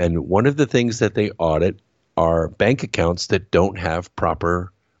Fargo, and one of the things that they audit are bank accounts that don't have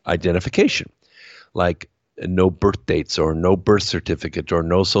proper identification, like no birth dates or no birth certificate or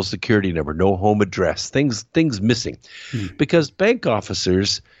no social security number, no home address, things missing. Because bank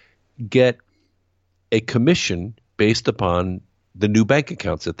officers get a commission based upon the new bank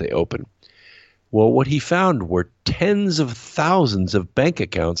accounts that they open. Well, what he found were tens of thousands of bank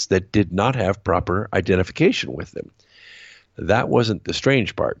accounts that did not have proper identification with them. That wasn't the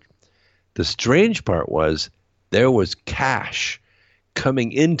strange part. The strange part was there was cash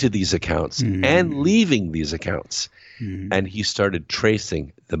coming into these accounts and leaving these accounts. And he started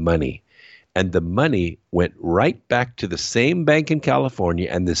tracing the money. And the money went right back to the same bank in California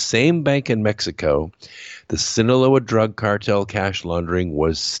and the same bank in Mexico. The Sinaloa drug cartel cash laundering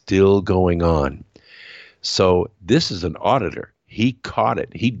was still going on. So this is an auditor. He caught it.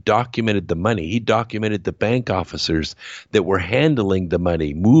 He documented the money. He documented the bank officers that were handling the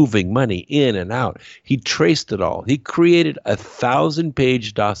money, moving money in and out. He traced it all. He created a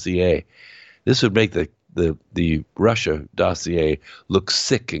 1,000-page dossier. This would make the Russia dossier look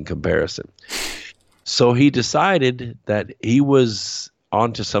sick in comparison. So he decided that he was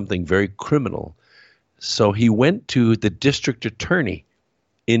onto something very criminal. So he went to the district attorney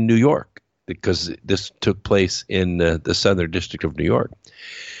in New York, because this took place in the Southern District of New York.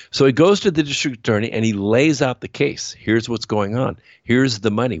 So he goes to the district attorney and he lays out the case. Here's what's going on. Here's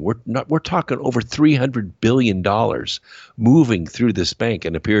the money. We're talking over $300 billion moving through this bank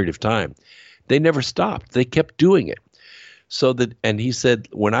in a period of time. They never stopped. They kept doing it. And he said,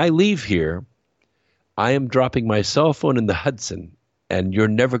 when I leave here, I am dropping my cell phone in the Hudson, and you're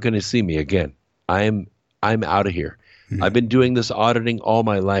never going to see me again. I'm out of here. I've been doing this auditing all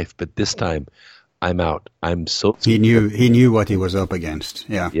my life, but this time I'm out. I'm so he knew what he was up against.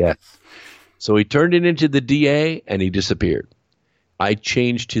 Yeah. Yes. So he turned it into the DA and he disappeared. I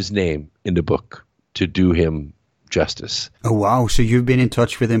changed his name in the book to do him justice. Oh wow! So you've been in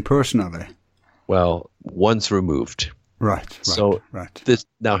touch with him personally? Well, once removed. Right. So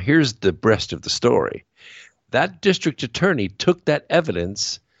now here's the rest of the story. That district attorney took that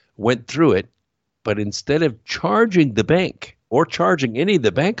evidence, went through it, but instead of charging the bank or charging any of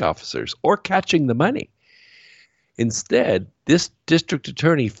the bank officers or catching the money, Instead, this district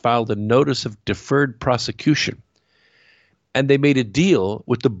attorney filed a notice of deferred prosecution. And they made a deal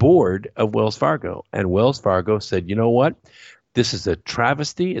with the board of Wells Fargo. And Wells Fargo said, you know what? This is a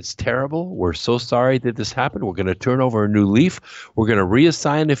travesty. It's terrible. We're so sorry that this happened. We're going to turn over a new leaf. We're going to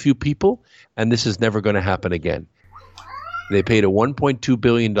reassign a few people, and this is never going to happen again. They paid a $1.2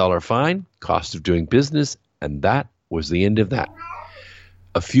 billion fine, cost of doing business, and that was the end of that.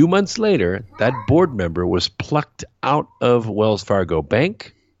 A few months later, that board member was plucked out of Wells Fargo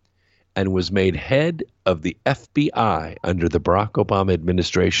Bank and was made head of the FBI under the Barack Obama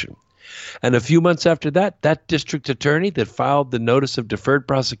administration. And a few months after that, that district attorney that filed the notice of deferred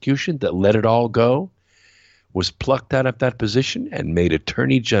prosecution that let it all go was plucked out of that position and made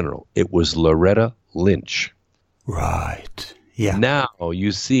attorney general. It was Loretta Lynch. Right. Yeah. Now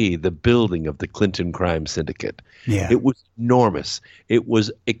you see the building of the Clinton crime syndicate. Yeah. It was enormous. It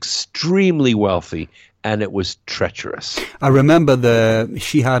was extremely wealthy, and it was treacherous. I remember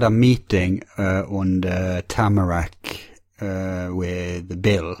she had a meeting on the Tamarack with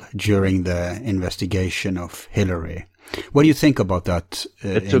Bill during the investigation of Hillary. What do you think about that?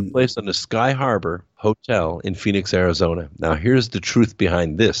 It took place on the Sky Harbor Hotel in Phoenix, Arizona. Now, here's the truth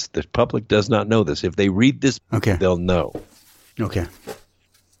behind this. The public does not know this. If they read this, they'll know. Okay.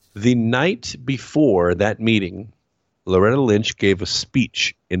 The night before that meeting, Loretta Lynch gave a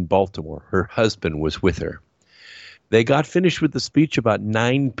speech in Baltimore. Her husband was with her. They got finished with the speech about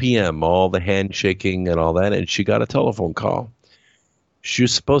 9 p.m., all the handshaking and all that, and she got a telephone call. She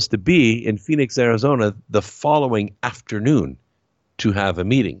was supposed to be in Phoenix, Arizona the following afternoon to have a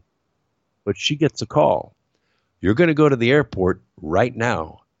meeting. But she gets a call. You're going to go to the airport right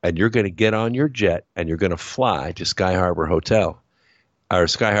now, and you're going to get on your jet, and you're going to fly to Sky Harbor Hotel, or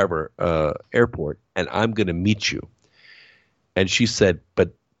Sky Harbor Airport, and I'm going to meet you. And she said,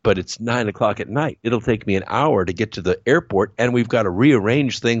 but it's 9 o'clock at night. It'll take me an hour to get to the airport, and we've got to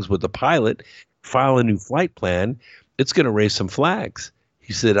rearrange things with the pilot, file a new flight plan. It's going to raise some flags.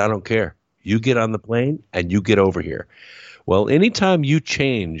 He said, I don't care. You get on the plane, and you get over here. Well, anytime you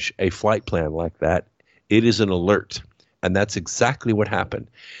change a flight plan like that, it is an alert, and that's exactly what happened.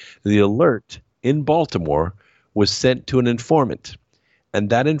 The alert in Baltimore was sent to an informant, and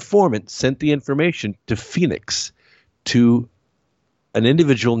that informant sent the information to Phoenix, to an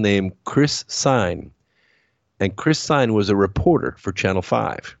individual named Chris Sine. And Chris Sine was a reporter for Channel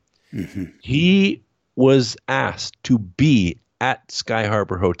 5. Mm-hmm. He was asked to be at Sky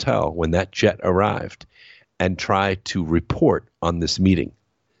Harbor Hotel when that jet arrived and try to report on this meeting.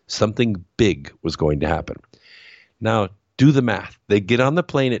 Something big was going to happen. Now, do the math. They get on the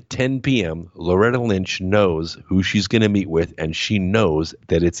plane at 10 p.m. Loretta Lynch knows who she's going to meet with, and she knows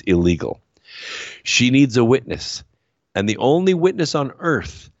that it's illegal. She needs a witness. And the only witness on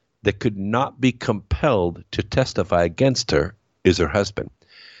earth that could not be compelled to testify against her is her husband.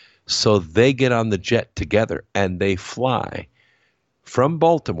 So they get on the jet together, and they fly from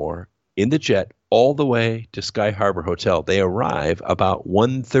Baltimore in the jet all the way to Sky Harbor Hotel. They arrive about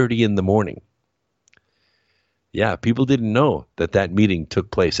 1:30 in the morning. Yeah, people didn't know that meeting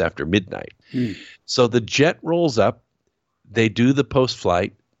took place after midnight. So the jet rolls up. They do the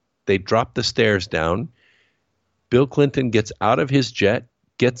post-flight. They drop the stairs down. Bill Clinton gets out of his jet,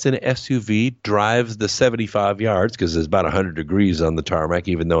 gets in an SUV, drives the 75 yards because it's about 100 degrees on the tarmac,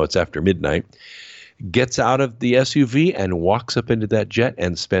 even though it's after midnight, gets out of the SUV and walks up into that jet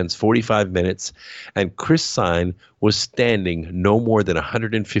and spends 45 minutes. And Chris Sine was standing no more than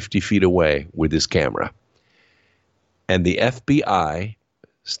 150 feet away with his camera. And the FBI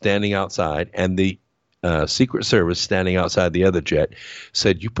standing outside and the Secret Service standing outside the other jet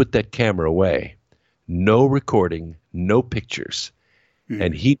said, you put that camera away. No recording, no pictures.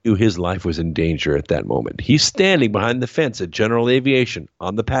 And he knew his life was in danger at that moment. He's standing behind the fence at General Aviation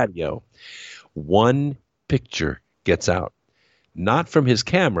on the patio. One picture gets out, not from his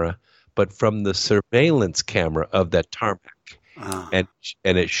camera, but from the surveillance camera of that tarmac. And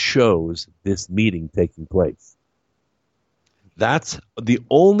it shows this meeting taking place. That's the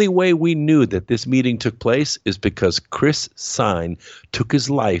only way we knew that this meeting took place is because Chris Sine took his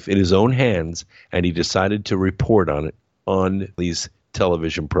life in his own hands and he decided to report on it on these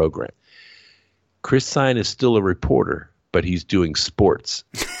television programs. Chris Sine is still a reporter, but he's doing sports.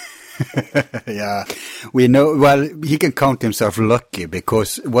 Yeah, we know. Well, he can count himself lucky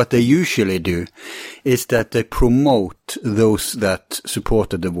because what they usually do is that they promote those that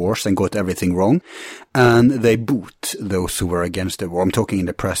supported the wars and got everything wrong, and they boot those who were against the war. I'm talking in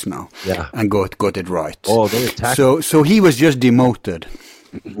the press now. Yeah, and got it right. Oh, they attacked. So he was just demoted.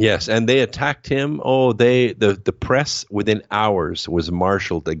 Yes, and they attacked him. Oh, the press within hours was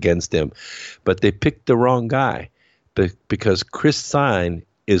marshaled against him, but they picked the wrong guy. because Chris Stein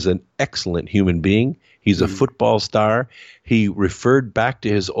is an excellent human being. He's a football star. He referred back to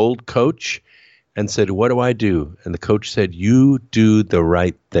his old coach and said, "What do I do?" And the coach said, "You do the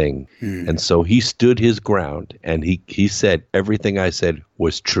right thing." And so he stood his ground, and he said everything I said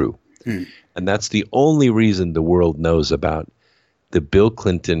was true. And that's the only reason the world knows about the Bill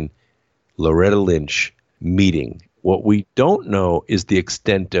Clinton, Loretta Lynch meeting. What we don't know is the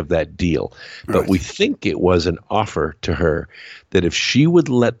extent of that deal, but we think it was an offer to her that if she would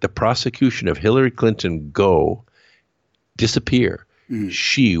let the prosecution of Hillary Clinton disappear,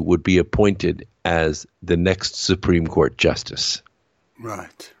 she would be appointed as the next Supreme Court justice.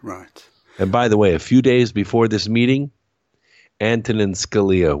 Right. And by the way, a few days before this meeting, Antonin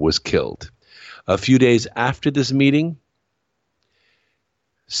Scalia was killed. A few days after this meeting,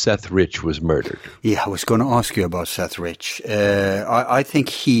 Seth Rich was murdered. Yeah, I was going to ask you about Seth Rich. I think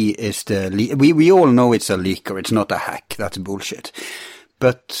he is we all know it's a leaker. It's not a hack. That's bullshit.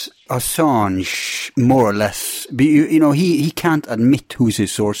 But Assange, more or less, he can't admit who's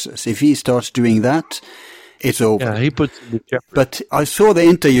his sources. If he starts doing that, it's over. Yeah, he puts in the jeopardy. But I saw the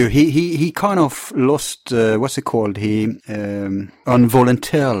interview. He kind of lost, what's it called? He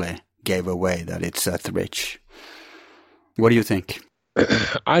involuntarily gave away that it's Seth Rich. What do you think?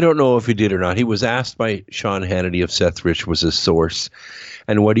 I don't know if he did or not. He was asked by Sean Hannity if Seth Rich was his source.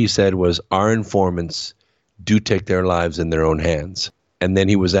 And what he said was, our informants do take their lives in their own hands. And then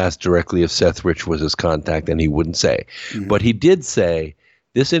he was asked directly if Seth Rich was his contact, and he wouldn't say. But he did say,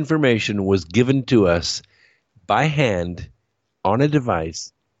 this information was given to us by hand on a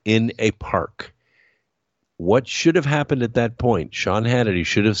device in a park. What should have happened at that point? Sean Hannity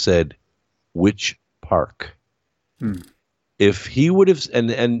should have said, which park? If he would have,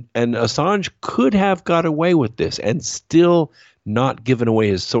 and Assange could have got away with this and still not given away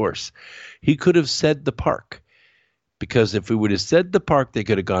his source. He could have said the park, because if he would have said the park, they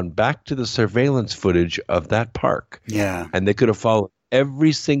could have gone back to the surveillance footage of that park. Yeah. And they could have followed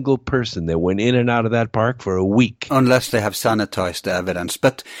every single person that went in and out of that park for a week. Unless they have sanitized the evidence.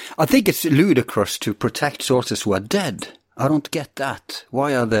 But I think it's ludicrous to protect sources who are dead. I don't get that.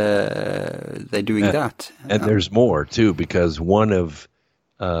 Why are they doing that? And there's more, too, because one of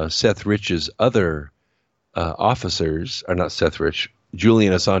Seth Rich's other officers, or not Seth Rich,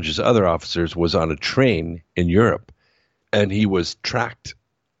 Julian Assange's other officers was on a train in Europe, and he was tracked,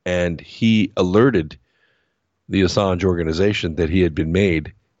 and he alerted the Assange organization that he had been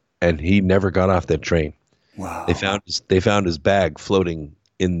made, and he never got off that train. Wow. They found his bag floating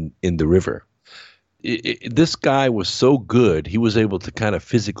in the river. This guy was so good, he was able to kind of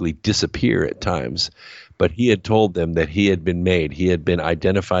physically disappear at times, but he had told them that he had been made. He had been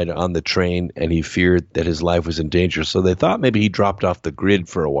identified on the train, and he feared that his life was in danger. So they thought maybe he dropped off the grid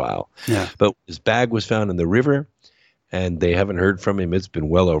for a while. Yeah. But his bag was found in the river, and they haven't heard from him. It's been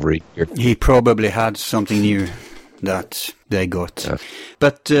well over a year. He probably had something new that they got. Yeah.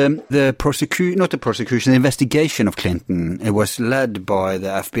 But the investigation of Clinton, it was led by the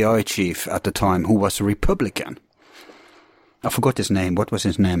FBI chief at the time, who was a Republican. I forgot his name. What was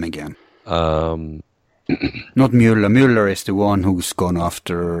his name again? Not Mueller. Mueller is the one who's gone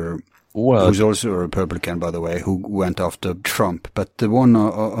after... who's also a Republican, by the way, who went after Trump. But the one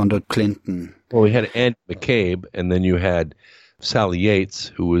under Clinton... Well, we had Andy McCabe, and then you had Sally Yates,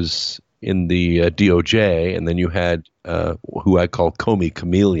 who was in the DOJ, and then you had who I call Comey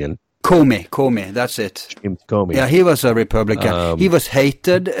Chameleon. Comey, that's it. James Comey. Yeah, he was a Republican. He was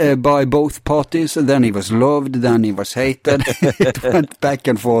hated by both parties, and then he was loved, then he was hated. It went back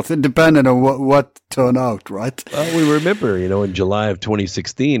and forth, depending on what turned out, right? Well, we remember, in July of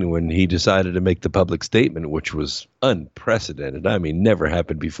 2016, when he decided to make the public statement, which was unprecedented. I mean, never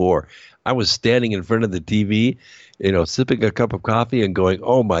happened before. I was standing in front of the TV, sipping a cup of coffee and going,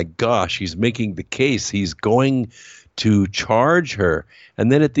 oh my gosh, he's making the case. He's going to charge her. And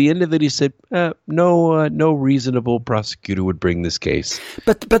then at the end of it, he said, no reasonable prosecutor would bring this case.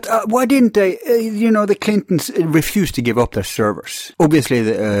 But why didn't they, the Clintons refused to give up their servers?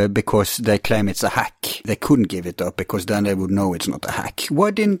 Obviously, because they claim it's a hack. They couldn't give it up because then they would know it's not a hack.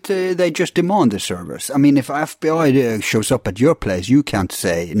 Why didn't they just demand the servers? I mean, if FBI shows up at your place, you can't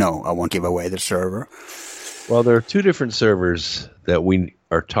say, no, I won't give away the server. Well, there are two different servers that we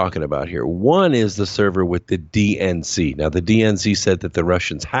are talking about here. One is the server with the DNC. Now, the DNC said that the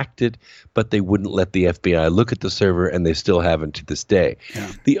Russians hacked it, but they wouldn't let the FBI look at the server, and they still haven't to this day.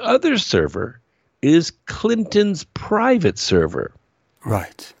 Yeah. The other server is Clinton's private server.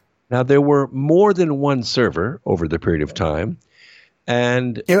 Right. Now, there were more than one server over the period of time,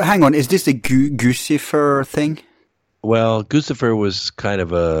 and... Hang on, is this a Guccifer thing? Well, Guccifer was kind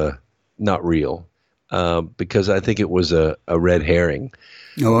of not real. because I think it was a red herring.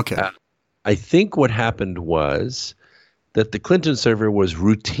 Oh, okay. I think what happened was that the Clinton server was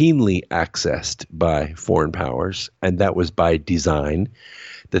routinely accessed by foreign powers, and that was by design.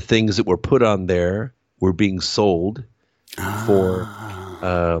 The things that were put on there were being sold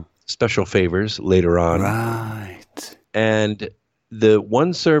for special favors later on. Right. And the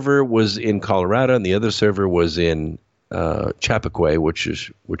one server was in Colorado, and the other server was in Chappaqua, which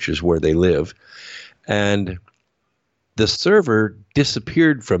is where they live. And the server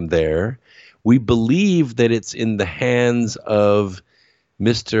disappeared from there. We believe that it's in the hands of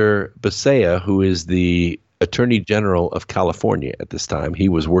Mr. Bessea, who is the Attorney General of California at this time. He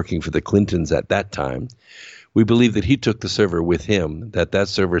was working for the Clintons at that time. We believe that he took the server with him, that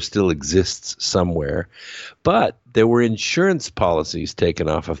server still exists somewhere. But there were insurance policies taken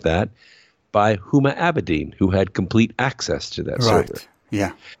off of that by Huma Abedin, who had complete access to that server. Right,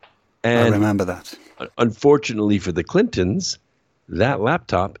 yeah. And I remember that. Unfortunately for the Clintons, that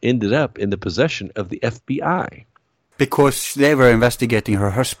laptop ended up in the possession of the FBI. Because they were investigating her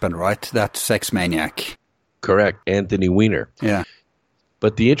husband, right? That sex maniac. Correct, Anthony Weiner. Yeah.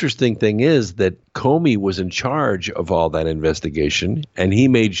 But the interesting thing is that Comey was in charge of all that investigation, and he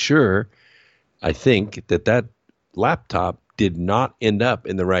made sure, I think, that laptop did not end up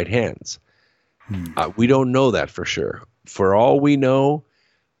in the right hands. We don't know that for sure. For all we know,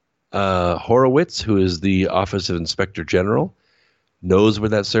 Horowitz, who is the Office of Inspector General, knows where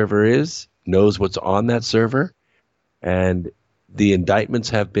that server is, knows what's on that server, and the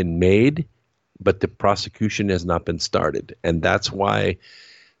indictments have been made, but the prosecution has not been started. And that's why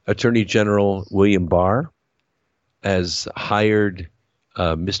Attorney General William Barr has hired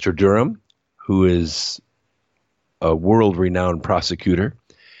Mr. Durham, who is a world-renowned prosecutor,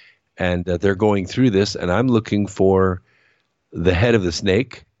 and they're going through this, and I'm looking for the head of the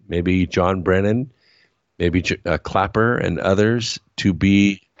snake, maybe John Brennan, maybe Clapper and others, to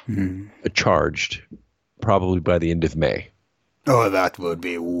be charged probably by the end of May. Oh, that would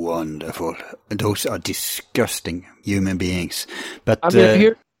be wonderful. Those are disgusting human beings. But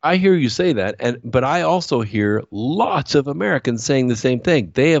I hear you say that, but I also hear lots of Americans saying the same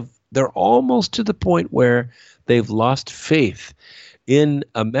thing. They're almost to the point where they've lost faith in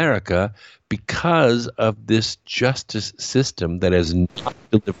America because of this justice system that has not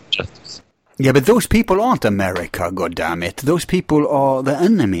delivered justice. Yeah, but those people aren't America, goddammit. Those people are the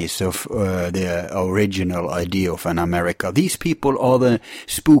enemies of the original idea of an America. These people are the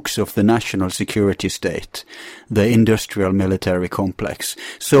spooks of the national security state, the industrial military complex.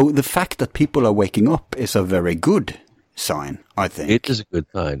 So the fact that people are waking up is a very good sign, I think. It is a good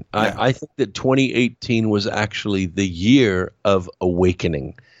sign. Yeah. I think that 2018 was actually the year of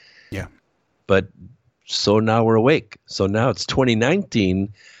awakening. Yeah. But so now we're awake. So now it's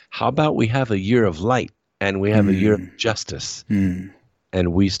 2019. How about we have a year of light and we have a year of justice and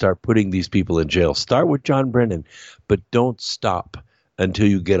we start putting these people in jail? Start with John Brennan, but don't stop until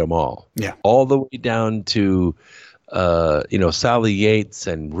you get them all. Yeah. All the way down to, Sally Yates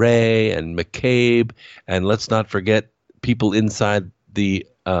and Ray and McCabe. And let's not forget people inside the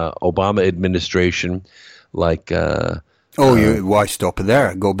Obama administration like why stop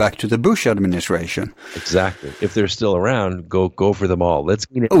there? Go back to the Bush administration. Exactly. If they're still around, go for them all.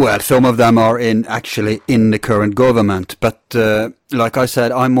 Well, some of them are actually in the current government, but like I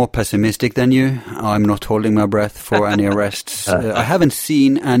said, I'm more pessimistic than you. I'm not holding my breath for any arrests. I haven't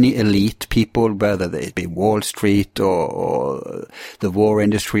seen any elite people, whether they be Wall Street or the war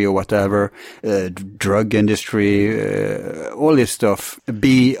industry or whatever, drug industry, all this stuff,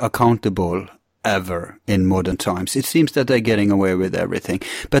 be accountable ever in modern times. It seems that they're getting away with everything.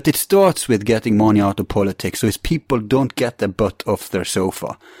 But it starts with getting money out of politics. So if people don't get their butt off their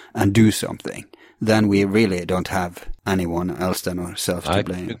sofa and do something, then we really don't have anyone else than ourselves to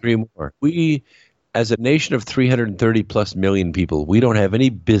blame. I agree more. We, as a nation of 330 plus million people, we don't have any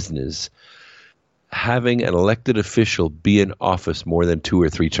business having an elected official be in office more than 2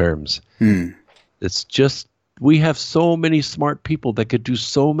 or 3 terms. It's just, we have so many smart people that could do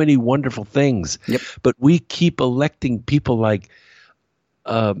so many wonderful things. Yep. But we keep electing people like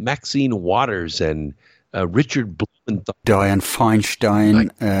Maxine Waters and Richard Blumenthal. Dianne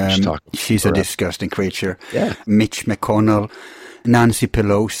Feinstein. She's a disgusting creature. Yeah. Mitch McConnell. Nancy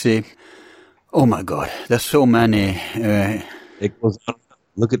Pelosi. Oh, my God. There's so many. It goes on.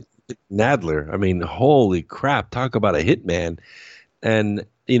 Look at Nadler. I mean, holy crap. Talk about a hitman. And,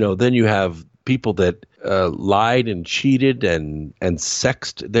 then you have people that lied and cheated and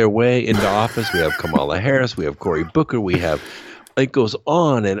sexed their way into office. We have Kamala Harris. We have Cory Booker. It goes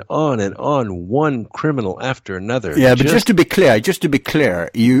on and on and on, one criminal after another. Yeah, but just to be clear,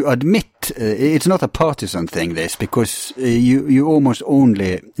 you admit that it's not a partisan thing, this, because you almost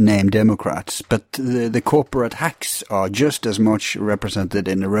only name Democrats, but the corporate hacks are just as much represented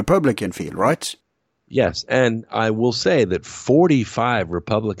in the Republican field, right? Yes, and I will say that 45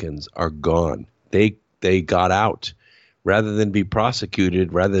 Republicans are gone. They got out. Rather than be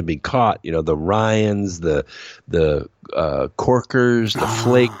prosecuted, rather than be caught, the Ryans, the Corkers, the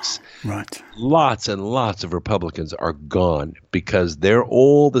Flakes, right. Lots and lots of Republicans are gone because their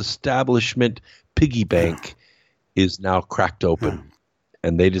old establishment piggy bank is now cracked open,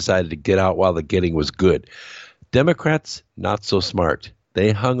 and they decided to get out while the getting was good. Democrats, not so smart.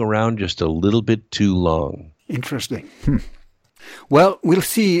 They hung around just a little bit too long. Interesting. Well, we'll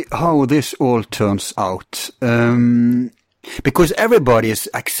see how this all turns out, because everybody is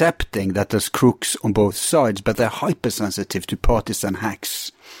accepting that there's crooks on both sides, but they're hypersensitive to partisan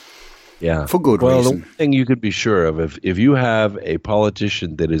hacks. Yeah, for good reason. Well, the one thing you could be sure of, if you have a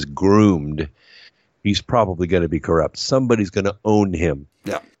politician that is groomed, he's probably going to be corrupt. Somebody's going to own him.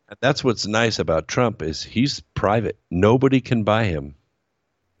 Yeah, and that's what's nice about Trump is he's private. Nobody can buy him.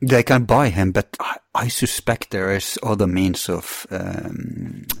 They can buy him, but I suspect there is other means of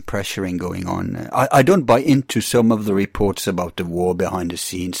pressuring going on. I don't buy into some of the reports about the war behind the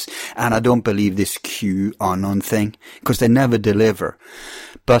scenes, and I don't believe this QAnon thing, because they never deliver.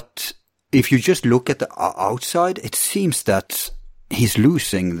 But if you just look at the outside, it seems that he's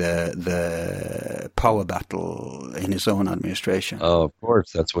losing the power battle in his own administration. Of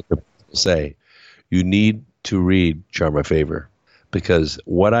course, that's what the people say. You need to read Sharma Favor. Because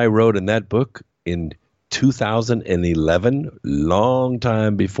what I wrote in that book in 2011, long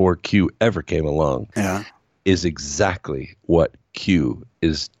time before Q ever came along, is exactly what Q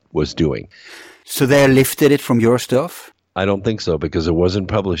was doing. So they lifted it from your stuff? I don't think so, because it wasn't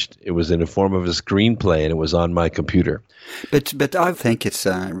published. It was in the form of a screenplay, and it was on my computer. But I think it's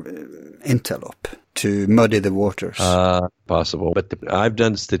an interlope to muddy the waters. Possible. But I've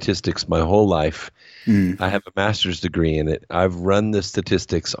done statistics my whole life. I have a master's degree in it. I've run the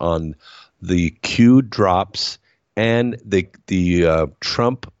statistics on the Q drops and the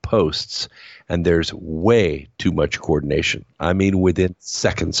Trump posts, and there's way too much coordination. I mean, within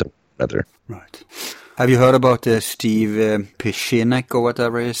seconds of each other. Right. Have you heard about Steve Pishinek or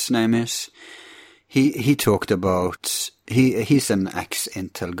whatever his name is? He talked about he's an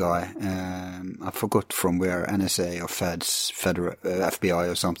ex-Intel guy. I forgot from where, NSA or Feds, Federal FBI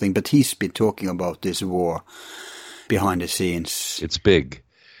or something. But he's been talking about this war behind the scenes. It's big.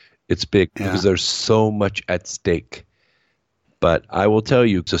 It's big because there's so much at stake. But I will tell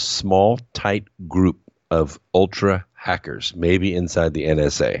you, it's a small, tight group of ultra hackers, maybe inside the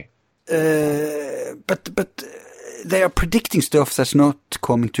NSA. But they are predicting stuff that's not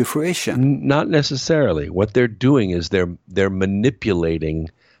coming to fruition. Not necessarily. What they're doing is they're manipulating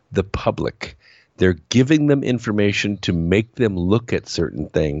the public. They're giving them information to make them look at certain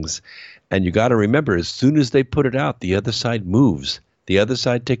things. And you got to remember, as soon as they put it out, the other side moves. The other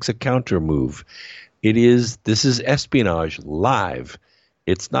side takes a counter move. This is espionage live.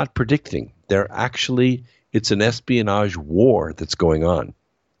 It's not predicting. It's an espionage war that's going on.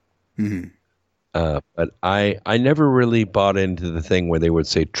 Mm-hmm. But I never really bought into the thing where they would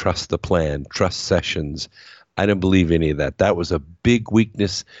say, trust the plan, trust Sessions. I didn't believe any of that. That was a big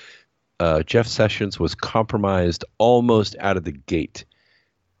weakness. Jeff Sessions was compromised almost out of the gate.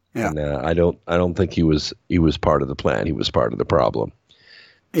 Yeah. And I don't think he was part of the plan. He was part of the problem.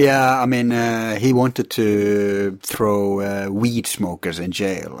 Yeah, I mean, he wanted to throw weed smokers in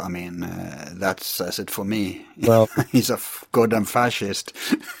jail. I mean, that says it for me. Well, he's a goddamn fascist.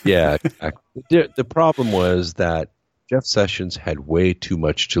 Yeah. The problem was that Jeff Sessions had way too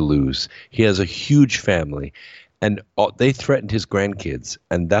much to lose. He has a huge family, and they threatened his grandkids,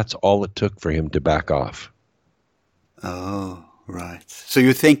 and that's all it took for him to back off. Oh, right. So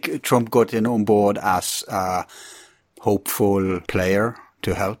you think Trump got in on board as a hopeful player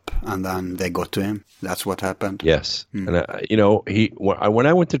to help, and then they got to him? That's what happened? Yes. And, when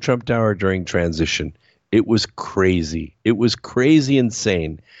I went to Trump Tower during transition, it was crazy. It was crazy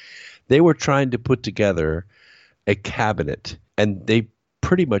insane. They were trying to put together a cabinet, and they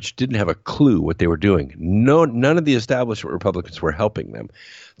pretty much didn't have a clue what they were doing. None of the establishment Republicans were helping them.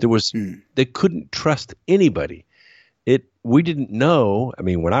 They couldn't trust anybody. We didn't know. I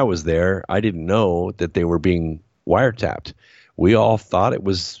mean, when I was there, I didn't know that they were being wiretapped. We all thought it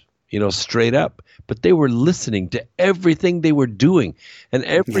was, straight up, but they were listening to everything they were doing, and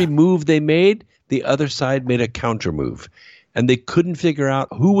every move they made, the other side made a counter move, and they couldn't figure out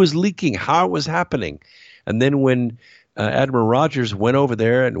who was leaking, how it was happening. And then when Admiral Rogers went over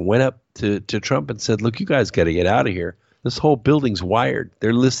there and went up to Trump and said, look, you guys got to get out of here, This whole building's wired.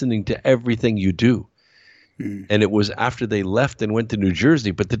 They're listening to everything you do. And it was after they left and went to New Jersey,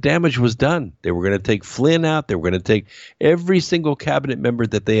 but the damage was done. They were going to take Flynn out. They were going to take every single cabinet member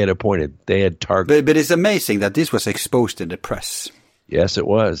that they had appointed. They had targeted. But it's amazing that this was exposed in the press. Yes, it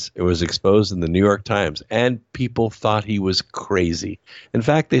was. It was exposed in the New York Times, and people thought he was crazy. In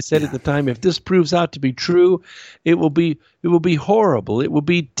fact, they said at the time, if this proves out to be true, it will be horrible. It will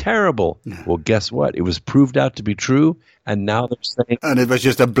be terrible. Yeah. Well, guess what? It was proved out to be true, and now they're saying... And it was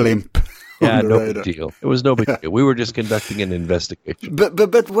just a blimp. Yeah, no big deal. It was no big deal. We were just conducting an investigation.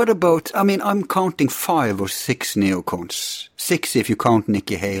 But what about, I mean, I'm counting 5 or 6 neocons. 6 if you count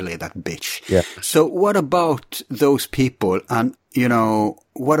Nikki Haley, that bitch. Yeah. So what about those people? And, you know,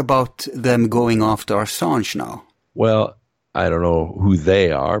 what about them going after Assange now? Well, I don't know who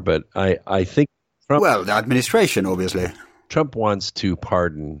they are, but I think Trump... Well, the administration, obviously. Trump wants to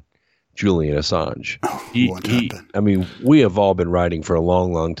pardon Julian Assange. I mean, we have all been writing for a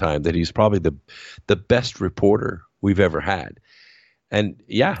long, long time that he's probably the best reporter we've ever had. And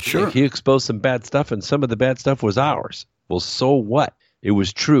yeah, sure. He exposed some bad stuff, and some of the bad stuff was ours. Well, so what? It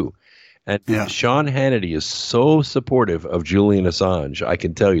was true. And Sean Hannity is so supportive of Julian Assange. I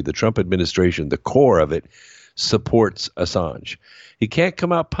can tell you the Trump administration, the core of it, supports Assange. He can't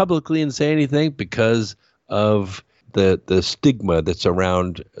come out publicly and say anything because of the stigma that's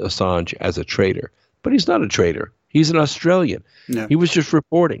around Assange as a traitor. But he's not a traitor. He's an Australian. No. He was just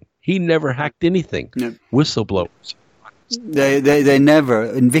reporting. He never hacked anything. No. Whistleblowers. They never,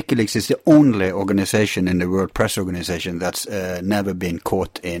 and WikiLeaks is the only organization in the world, press organization, that's never been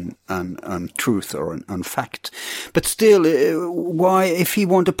caught in on truth or on fact. But still, why, if he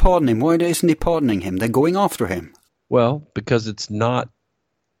want to pardon him, why isn't he pardoning him? They're going after him. Well, because it's not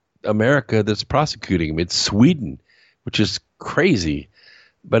America that's prosecuting him. It's Sweden, which is crazy.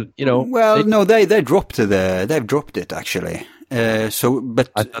 But, you know. Well, they dropped they've dropped it, actually. But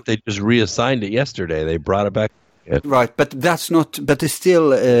I thought they just reassigned it yesterday. They brought it back. Yeah. Right, but that's not. But it's still,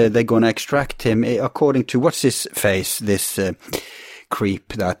 they're going to extract him according to what's his face, this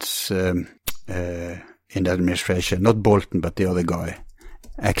creep that's in the administration, not Bolton, but the other guy,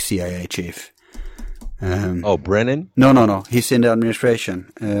 ex-CIA chief. Brennan? No, he's in the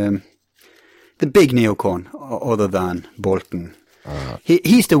administration. The big neocon, other than Bolton.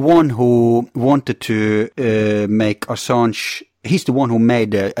 He's the one who wanted to make Assange. He's the one who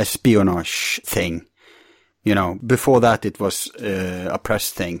made the espionage thing. You know, before that it was a press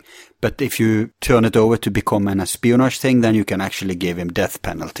thing. But if you turn it over to become an espionage thing, then you can actually give him death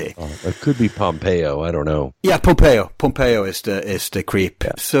penalty. It could be Pompeo. I don't know. Yeah, Pompeo. Pompeo is the creep.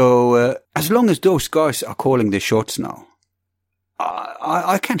 Yeah. So as long as those guys are calling the shots now,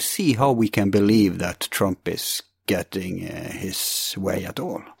 I can't see how we can believe that Trump is getting his way at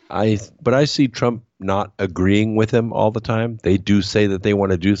all. But I see Trump not agreeing with him all the time. They do say that they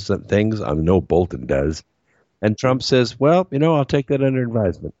want to do some things. I know Bolton does. And Trump says, well, you know, I'll take that under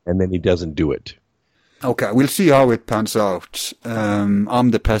advisement. And then he doesn't do it. Okay, we'll see how it pans out. I'm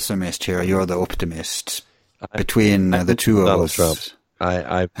the pessimist here. You're the optimist. Between the two of Donald us. Trump.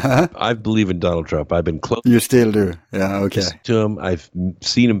 I believe in Donald Trump. I've been close. You still do? Yeah, okay. To him. I've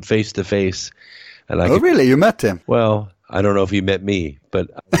seen him face to face. Really? You met him? Well, I don't know if he met me, but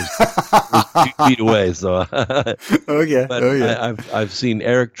I was 2 feet away. So okay. But I've seen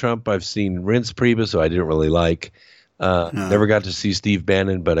Eric Trump. I've seen Reince Priebus, who I didn't really like. Never got to see Steve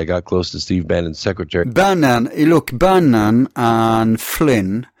Bannon, but I got close to Steve Bannon's secretary. Bannon and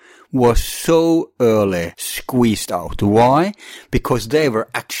Flynn was so early squeezed out. Why? Because they were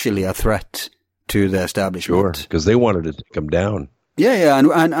actually a threat to the establishment. Sure, because they wanted to take him down. Yeah,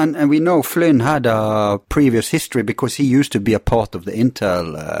 and we know Flynn had a previous history because he used to be a part of the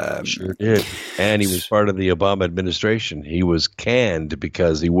Intel. Sure did. And he was part of the Obama administration. He was canned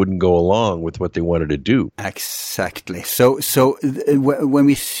because he wouldn't go along with what they wanted to do. Exactly. So when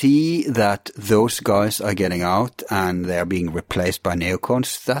we see that those guys are getting out and they're being replaced by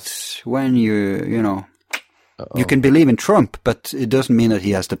neocons, that's when you know, you can believe in Trump, but it doesn't mean that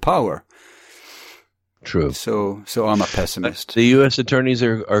he has the power. True. So I'm a pessimist. The U.S. attorneys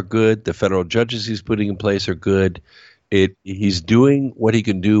are good. The federal judges he's putting in place are good. He's doing what he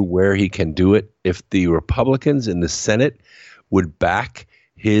can do where he can do it. If the Republicans in the Senate would back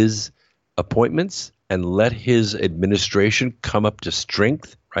his appointments and let his administration come up to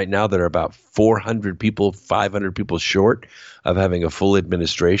strength, right now they're about 400 people, 500 people short of having a full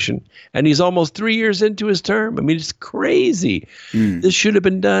administration. And he's almost 3 years into his term. I mean, it's crazy. This should have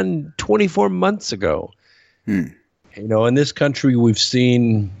been done 24 months ago. You know, in this country, we've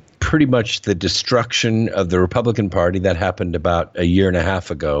seen pretty much the destruction of the Republican Party. That happened about a year and a half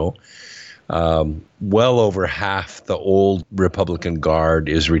ago. Well over half the old Republican guard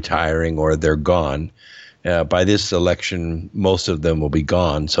is retiring or they're gone. By this election, most of them will be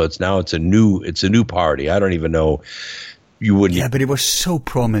gone. So it's a new party. I don't even know. You wouldn't. Yeah, but it was so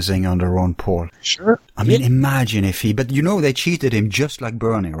promising under Ron Paul. Sure. I mean, imagine if but they cheated him just like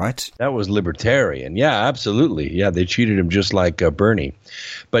Bernie, right? That was libertarian. Yeah, absolutely. Yeah, they cheated him just like Bernie.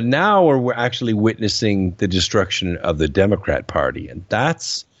 But now we're actually witnessing the destruction of the Democrat Party. And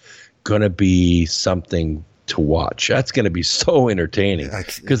that's going to be something to watch. That's going to be so entertaining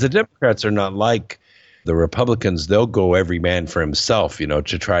because the Democrats are not like the Republicans. They'll go every man for himself,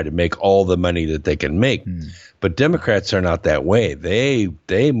 to try to make all the money that they can make. But Democrats are not that way.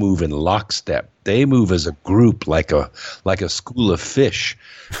 They move in lockstep. They move as a group, like a school of fish.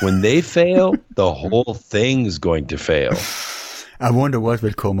 When they fail, the whole thing's going to fail. I wonder what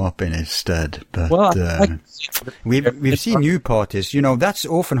will come up in its stead. But we've seen new parties. That's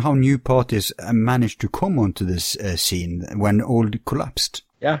often how new parties manage to come onto this scene when old collapsed.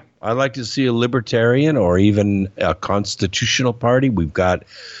 Yeah, I'd like to see a libertarian or even a constitutional party. We've got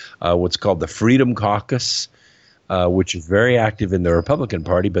what's called the Freedom Caucus, which is very active in the Republican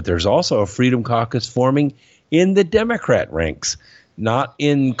Party, but there's also a Freedom Caucus forming in the Democrat ranks, not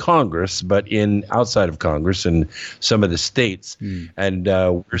in Congress, but outside of Congress in some of the states. And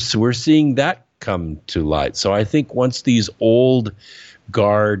we're seeing that come to light. So I think once these old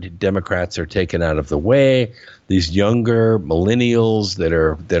guard Democrats are taken out of the way, these younger millennials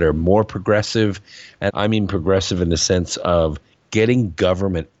that are more progressive, and I mean progressive in the sense of getting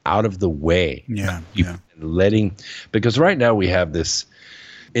government out of the way. Because right now we have this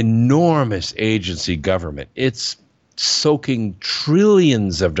enormous agency government. It's soaking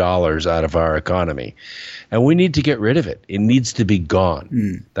trillions of dollars out of our economy, and we need to get rid of it. It needs to be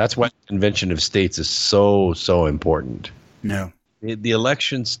gone. That's why the Convention of States is so important. No. The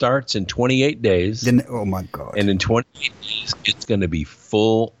election starts in 28 days. Oh, my God. And in 28 days, it's going to be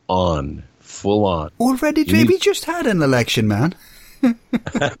full on. Already? We just had an election, man.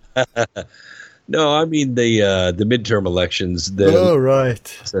 No, I mean the midterm elections.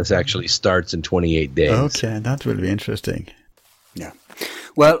 Right. This actually starts in 28 days. Okay, that will be interesting. Yeah.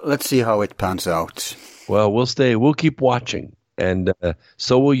 Well, let's see how it pans out. Well, we'll keep watching, and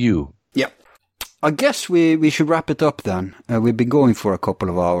so will you. Yeah. I guess we should wrap it up then. We've been going for a couple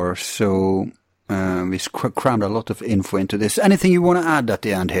of hours, so we crammed a lot of info into this. Anything you want to add at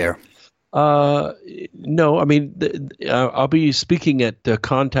the end here? No, I mean, I'll be speaking at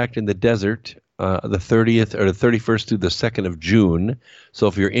Contact in the Desert the 30th or the 31st through the 2nd of June. So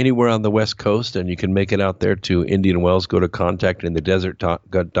if you're anywhere on the West Coast and you can make it out there to Indian Wells, go to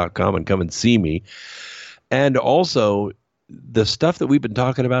contactinthedesert.com and come and see me. And also, the stuff that we've been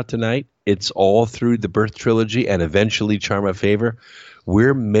talking about tonight, it's all through the Birth Trilogy and eventually Charm of Favor.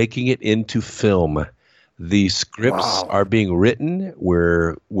 We're making it into film. The scripts are being written.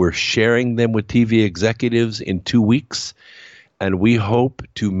 We're sharing them with TV executives in 2 weeks. And we hope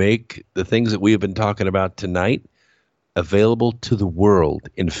to make the things that we have been talking about tonight available to the world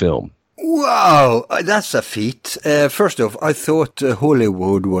in film. Wow, that's a feat. First off, I thought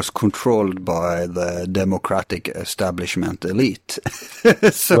Hollywood was controlled by the Democratic establishment elite.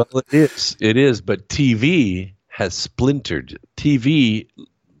 Well, it is, but TV has splintered.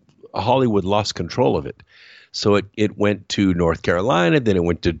 Hollywood lost control of it. So it went to North Carolina, then it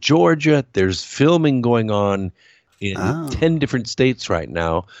went to Georgia. There's filming going on in 10 different states right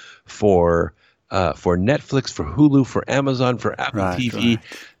now for Netflix, for Hulu, for Amazon, for Apple TV. Right.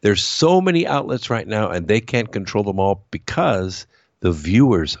 There's so many outlets right now, and they can't control them all because the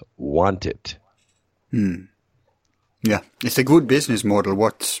viewers want it. Yeah, it's a good business model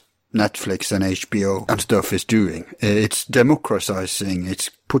what Netflix and HBO and stuff is doing. It's democratizing,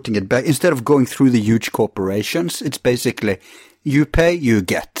 it's putting it back. Instead of going through the huge corporations, it's basically you pay, you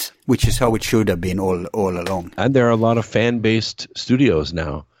get, which is how it should have been all along. And there are a lot of fan-based studios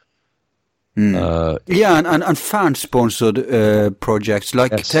now. And fan-sponsored projects.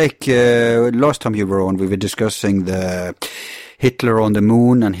 Like take last time you were on, we were discussing the Hitler on the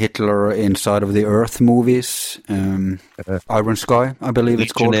Moon and Hitler Inside of the Earth movies. Iron Sky, I believe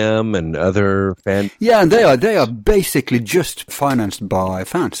it's called. H&M and other fan. Yeah, and they are basically just financed by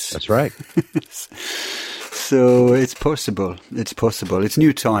fans. That's right. So it's possible. It's possible. It's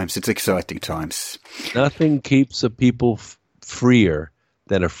new times. It's exciting times. Nothing keeps a people freer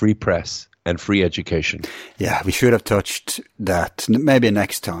than a free press and free education. Yeah, we should have touched that maybe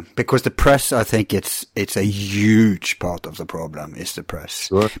next time, because the press, I think it's a huge part of the problem is the press.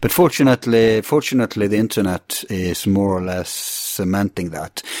 Sure. But fortunately, the internet is more or less cementing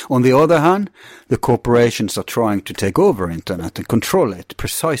that. On the other hand, the corporations are trying to take over internet and control it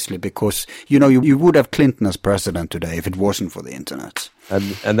precisely because, you would have Clinton as president today if it wasn't for the internet.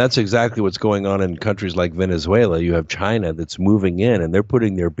 And that's exactly what's going on in countries like Venezuela. You have China that's moving in, and they're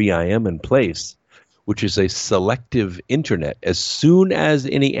putting their BIM in place, which is a selective internet. As soon as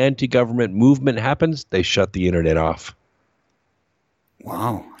any anti-government movement happens, they shut the internet off.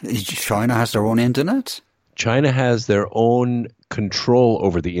 Wow. China has their own internet? China has their own control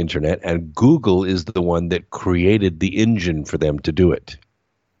over the internet, and Google is the one that created the engine for them to do it.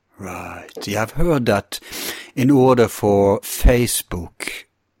 Right. Yeah, I've heard that in order for Facebook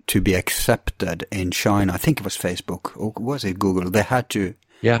to be accepted in China, I think it was Facebook, or was it Google, they had to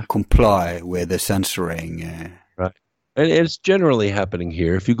comply with the censoring. Right. And it's generally happening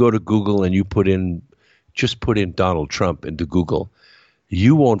here. If you go to Google and you just put in Donald Trump into Google,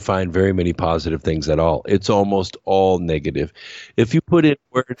 you won't find very many positive things at all. It's almost all negative. If you put in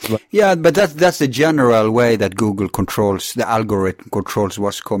words like... Yeah, but that's the general way that Google controls, the algorithm controls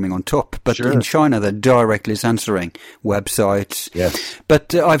what's coming on top. But in China, they're directly censoring websites. Yes.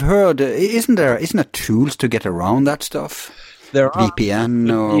 But I've heard, isn't there tools to get around that stuff? There are. VPN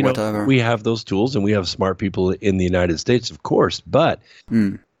or whatever. We have those tools, and we have smart people in the United States, of course. But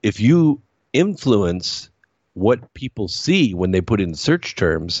if you influence what people see when they put in search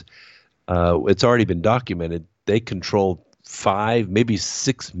terms, it's already been documented. They control 5, maybe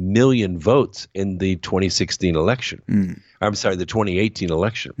 6 million votes in the 2016 election. I'm sorry, the 2018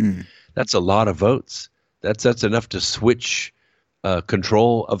 election. That's a lot of votes. That's enough to switch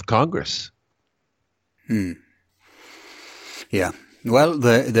control of Congress. Yeah. Well,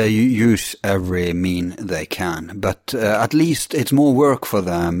 they use every mean they can, but at least it's more work for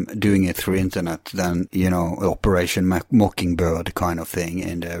them doing it through internet than, Operation Mockingbird kind of thing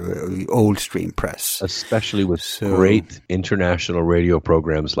in the old stream press. Especially with great international radio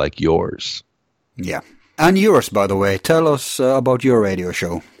programs like yours. Yeah. And yours, by the way. Tell us about your radio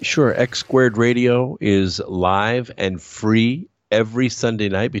show. Sure. X Squared Radio is live and free every Sunday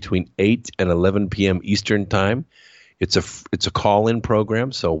night between 8 and 11 p.m. Eastern Time. It's a call-in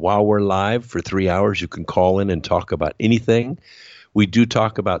program, so while we're live for 3 hours, you can call in and talk about anything. We do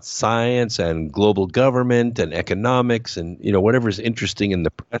talk about science and global government and economics and whatever is interesting in the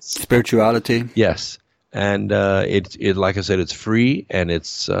press. Spirituality. Yes, and it like I said, it's free and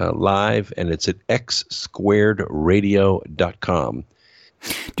it's live and it's at xsquaredradio.com.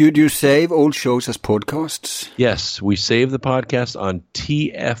 Do you save old shows as podcasts? Yes, we save the podcast on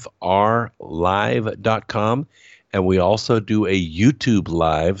tfrlive.com. And we also do a YouTube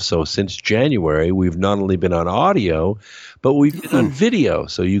live. So since January, we've not only been on audio, but we've been on video.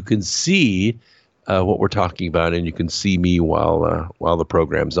 So you can see what we're talking about, and you can see me while the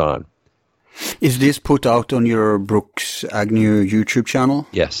program's on. Is this put out on your Brooks Agnew YouTube channel?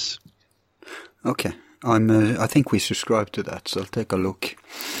 Yes. Okay. I think we subscribe to that, so I'll take a look.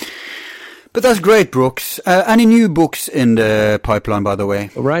 But that's great, Brooks. Any new books in the pipeline, by the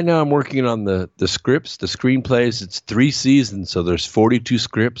way? Right now I'm working on the scripts, the screenplays. It's 3 seasons, so there's 42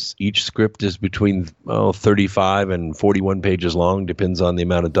 scripts. Each script is between 35 and 41 pages long, depends on the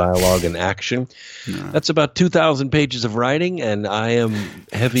amount of dialogue and action. Yeah. That's about 2,000 pages of writing, and I am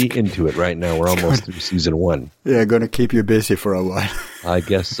heavy into it right now. We're almost through season 1. Yeah, going to keep you busy for a while. I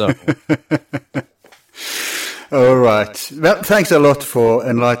guess so. All right. Well, thanks a lot for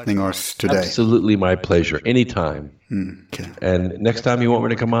enlightening us today. Absolutely my pleasure. Anytime. Okay. And next time you want me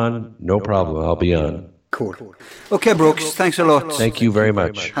to come on, no problem. I'll be on. Cool. Okay, Brooks. Thanks a lot. Thank you very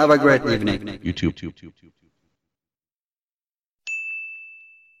much. Have a great evening. You too.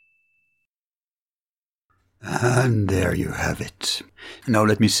 And there you have it. Now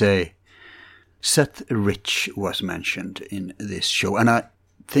let me say, Seth Rich was mentioned in this show, and I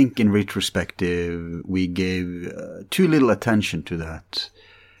think in retrospective we gave too little attention to that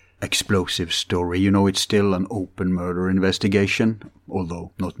explosive story. It's still an open murder investigation,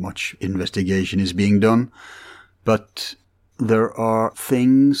 although not much investigation is being done. But there are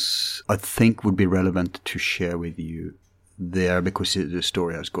things I think would be relevant to share with you there, because the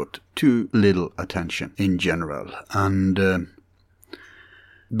story has got too little attention in general. And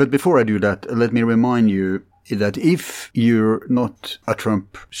but before I do that, let me remind you that if you're not a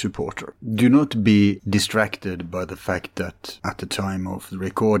Trump supporter, do not be distracted by the fact that at the time of the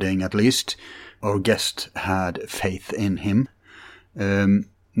recording, at least, our guest had faith in him.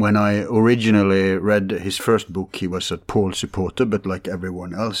 When I originally read his first book, he was a Paul supporter, but like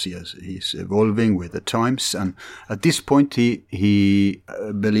everyone else, he's evolving with the times. And at this point, he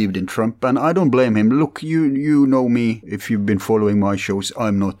believed in Trump, and I don't blame him. Look, you know me. If you've been following my shows,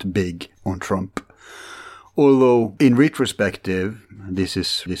 I'm not big on Trump. Although, in retrospective,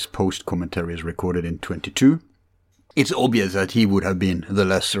 this post commentary is recorded in 22, it's obvious that he would have been the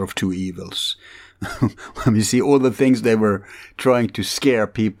lesser of two evils. When we see all the things they were trying to scare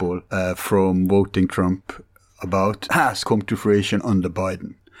people from voting Trump about has come to fruition under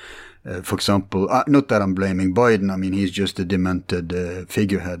Biden. For example, not that I'm blaming Biden, I mean, he's just a demented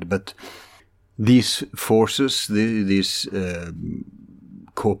figurehead, but these forces, these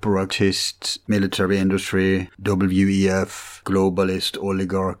corporatist military industry, WEF, globalist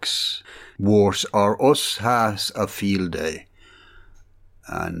oligarchs, Wars Are Us has a field day.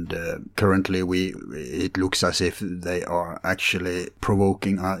 And currently it looks as if they are actually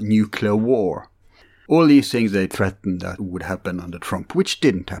provoking a nuclear war. All these things they threatened that would happen under Trump, which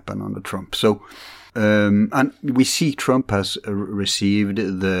didn't happen under Trump. So, and we see Trump has received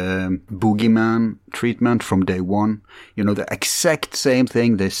the boogeyman treatment from day one. You know, the exact same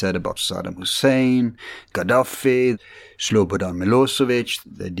thing they said about Saddam Hussein, Gaddafi, Slobodan Milosevic.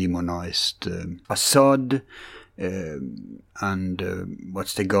 They demonized Assad. And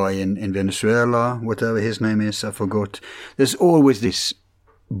what's the guy in Venezuela, whatever his name is, I forgot. There's always this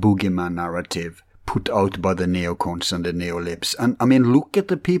boogeyman narrative put out by the neocons and the neolibs. And I mean, look at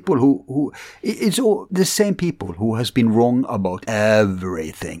the people who it's all the same people who has been wrong about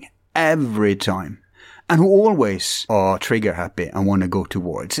everything, every time. And who always are trigger happy and want to go to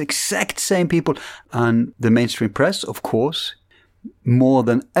war. It's the exact same people. And the mainstream press, of course, more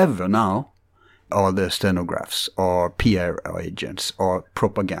than ever now, are the stenographs, or PR agents, or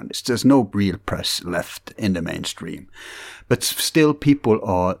propagandists. There's no real press left in the mainstream. But still people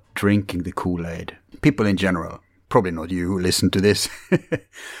are drinking the Kool-Aid. People in general. Probably not you who listen to this.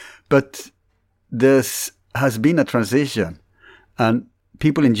 But this has been a transition. And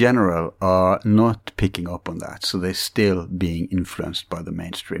people in general are not picking up on that. So they're still being influenced by the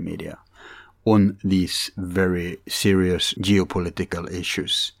mainstream media on these very serious geopolitical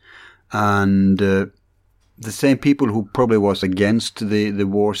issues. And the same people who probably was against the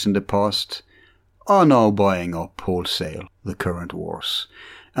wars in the past are now buying up wholesale the current wars.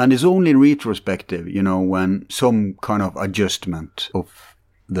 And it's only in retrospective, you know, when some kind of adjustment of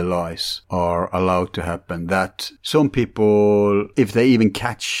the lies are allowed to happen, that some people, if they even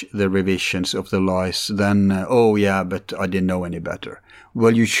catch the revisions of the lies, then, oh yeah, but I didn't know any better.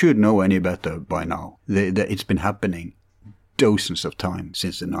 Well, you should know any better by now. It's been happening dozens of times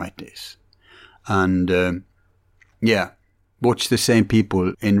since the 90s. And, watch the same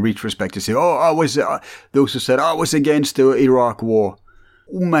people in retrospect to say, oh, I was, those who said I was against the Iraq war.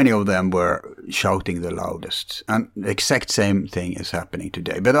 Many of them were shouting the loudest. And the exact same thing is happening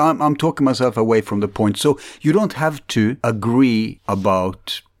today. But I'm talking myself away from the point. So you don't have to agree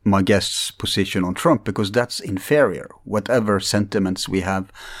about my guest's position on Trump, because that's inferior. Whatever sentiments we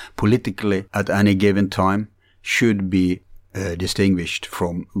have politically at any given time should be distinguished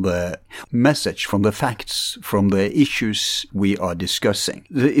from the message, from the facts, from the issues we are discussing.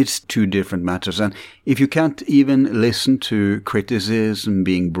 It's two different matters. And if you can't even listen to criticism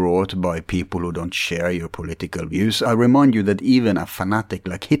being brought by people who don't share your political views, I remind you that even a fanatic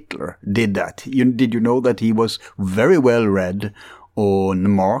like Hitler did that. Did you know that he was very well read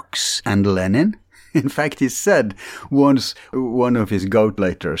on Marx and Lenin? In fact, he said once one of his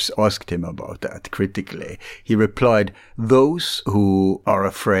Gautleiters asked him about that critically. He replied, those who are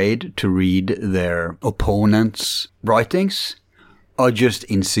afraid to read their opponents' writings are just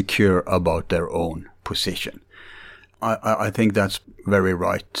insecure about their own position. I think that's very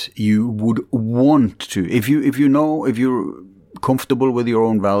right. You would want to, if you're comfortable with your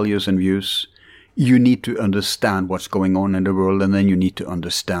own values and views, you need to understand what's going on in the world, and then you need to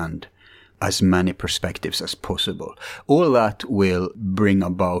understand as many perspectives as possible. All that will bring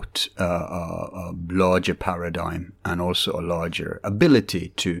about a larger paradigm and also a larger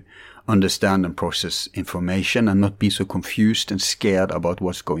ability to understand and process information and not be so confused and scared about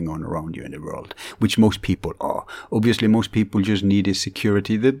what's going on around you in the world, which most people are. Obviously, most people just need a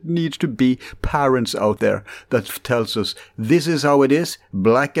security. There needs to be parents out there that tells us, this is how it is,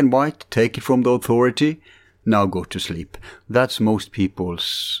 black and white, take it from the authority, now go to sleep. That's most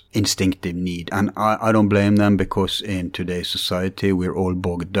people's instinctive need. And I don't blame them, because in today's society, we're all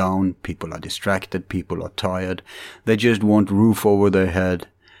bogged down. People are distracted. People are tired. They just want roof over their head,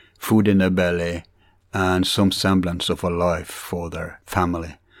 food in their belly, and some semblance of a life for their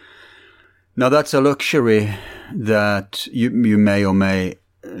family. Now, that's a luxury that you may or may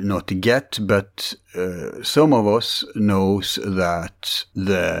not get, but some of us knows that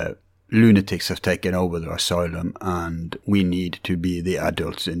the lunatics have taken over the asylum and we need to be the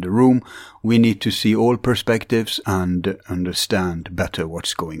adults in the room. We need to see all perspectives and understand better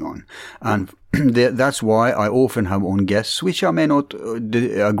what's going on. And that's why I often have on guests, which I may not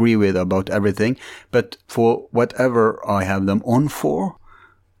agree with about everything, but for whatever I have them on for,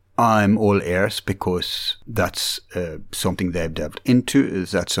 I'm all ears, because that's something they've delved into.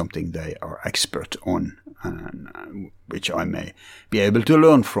 That's something they are expert on, which I may be able to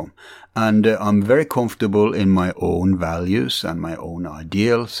learn from. And I'm very comfortable in my own values and my own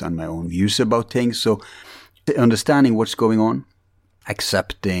ideals and my own views about things. So understanding what's going on,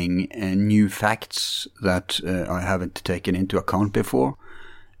 accepting new facts that I haven't taken into account before,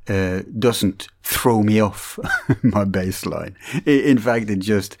 doesn't throw me off my baseline. In fact, it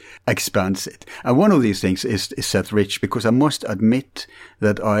just expands it. And one of these things is Seth Rich, because I must admit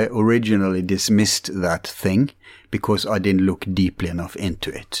that I originally dismissed that thing because I didn't look deeply enough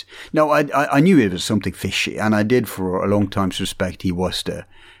into it. Now, I knew it was something fishy, and I did for a long time suspect he was the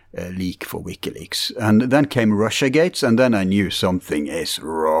leak for WikiLeaks. And then came Russiagate, and then I knew something is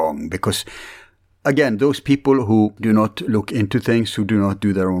wrong, because again, those people who do not look into things, who do not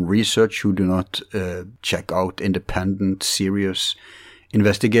do their own research, who do not check out independent, serious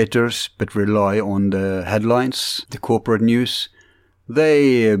investigators, but rely on the headlines, the corporate news,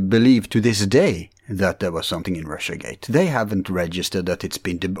 they believe to this day that there was something in Russiagate. They haven't registered that it's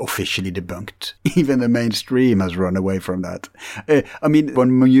been officially debunked. Even the mainstream has run away from that.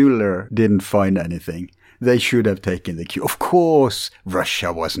 When Mueller didn't find anything, they should have taken the cue. Of course,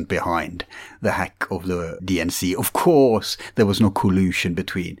 Russia wasn't behind the hack of the DNC. Of course, there was no collusion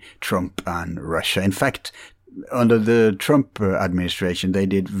between Trump and Russia. In fact, under the Trump administration, they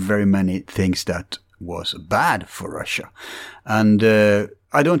did very many things that was bad for Russia. And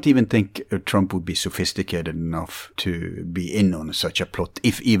I don't even think Trump would be sophisticated enough to be in on such a plot,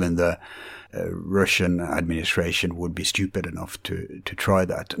 if even the Russian administration would be stupid enough to try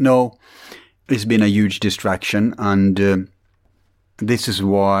that. No. It's been a huge distraction, and this is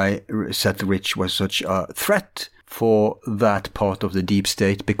why Seth Rich was such a threat for that part of the deep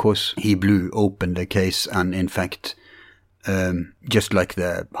state, because he blew open the case. And in fact, just like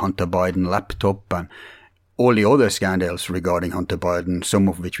the Hunter Biden laptop and all the other scandals regarding Hunter Biden, some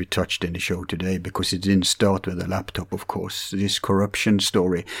of which we touched in the show today, because it didn't start with the laptop, of course. This corruption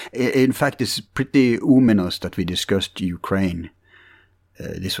story. In fact, it's pretty ominous that we discussed Ukraine.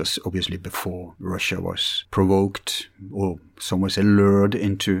 This was obviously before Russia was provoked, or some would say lured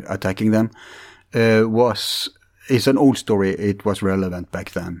into attacking them. It's an old story. It was relevant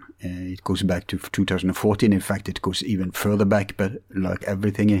back then. It goes back to 2014. In fact, it goes even further back, but like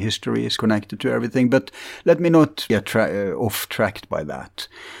everything in history is connected to everything. But let me not get off-tracked by that.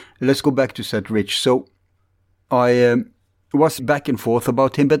 Let's go back to Seth Rich. So I was back and forth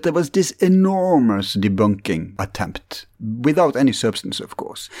about him, but there was this enormous debunking attempt, without any substance, of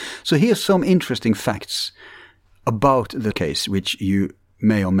course. So here's some interesting facts about the case, which you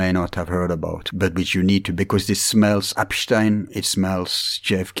may or may not have heard about, but which you need to, because this smells Epstein, it smells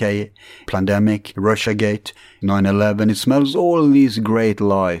JFK, pandemic, Russiagate, 9/11, it smells all these great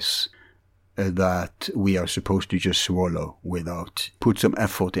lies that we are supposed to just swallow without put some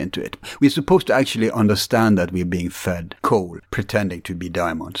effort into it. We're supposed to actually understand that we're being fed coal, pretending to be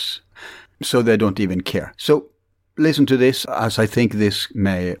diamonds. So they don't even care. So listen to this, as I think this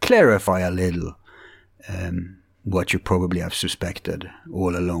may clarify a little what you probably have suspected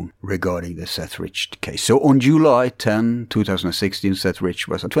all along regarding the Seth Rich case. So on July 10, 2016, Seth Rich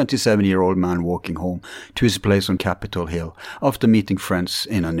was a 27-year-old man walking home to his place on Capitol Hill after meeting friends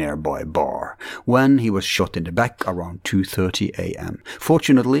in a nearby bar, when he was shot in the back around 2:30 a.m.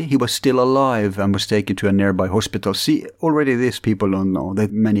 Fortunately, he was still alive and was taken to a nearby hospital. See, already this people don't know.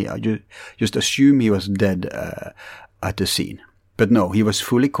 That many just assume he was dead at the scene. But no, he was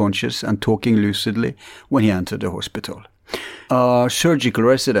fully conscious and talking lucidly when he entered the hospital. A surgical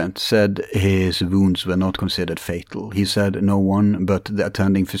resident said his wounds were not considered fatal. He said no one but the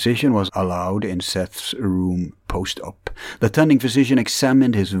attending physician was allowed in Seth's room post-op. The attending physician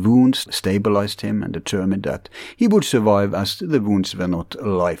examined his wounds, stabilized him, and determined that he would survive, as the wounds were not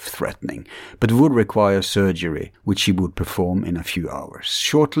life-threatening, but would require surgery, which he would perform in a few hours.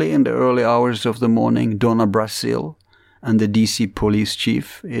 Shortly in the early hours of the morning, Donna Brazil and the DC police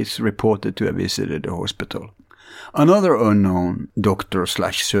chief is reported to have visited the hospital. Another unknown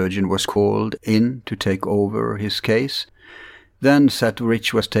doctor/surgeon was called in to take over his case. Then Seth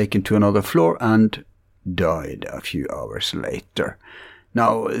Rich was taken to another floor and died a few hours later.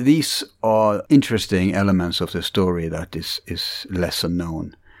 Now, these are interesting elements of the story that is lesser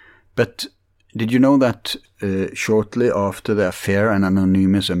known. But Did you know that shortly after the affair, an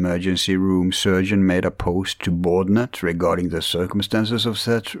anonymous emergency room surgeon made a post to Boardnet regarding the circumstances of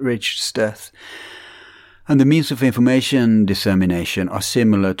Seth Rich's death? And the means of information dissemination are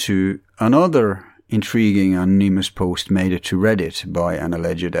similar to another intriguing anonymous post made to Reddit by an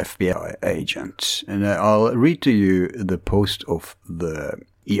alleged FBI agent. And I'll read to you the post of the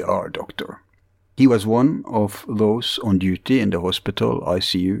ER doctor. He was one of those on duty in the hospital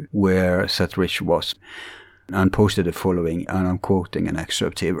ICU where Seth Rich was, and posted the following, and I'm quoting an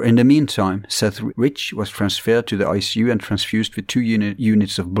excerpt here. In the meantime, Seth Rich was transferred to the ICU and transfused with 2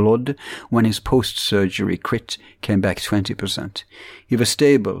 units of blood when his post-surgery crit came back 20%. He was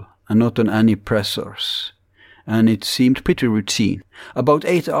stable and not on any pressors, and it seemed pretty routine. About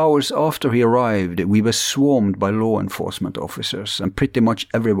 8 hours after he arrived, we were swarmed by law enforcement officers, and pretty much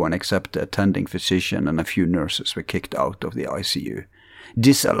everyone except the attending physician and a few nurses were kicked out of the ICU,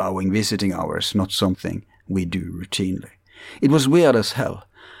 disallowing visiting hours, not something we do routinely. It was weird as hell.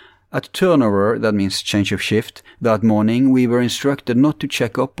 At turnover, that means change of shift, that morning we were instructed not to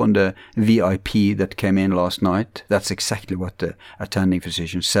check up on the VIP that came in last night. That's exactly what the attending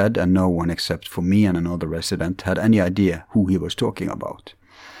physician said, and no one except for me and another resident had any idea who he was talking about.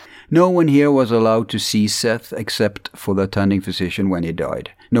 No one here was allowed to see Seth except for the attending physician when he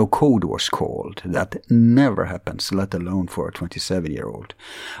died. No code was called. That never happens, let alone for a 27-year-old.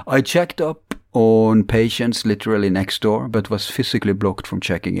 I checked up on patients literally next door, but was physically blocked from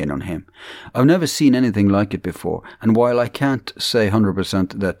checking in on him. I've never seen anything like it before, and while I can't say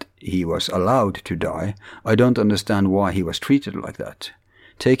 100% that he was allowed to die, I don't understand why he was treated like that.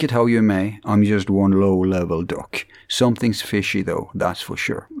 Take it how you may, I'm just one low-level doc. Something's fishy though, that's for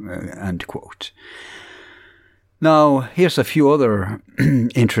sure." End quote. Now, here's a few other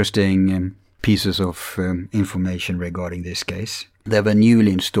interesting pieces of information regarding this case. There were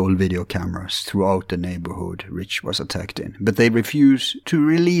newly installed video cameras throughout the neighborhood Rich was attacked in, but they refuse to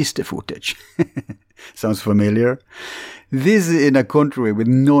release the footage. Sounds familiar? This in a country with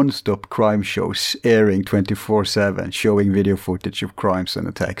non-stop crime shows airing 24/7, showing video footage of crimes and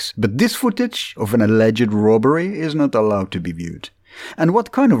attacks. But this footage of an alleged robbery is not allowed to be viewed. And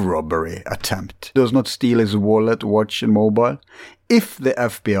what kind of robbery attempt does not steal his wallet, watch and mobile? If the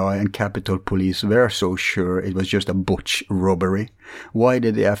FBI and Capitol Police were so sure it was just a botch robbery, why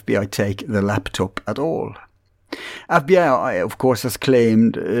did the FBI take the laptop at all? FBI, of course, has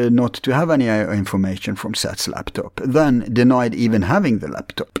claimed not to have any information from Seth's laptop, then denied even having the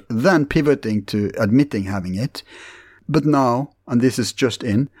laptop, then pivoting to admitting having it, but now, and this is just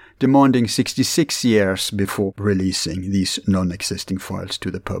in, demanding 66 years before releasing these non-existing files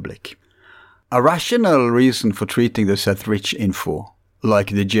to the public. A rational reason for treating the Seth Rich info, like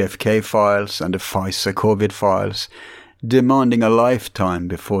the JFK files and the Pfizer COVID files, demanding a lifetime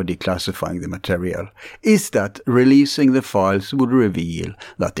before declassifying the material, is that releasing the files would reveal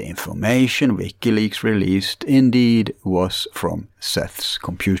that the information WikiLeaks released indeed was from Seth's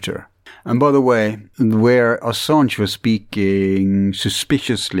computer. And by the way, where Assange was speaking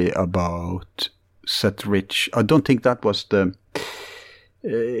suspiciously about Seth Rich, I don't think that was the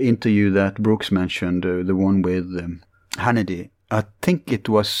interview that Brooks mentioned, the one with Hannity. I think it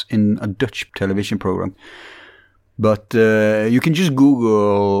was in a Dutch television program. But you can just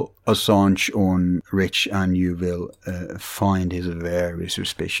Google Assange on Rich and you will find he's very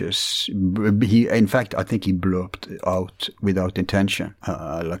suspicious. In fact, I think he blurted out without intention,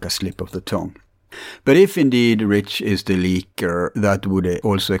 like a slip of the tongue. But if indeed Rich is the leaker, that would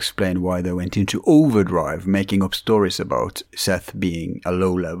also explain why they went into overdrive, making up stories about Seth being a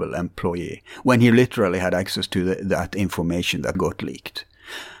low-level employee, when he literally had access to that information that got leaked.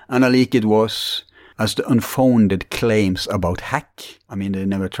 And a leak it was, as the unfounded claims about hack, I mean, they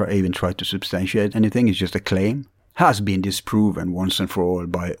never even tried to substantiate anything, it's just a claim, has been disproven once and for all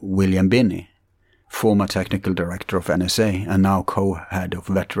by William Binney, former technical director of NSA and now co-head of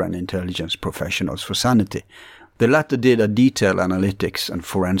veteran intelligence professionals for Sanity. The latter did a detailed analytics and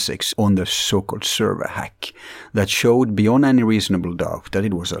forensics on the so-called server hack that showed beyond any reasonable doubt that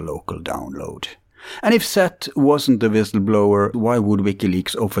it was a local download. And if Seth wasn't the whistleblower, why would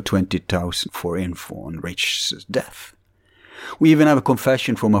WikiLeaks offer $20,000 for info on Rich's death? We even have a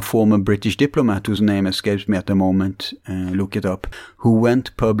confession from a former British diplomat whose name escapes me at the moment, look it up, who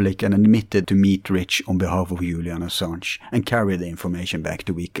went public and admitted to meet Rich on behalf of Julian Assange and carry the information back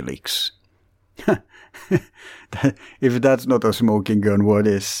to WikiLeaks. If that's not a smoking gun, what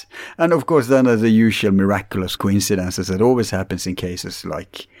is? And of course then there's the usual miraculous coincidences that always happens in cases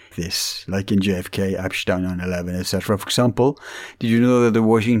like this, like in JFK, Epstein, 9/11, etc. For example, did you know that the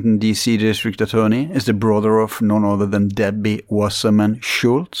Washington, D.C. District Attorney is the brother of none other than Debbie Wasserman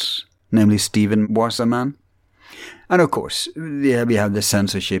Schultz? namely Stephen Wasserman. And of course, yeah, we have the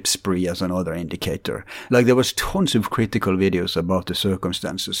censorship spree as another indicator. Like there was tons of critical videos about the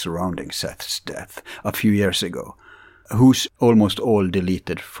circumstances surrounding Seth's death a few years ago, who's almost all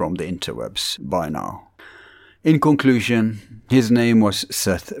deleted from the interwebs by now. In conclusion, his name was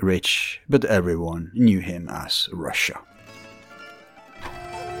Seth Rich, but everyone knew him as Russia.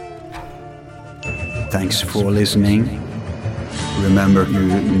 Thanks for listening. Remember, you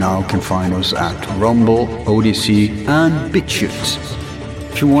now can find us at Rumble, Odyssey, and BitChute.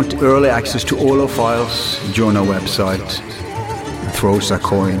 If you want early access to all our files, join our website and throw us a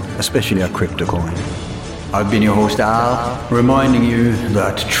coin, especially a crypto coin. I've been your host Al, reminding you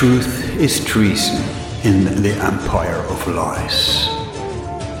that truth is treason in the empire of lies.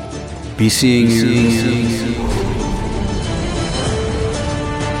 Be seeing you.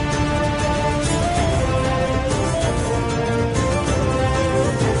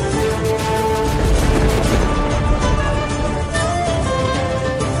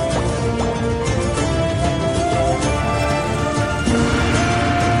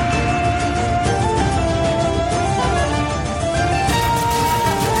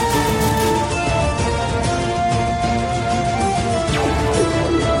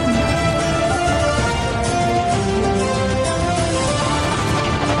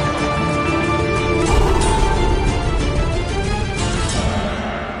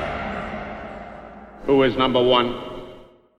 Who is number one?